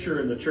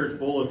picture in the church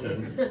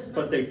bulletin,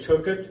 but they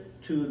took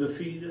it to the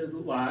feed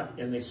lot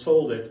and they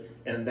sold it,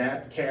 and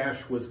that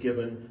cash was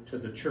given to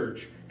the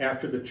church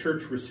after the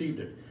church received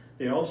it.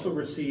 They also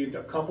received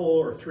a couple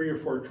or 3 or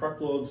 4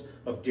 truckloads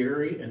of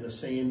dairy and the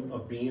same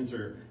of beans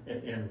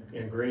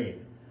and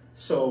grain.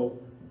 So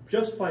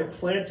just by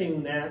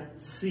planting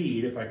that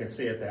seed, if I can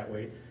say it that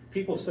way,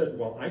 people said,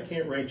 well, I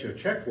can't write you a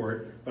check for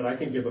it, but I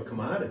can give a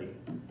commodity.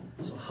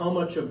 So how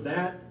much of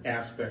that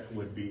aspect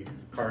would be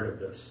part of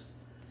this?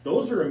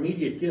 Those are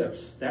immediate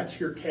gifts. That's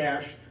your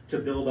cash to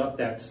build up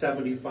that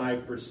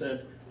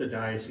 75% the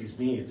diocese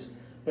needs.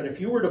 But if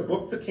you were to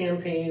book the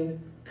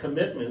campaign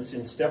commitments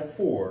in step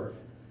 4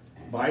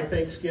 by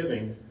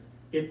Thanksgiving,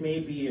 it may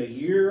be a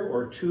year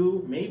or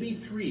 2, maybe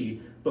 3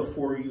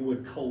 before you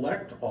would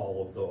collect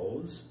all of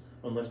those,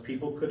 unless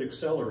people could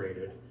accelerate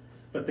it.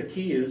 But the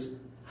key is,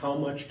 how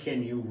much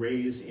can you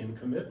raise in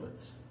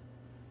commitments?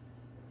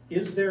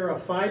 Is there a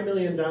 $5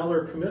 million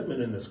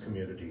commitment in this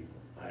community?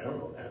 I don't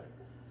know that.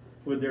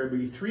 Would there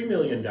be $3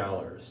 million?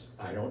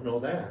 I don't know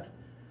that.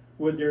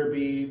 Would there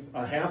be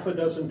a half a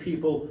dozen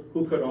people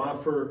who could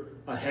offer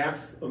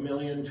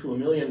 $500,000 to $1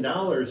 million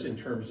in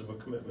terms of a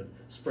commitment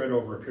spread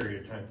over a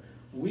period of time?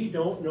 We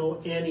don't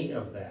know any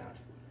of that.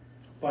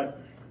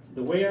 But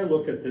the way I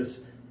look at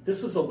this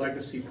is a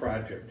legacy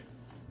project.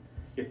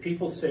 If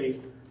people say,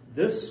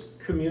 this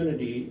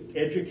community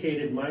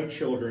educated my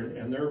children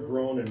and they're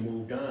grown and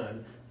moved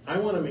on, I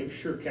want to make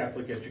sure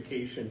Catholic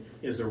education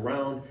is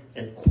around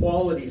and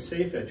quality,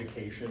 safe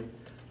education.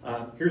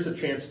 Here's a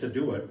chance to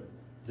do it.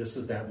 This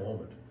is that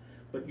moment.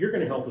 But you're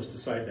going to help us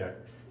decide that.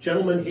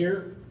 Gentlemen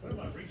here. What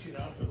about reaching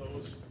out to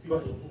those people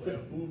who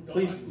have moved on?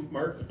 Please,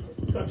 Mark.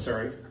 I'm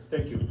sorry.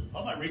 Thank you.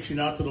 How about reaching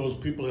out to those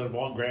people that have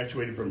all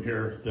graduated from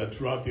here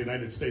throughout the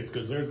United States?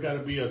 Because there's got to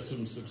be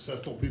some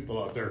successful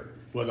people out there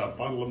with a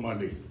bundle of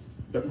money.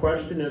 The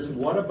question is,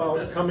 what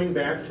about coming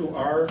back to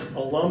our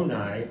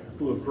alumni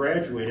who have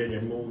graduated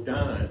and moved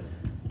on?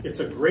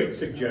 It's a great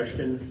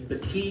suggestion. The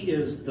key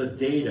is the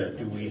data.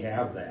 Do we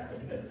have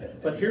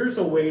that? But here's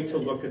a way to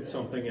look at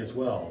something as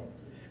well.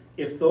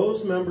 If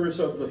those members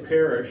of the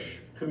parish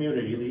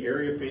community, the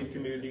area faith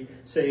community,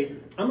 say,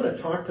 I'm going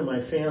to talk to my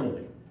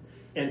family,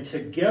 and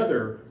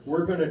together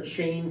we're going to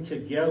chain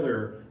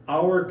together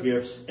our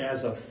gifts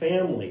as a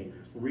family,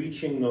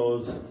 reaching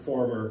those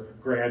former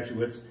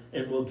graduates,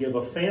 and we'll give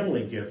a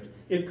family gift,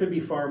 it could be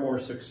far more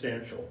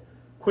substantial.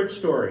 Quick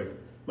story.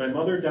 My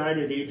mother died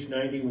at age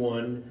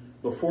 91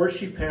 Before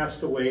she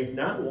passed away,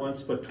 not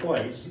once but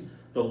twice,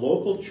 the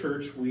local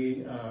church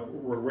we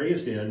were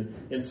raised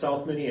in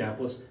South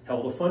Minneapolis,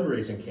 held a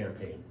fundraising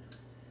campaign.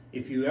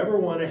 If you ever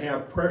want to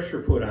have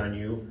pressure put on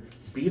you,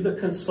 be the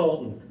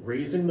consultant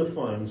raising the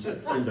funds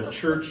in the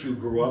church you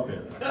grew up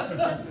in.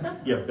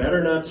 You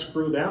better not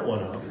screw that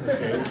one up,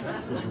 okay?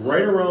 It was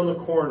right around the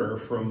corner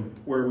from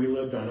where we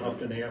lived on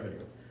Upton Avenue.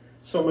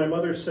 So my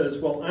mother says,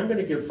 well, I'm going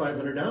to give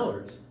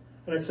 $500.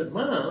 And I said,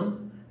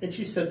 Mom, and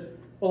she said,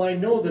 well, I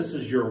know this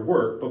is your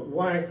work, but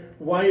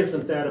why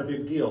isn't that a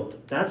big deal?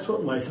 That's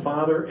what my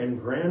father and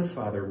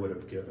grandfather would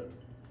have given.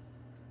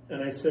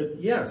 And I said,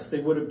 yes,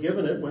 they would have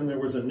given it when there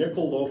was a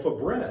nickel loaf of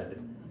bread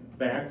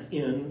back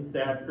in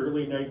that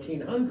early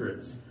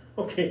 1900s.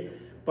 Okay,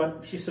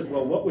 but she said,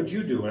 well, what would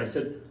you do? And I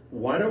said,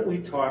 why don't we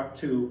talk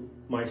to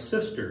my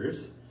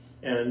sisters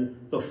and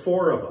the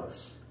four of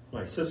us,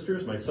 my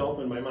sisters, myself,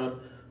 and my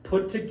mom,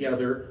 put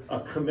together a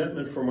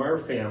commitment from our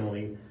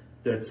family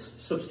that's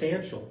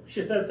substantial.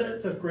 She said,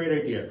 that's a great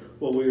idea.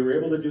 Well, we were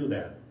able to do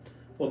that.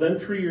 Well, then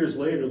 3 years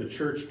later, the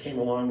church came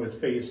along with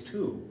phase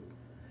 2.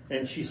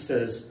 And she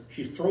says,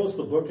 she throws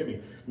the book at me.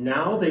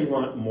 Now they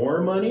want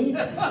more money?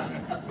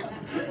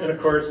 And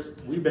of course,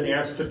 we've been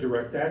asked to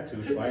direct that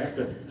too, so I have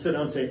to sit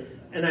down and say,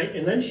 and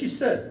then she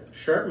said,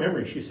 sharp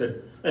memory, she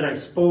said, and I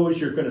suppose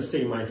you're going to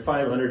say my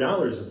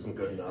 $500 isn't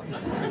good enough.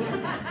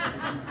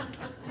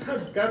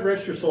 God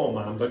rest your soul,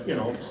 Mom, but you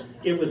know,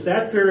 it was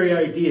that very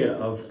idea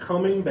of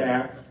coming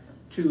back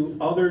to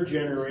other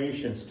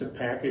generations to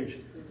package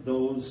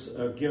those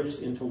gifts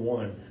into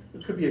one.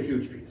 It could be a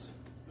huge piece.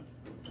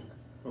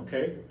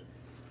 Okay?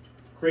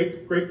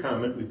 Great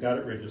comment. We've got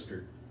it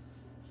registered.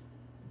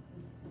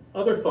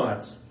 Other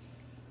thoughts?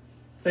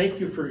 Thank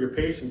you for your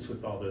patience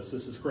with all this.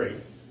 This is great.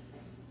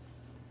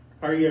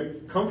 Are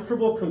you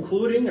comfortable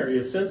concluding? Are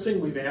you sensing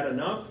we've had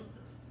enough?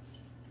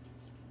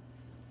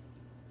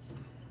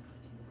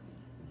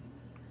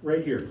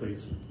 Right here,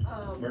 please.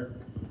 Mark.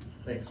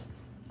 Thanks.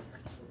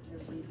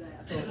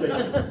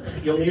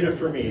 You'll need it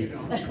for me.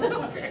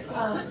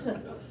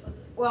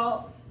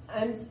 Well,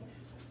 I'm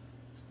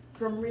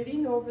from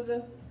reading over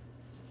the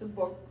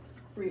book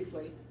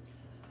briefly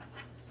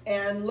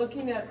and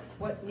looking at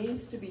what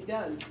needs to be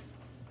done.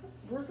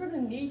 We're going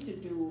to need to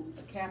do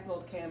a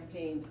capital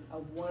campaign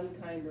of one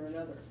kind or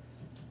another.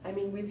 I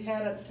mean, we've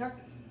had a tuck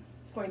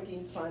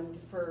pointing fund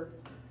for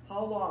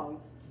how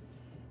long,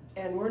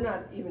 and we're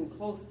not even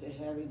close to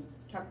having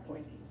tuck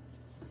pointing.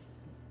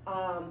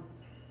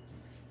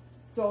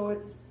 So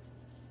it's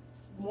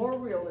more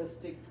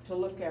realistic to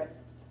look at,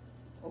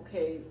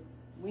 okay,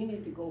 we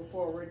need to go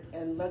forward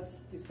and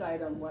let's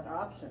decide on what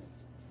option.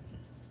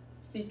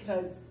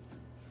 Because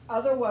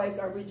otherwise,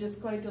 are we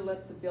just going to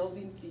let the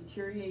building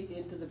deteriorate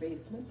into the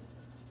basement?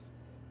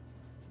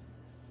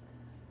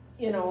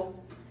 You know,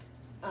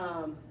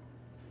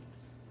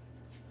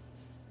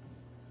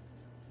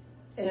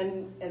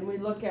 and we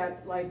look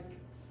at like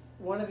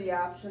one of the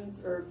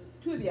options, or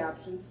two of the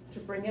options, to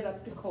bring it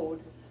up to code.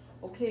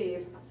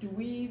 Okay, do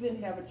we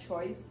even have a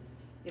choice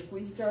if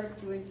we start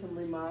doing some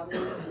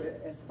remodeling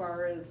as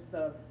far as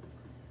the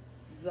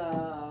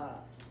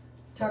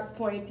tuck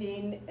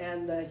pointing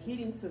and the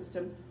heating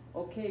system?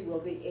 Okay, will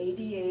the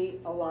ADA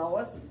allow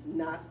us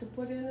not to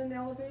put in an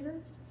elevator?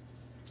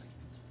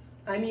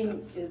 I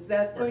mean, is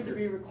that going to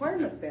be a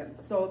requirement then?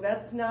 So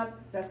that's not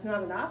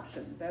an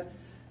option.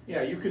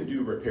 Yeah, you can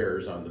do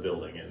repairs on the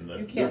building, and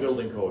the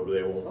building code,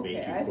 they won't make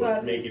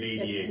it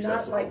ADA it's accessible.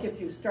 It's not like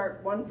if you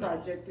start one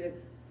project,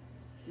 it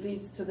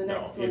leads to the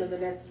next one and the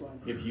next one.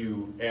 If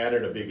you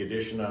added a big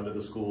addition onto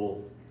the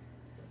school,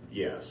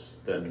 yes,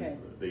 then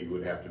they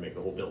would have to make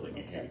the whole building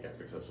handicap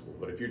accessible.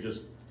 But if you're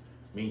just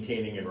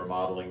maintaining and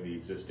remodeling the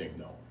existing,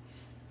 no.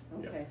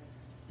 Okay,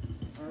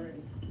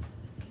 alrighty.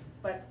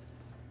 But,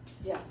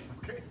 yeah.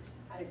 Okay.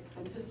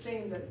 I'm just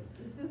saying that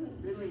this isn't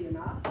really an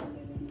option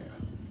anymore.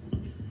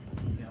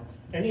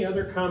 Any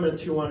other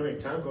comments you want to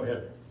make? Tom, go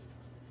ahead.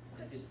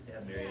 I just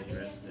have Mary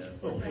address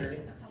this. Oh, Mary.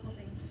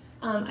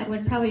 I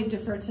would probably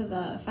defer to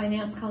the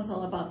Finance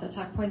Council about the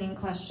tuck pointing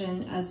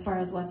question as far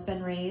as what's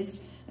been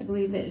raised. I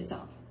believe it's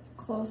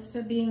close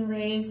to being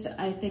raised.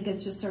 I think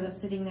it's just sort of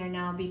sitting there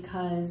now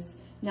because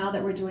now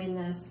that we're doing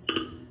this,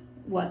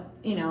 what,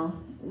 you know,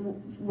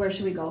 where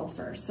should we go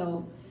first?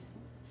 So,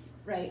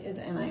 right, is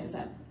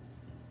that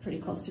pretty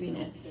close to being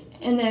it?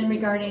 And then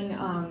regarding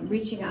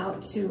reaching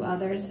out to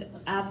others,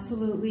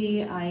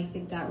 absolutely, I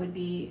think that would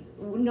be,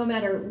 no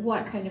matter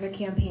what kind of a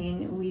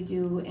campaign we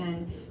do,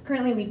 and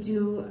currently we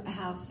do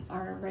have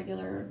our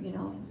regular, you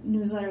know,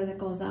 newsletter that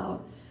goes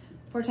out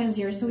 4 times a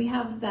year, so we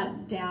have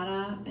that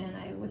data, and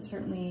I would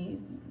certainly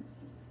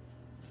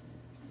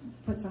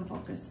put some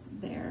focus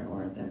there,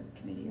 or the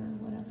committee, or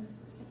whatever.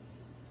 So.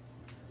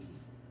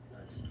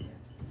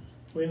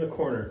 Way in the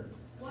corner.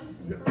 Once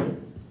the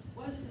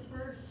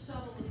first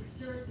shovel of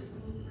dirt is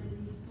moved for a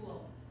new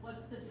school,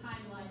 what's the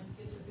timeline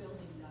to get the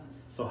building done?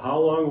 So how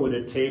long would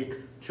it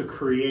take to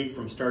create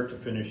from start to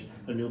finish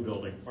a new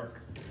building?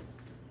 Mark?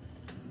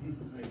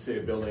 I'd say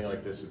a building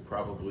like this would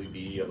probably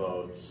be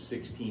about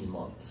 16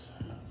 months.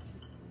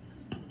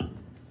 Mark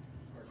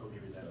will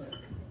give you that.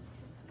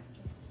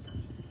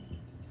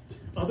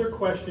 other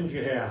questions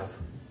you have?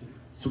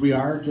 So we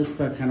are, just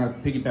to kind of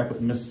piggyback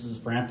what Mrs.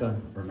 Franta,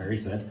 or Mary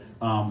said,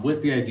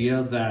 with the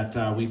idea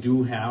that we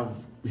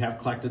have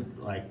collected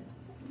like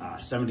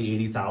 70,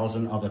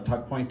 80,000 of the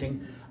tuck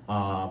pointing.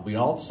 We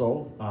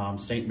also,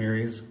 St.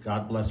 Mary's,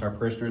 God bless our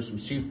parishioners from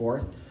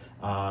Seaforth,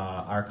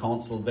 our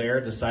council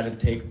there decided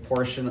to take a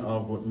portion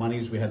of what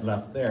monies we had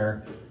left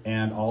there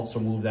and also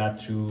move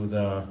that to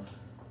the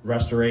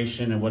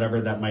restoration and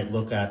whatever that might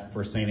look at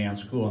for St.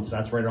 Anne's School. And so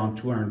that's right around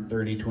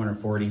 230,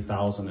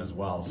 240,000 as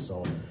well.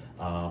 So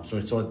so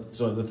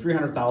the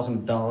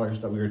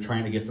 $300,000 that we were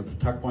trying to get for the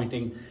tuck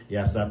pointing,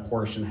 yes, that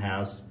portion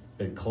has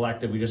been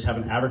collected. We just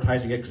haven't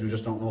advertised it yet because we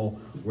just don't know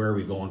where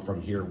we're going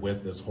from here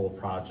with this whole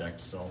project.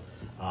 So,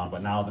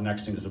 but now the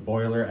next thing is a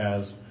boiler,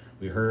 as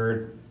we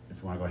heard.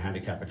 If we want to go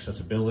handicap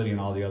accessibility and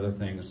all the other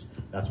things,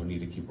 that's what we need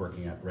to keep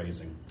working at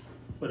raising.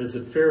 But is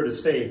it fair to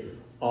say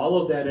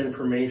all of that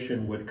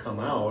information would come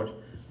out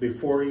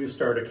before you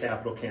start a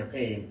capital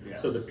campaign,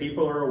 yes, so that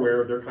people are aware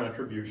of their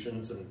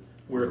contributions and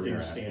where Where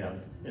things they're at,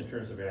 stand in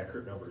terms of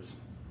accurate numbers?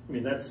 I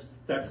mean, that's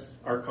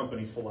our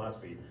company's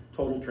philosophy,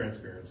 total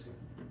transparency.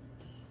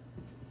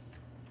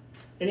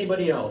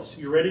 Anybody else?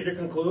 You ready to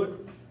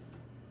conclude?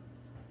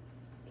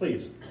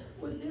 Please.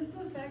 Would this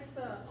affect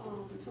the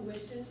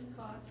tuition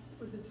cost?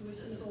 Would the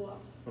tuition go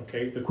up?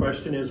 Okay, the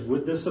question is,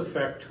 would this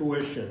affect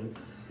tuition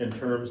in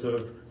terms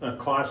of a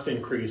cost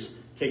increase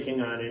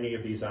taking on any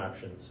of these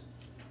options?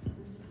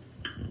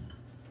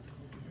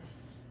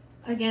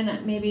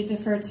 Again, maybe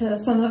defer to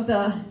some of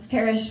the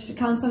parish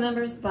council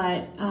members,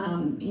 but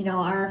you know,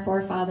 our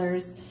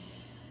forefathers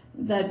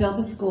that built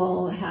the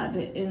school had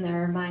in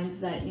their minds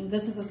that, you know,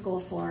 this is a school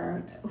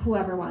for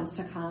whoever wants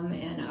to come,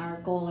 and our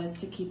goal is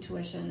to keep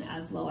tuition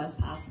as low as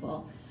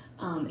possible.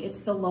 It's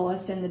the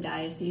lowest in the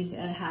diocese. It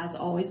has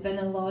always been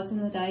the lowest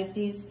in the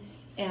diocese,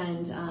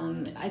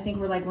 and I think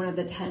we're like one of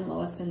the 10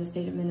 lowest in the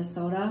state of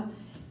Minnesota,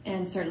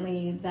 and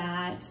certainly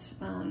that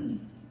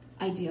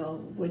ideal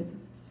would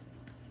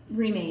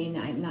remain.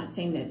 I'm not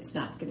saying that it's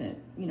not going to,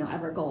 you know,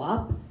 ever go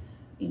up.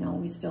 You know,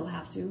 we still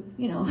have to,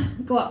 you know,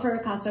 go up for a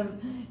cost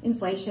of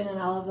inflation and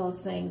all of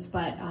those things,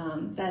 but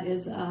that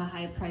is a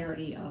high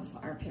priority of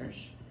our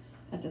parish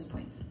at this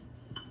point.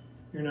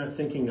 You're not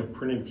thinking of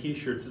printing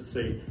T-shirts that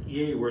say,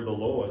 "Yay, we're the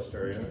lowest,"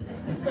 are you?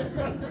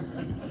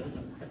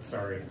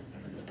 Sorry,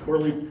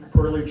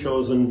 poorly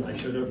chosen. I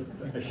should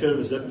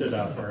have zipped it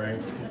up. All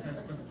right.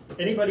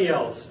 Anybody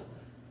else?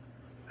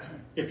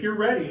 If you're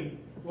ready,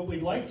 what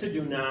we'd like to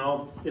do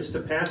now is to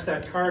pass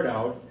that card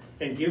out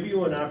and give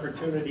you an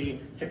opportunity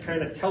to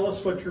kind of tell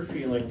us what you're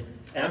feeling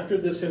after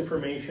this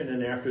information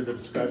and after the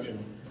discussion.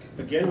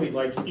 Again, we'd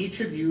like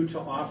each of you to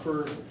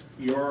offer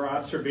your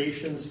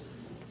observations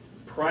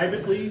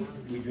privately.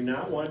 We do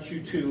not want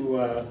you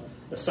to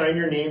assign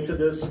your name to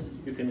this.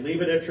 You can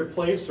leave it at your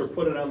place or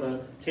put it on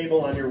the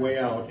table on your way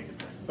out.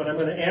 But I'm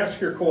going to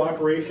ask your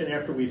cooperation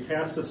after we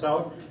pass this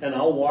out, and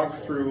I'll walk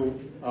through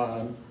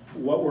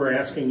what we're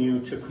asking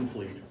you to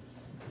complete.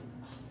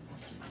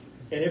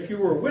 And if you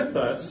were with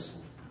us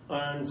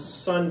on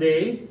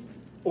Sunday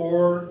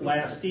or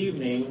last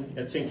evening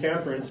at St.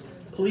 Catherine's,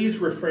 please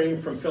refrain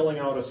from filling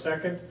out a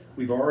second.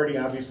 We've already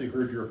obviously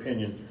heard your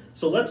opinion.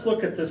 So let's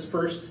look at this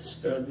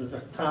first,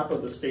 the top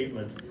of the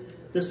statement.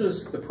 This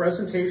is the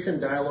presentation,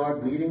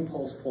 dialogue, meeting,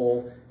 pulse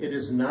poll. It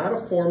is not a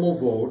formal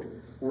vote.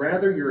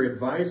 Rather, you're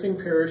advising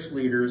parish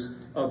leaders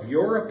of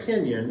your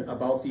opinion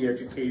about the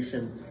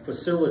education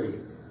facility.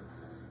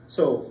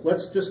 So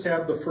let's just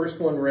have the first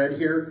one read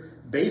here.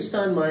 Based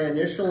on my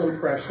initial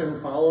impression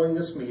following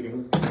this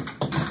meeting,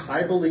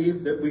 I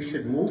believe that we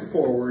should move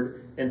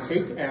forward and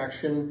take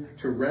action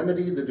to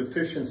remedy the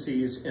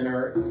deficiencies in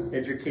our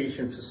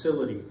education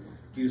facility.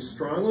 Do you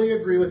strongly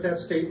agree with that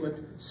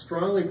statement,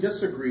 strongly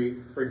disagree,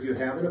 or do you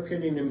have an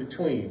opinion in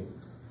between?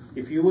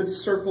 If you would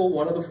circle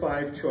one of the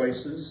 5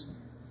 choices.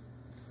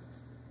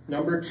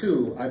 Number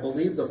 2, I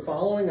believe the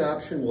following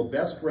option will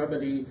best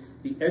remedy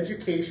the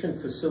education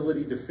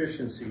facility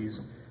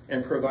deficiencies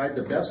and provide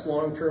the best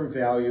long-term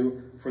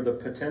value for the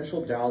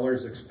potential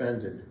dollars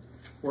expended.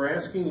 We're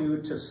asking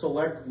you to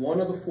select one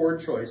of the 4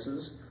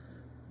 choices.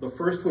 The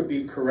first would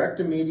be correct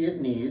immediate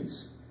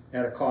needs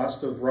at a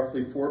cost of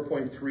roughly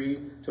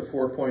 $4.3 to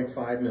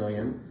 $4.5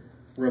 million.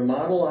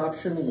 Remodel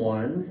option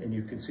 1, and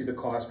you can see the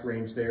cost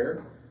range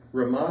there.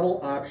 Remodel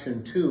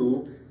option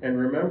 2, and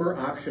remember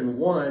option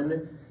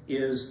 1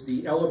 is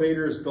the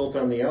elevator is built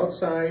on the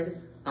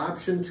outside.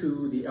 Option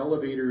 2, the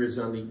elevator is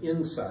on the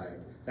inside.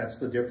 That's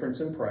the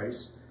difference in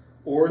price.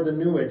 Or the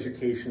new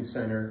education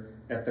center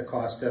at the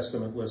cost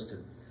estimate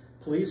listed.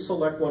 Please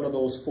select one of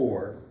those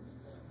 4.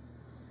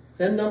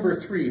 Then number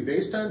 3,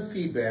 based on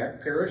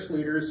feedback, parish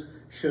leaders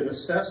should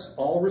assess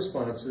all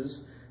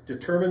responses,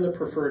 determine the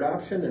preferred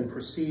option, and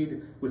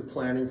proceed with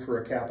planning for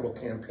a capital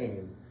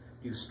campaign.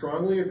 Do you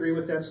strongly agree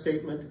with that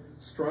statement?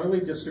 Strongly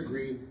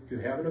disagree? Do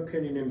you have an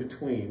opinion in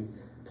between?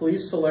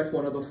 Please select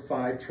one of the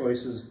 5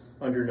 choices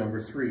under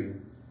number 3.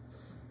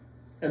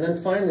 And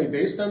then finally,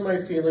 based on my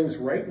feelings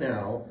right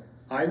now,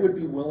 I would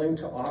be willing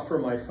to offer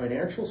my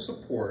financial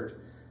support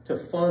to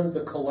fund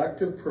the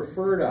collective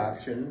preferred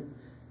option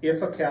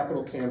if a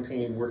capital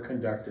campaign were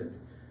conducted.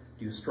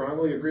 Do you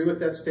strongly agree with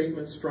that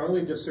statement?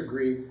 Strongly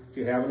disagree? Do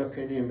you have an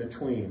opinion in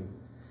between?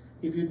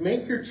 If you'd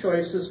make your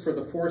choices for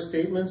the 4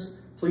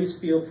 statements, please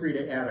feel free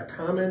to add a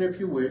comment if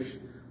you wish,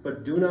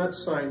 but do not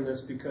sign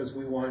this because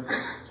we want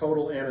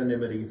total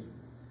anonymity.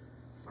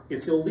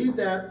 If you'll leave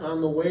that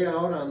on the way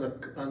out on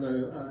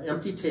the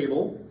empty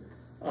table,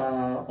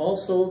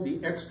 also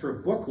the extra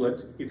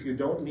booklet, if you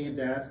don't need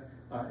that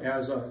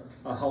as a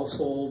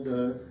household,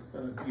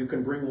 you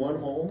can bring one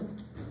home.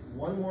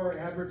 One more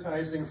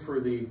advertising for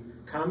the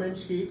comment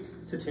sheet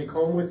to take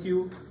home with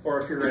you, or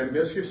if you're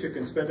ambitious, you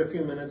can spend a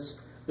few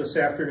minutes this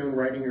afternoon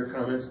writing your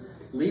comments.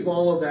 Leave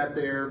all of that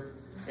there,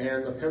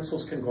 and the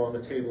pencils can go on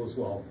the table as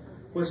well.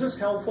 Was this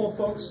helpful,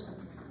 folks?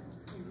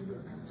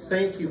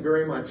 Thank you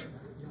very much.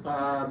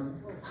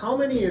 How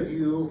many of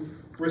you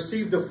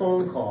received a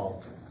phone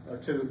call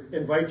to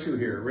invite you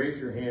here? Raise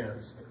your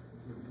hands.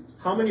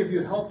 How many of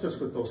you helped us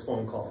with those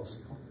phone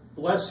calls?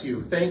 Bless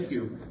you. Thank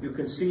you. You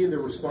can see the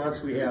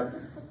response we have.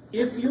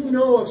 If you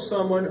know of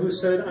someone who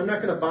said, I'm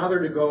not going to bother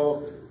to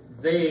go,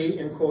 they,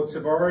 in quotes,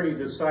 have already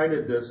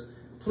decided this,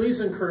 please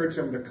encourage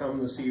them to come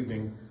this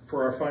evening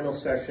for our final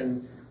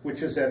session,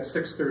 which is at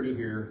 6:30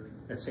 here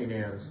at St.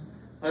 Anne's.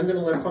 I'm going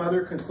to let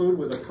Father conclude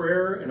with a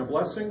prayer and a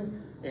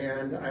blessing,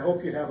 and I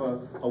hope you have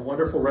a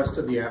wonderful rest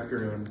of the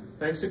afternoon.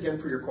 Thanks again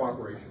for your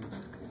cooperation.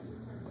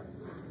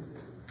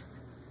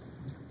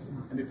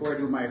 And before I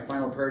do my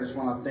final prayer, I just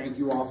want to thank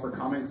you all for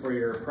coming, for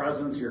your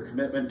presence, your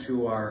commitment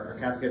to our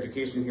Catholic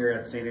education here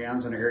at St.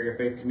 Anne's and our area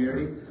faith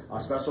community.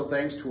 Special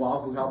thanks to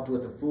all who helped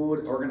with the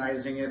food,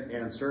 organizing it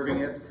and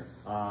serving it,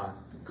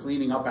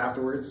 cleaning up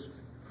afterwards,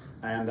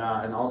 and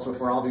also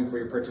for all of you for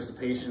your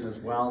participation as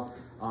well.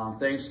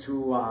 Thanks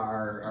to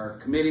our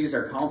committees,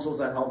 our councils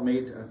that helped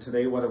make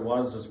today what it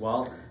was as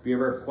well. If you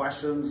ever have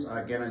questions,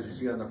 again, as you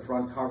see on the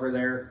front cover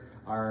there,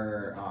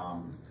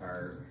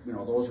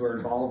 those who are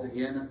involved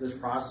in this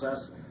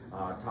process,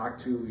 talk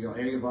to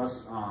any of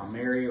us,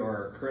 Mary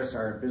or Chris,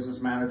 our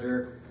business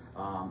manager,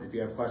 if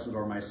you have questions,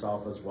 or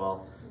myself as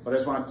well. But I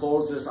just want to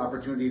close this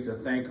opportunity to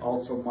thank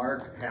also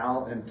Mark,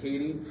 Hal, and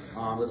Katie.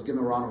 Let's give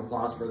them a round of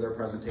applause for their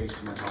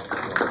presentation and help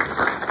as well.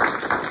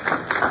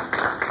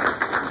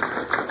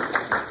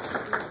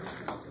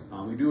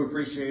 We do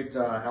appreciate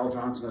Hal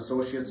Johnson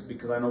Associates,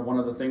 because I know one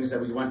of the things that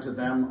we went to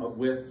them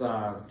with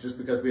just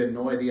because we had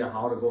no idea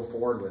how to go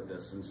forward with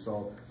this. And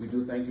so we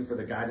do thank you for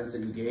the guidance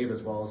that you gave,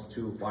 as well as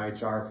to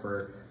YHR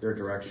for their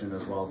direction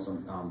as well,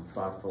 some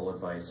thoughtful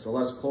advice. So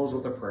let's close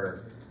with a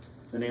prayer.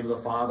 In the name of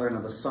the Father, and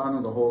of the Son,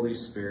 and the Holy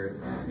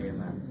Spirit.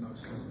 Amen.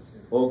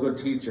 O good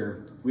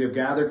teacher, we have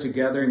gathered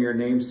together in your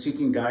name,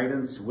 seeking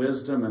guidance,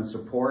 wisdom, and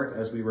support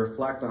as we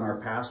reflect on our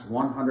past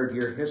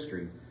 100-year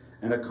history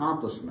and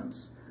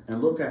accomplishments,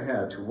 and look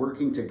ahead to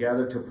working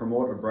together to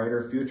promote a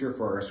brighter future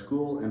for our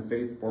school and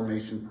faith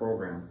formation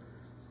program.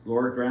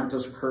 Lord, grant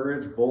us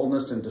courage,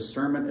 boldness, and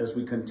discernment as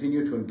we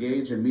continue to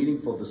engage in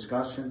meaningful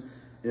discussion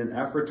in an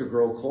effort to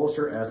grow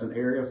closer as an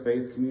area of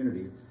faith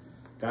community.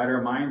 Guide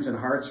our minds and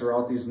hearts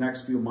throughout these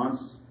next few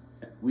months,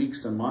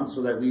 weeks, and months,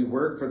 so that we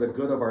work for the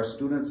good of our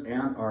students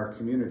and our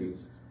community.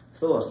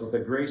 Fill us with the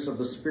grace of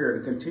the Spirit,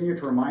 and continue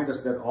to remind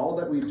us that all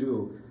that we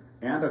do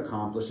and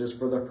accomplish is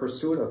for the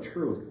pursuit of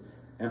truth,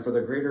 and for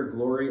the greater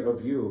glory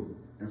of you,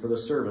 and for the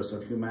service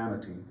of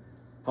humanity.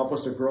 Help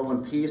us to grow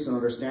in peace and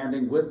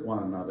understanding with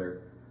one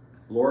another.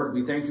 Lord,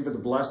 we thank you for the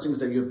blessings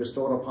that you have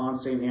bestowed upon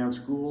St. Anne's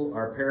School,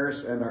 our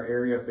parish, and our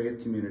area of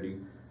faith community.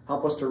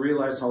 Help us to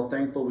realize how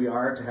thankful we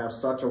are to have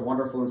such a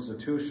wonderful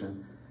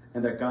institution,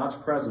 and that God's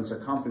presence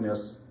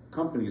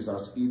accompanies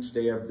us each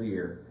day of the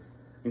year.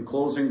 In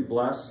closing,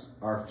 bless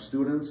our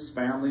students,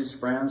 families,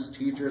 friends,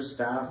 teachers,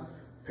 staff,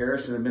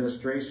 parish, and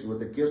administration with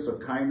the gifts of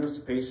kindness,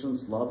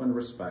 patience, love, and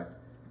respect.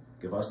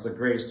 Give us the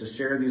grace to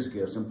share these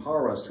gifts.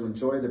 Empower us to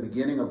enjoy the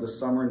beginning of the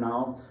summer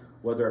now,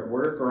 whether at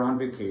work or on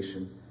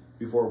vacation,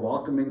 before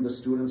welcoming the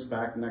students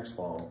back next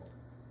fall.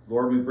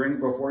 Lord, we bring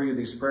before you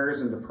these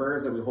prayers and the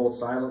prayers that we hold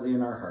silently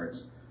in our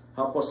hearts.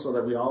 Help us so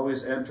that we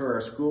always enter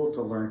our school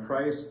to learn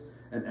Christ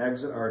and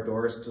exit our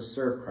doors to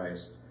serve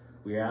Christ.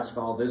 We ask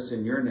all this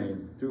in your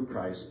name, through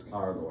Christ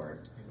our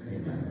Lord.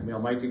 Amen. And may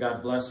Almighty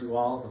God bless you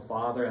all, the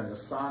Father and the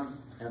Son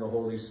and the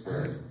Holy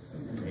Spirit.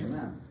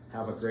 Amen.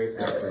 Have a great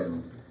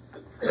afternoon.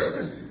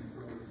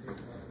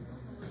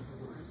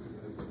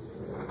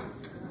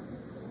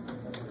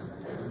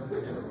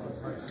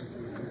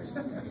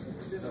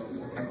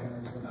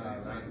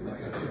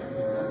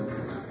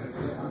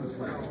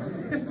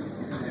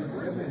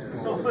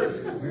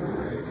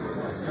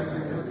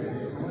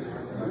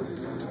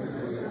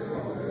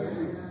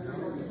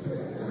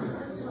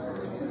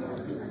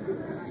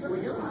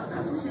 Well, you're not.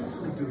 That's what you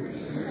usually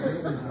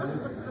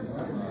do.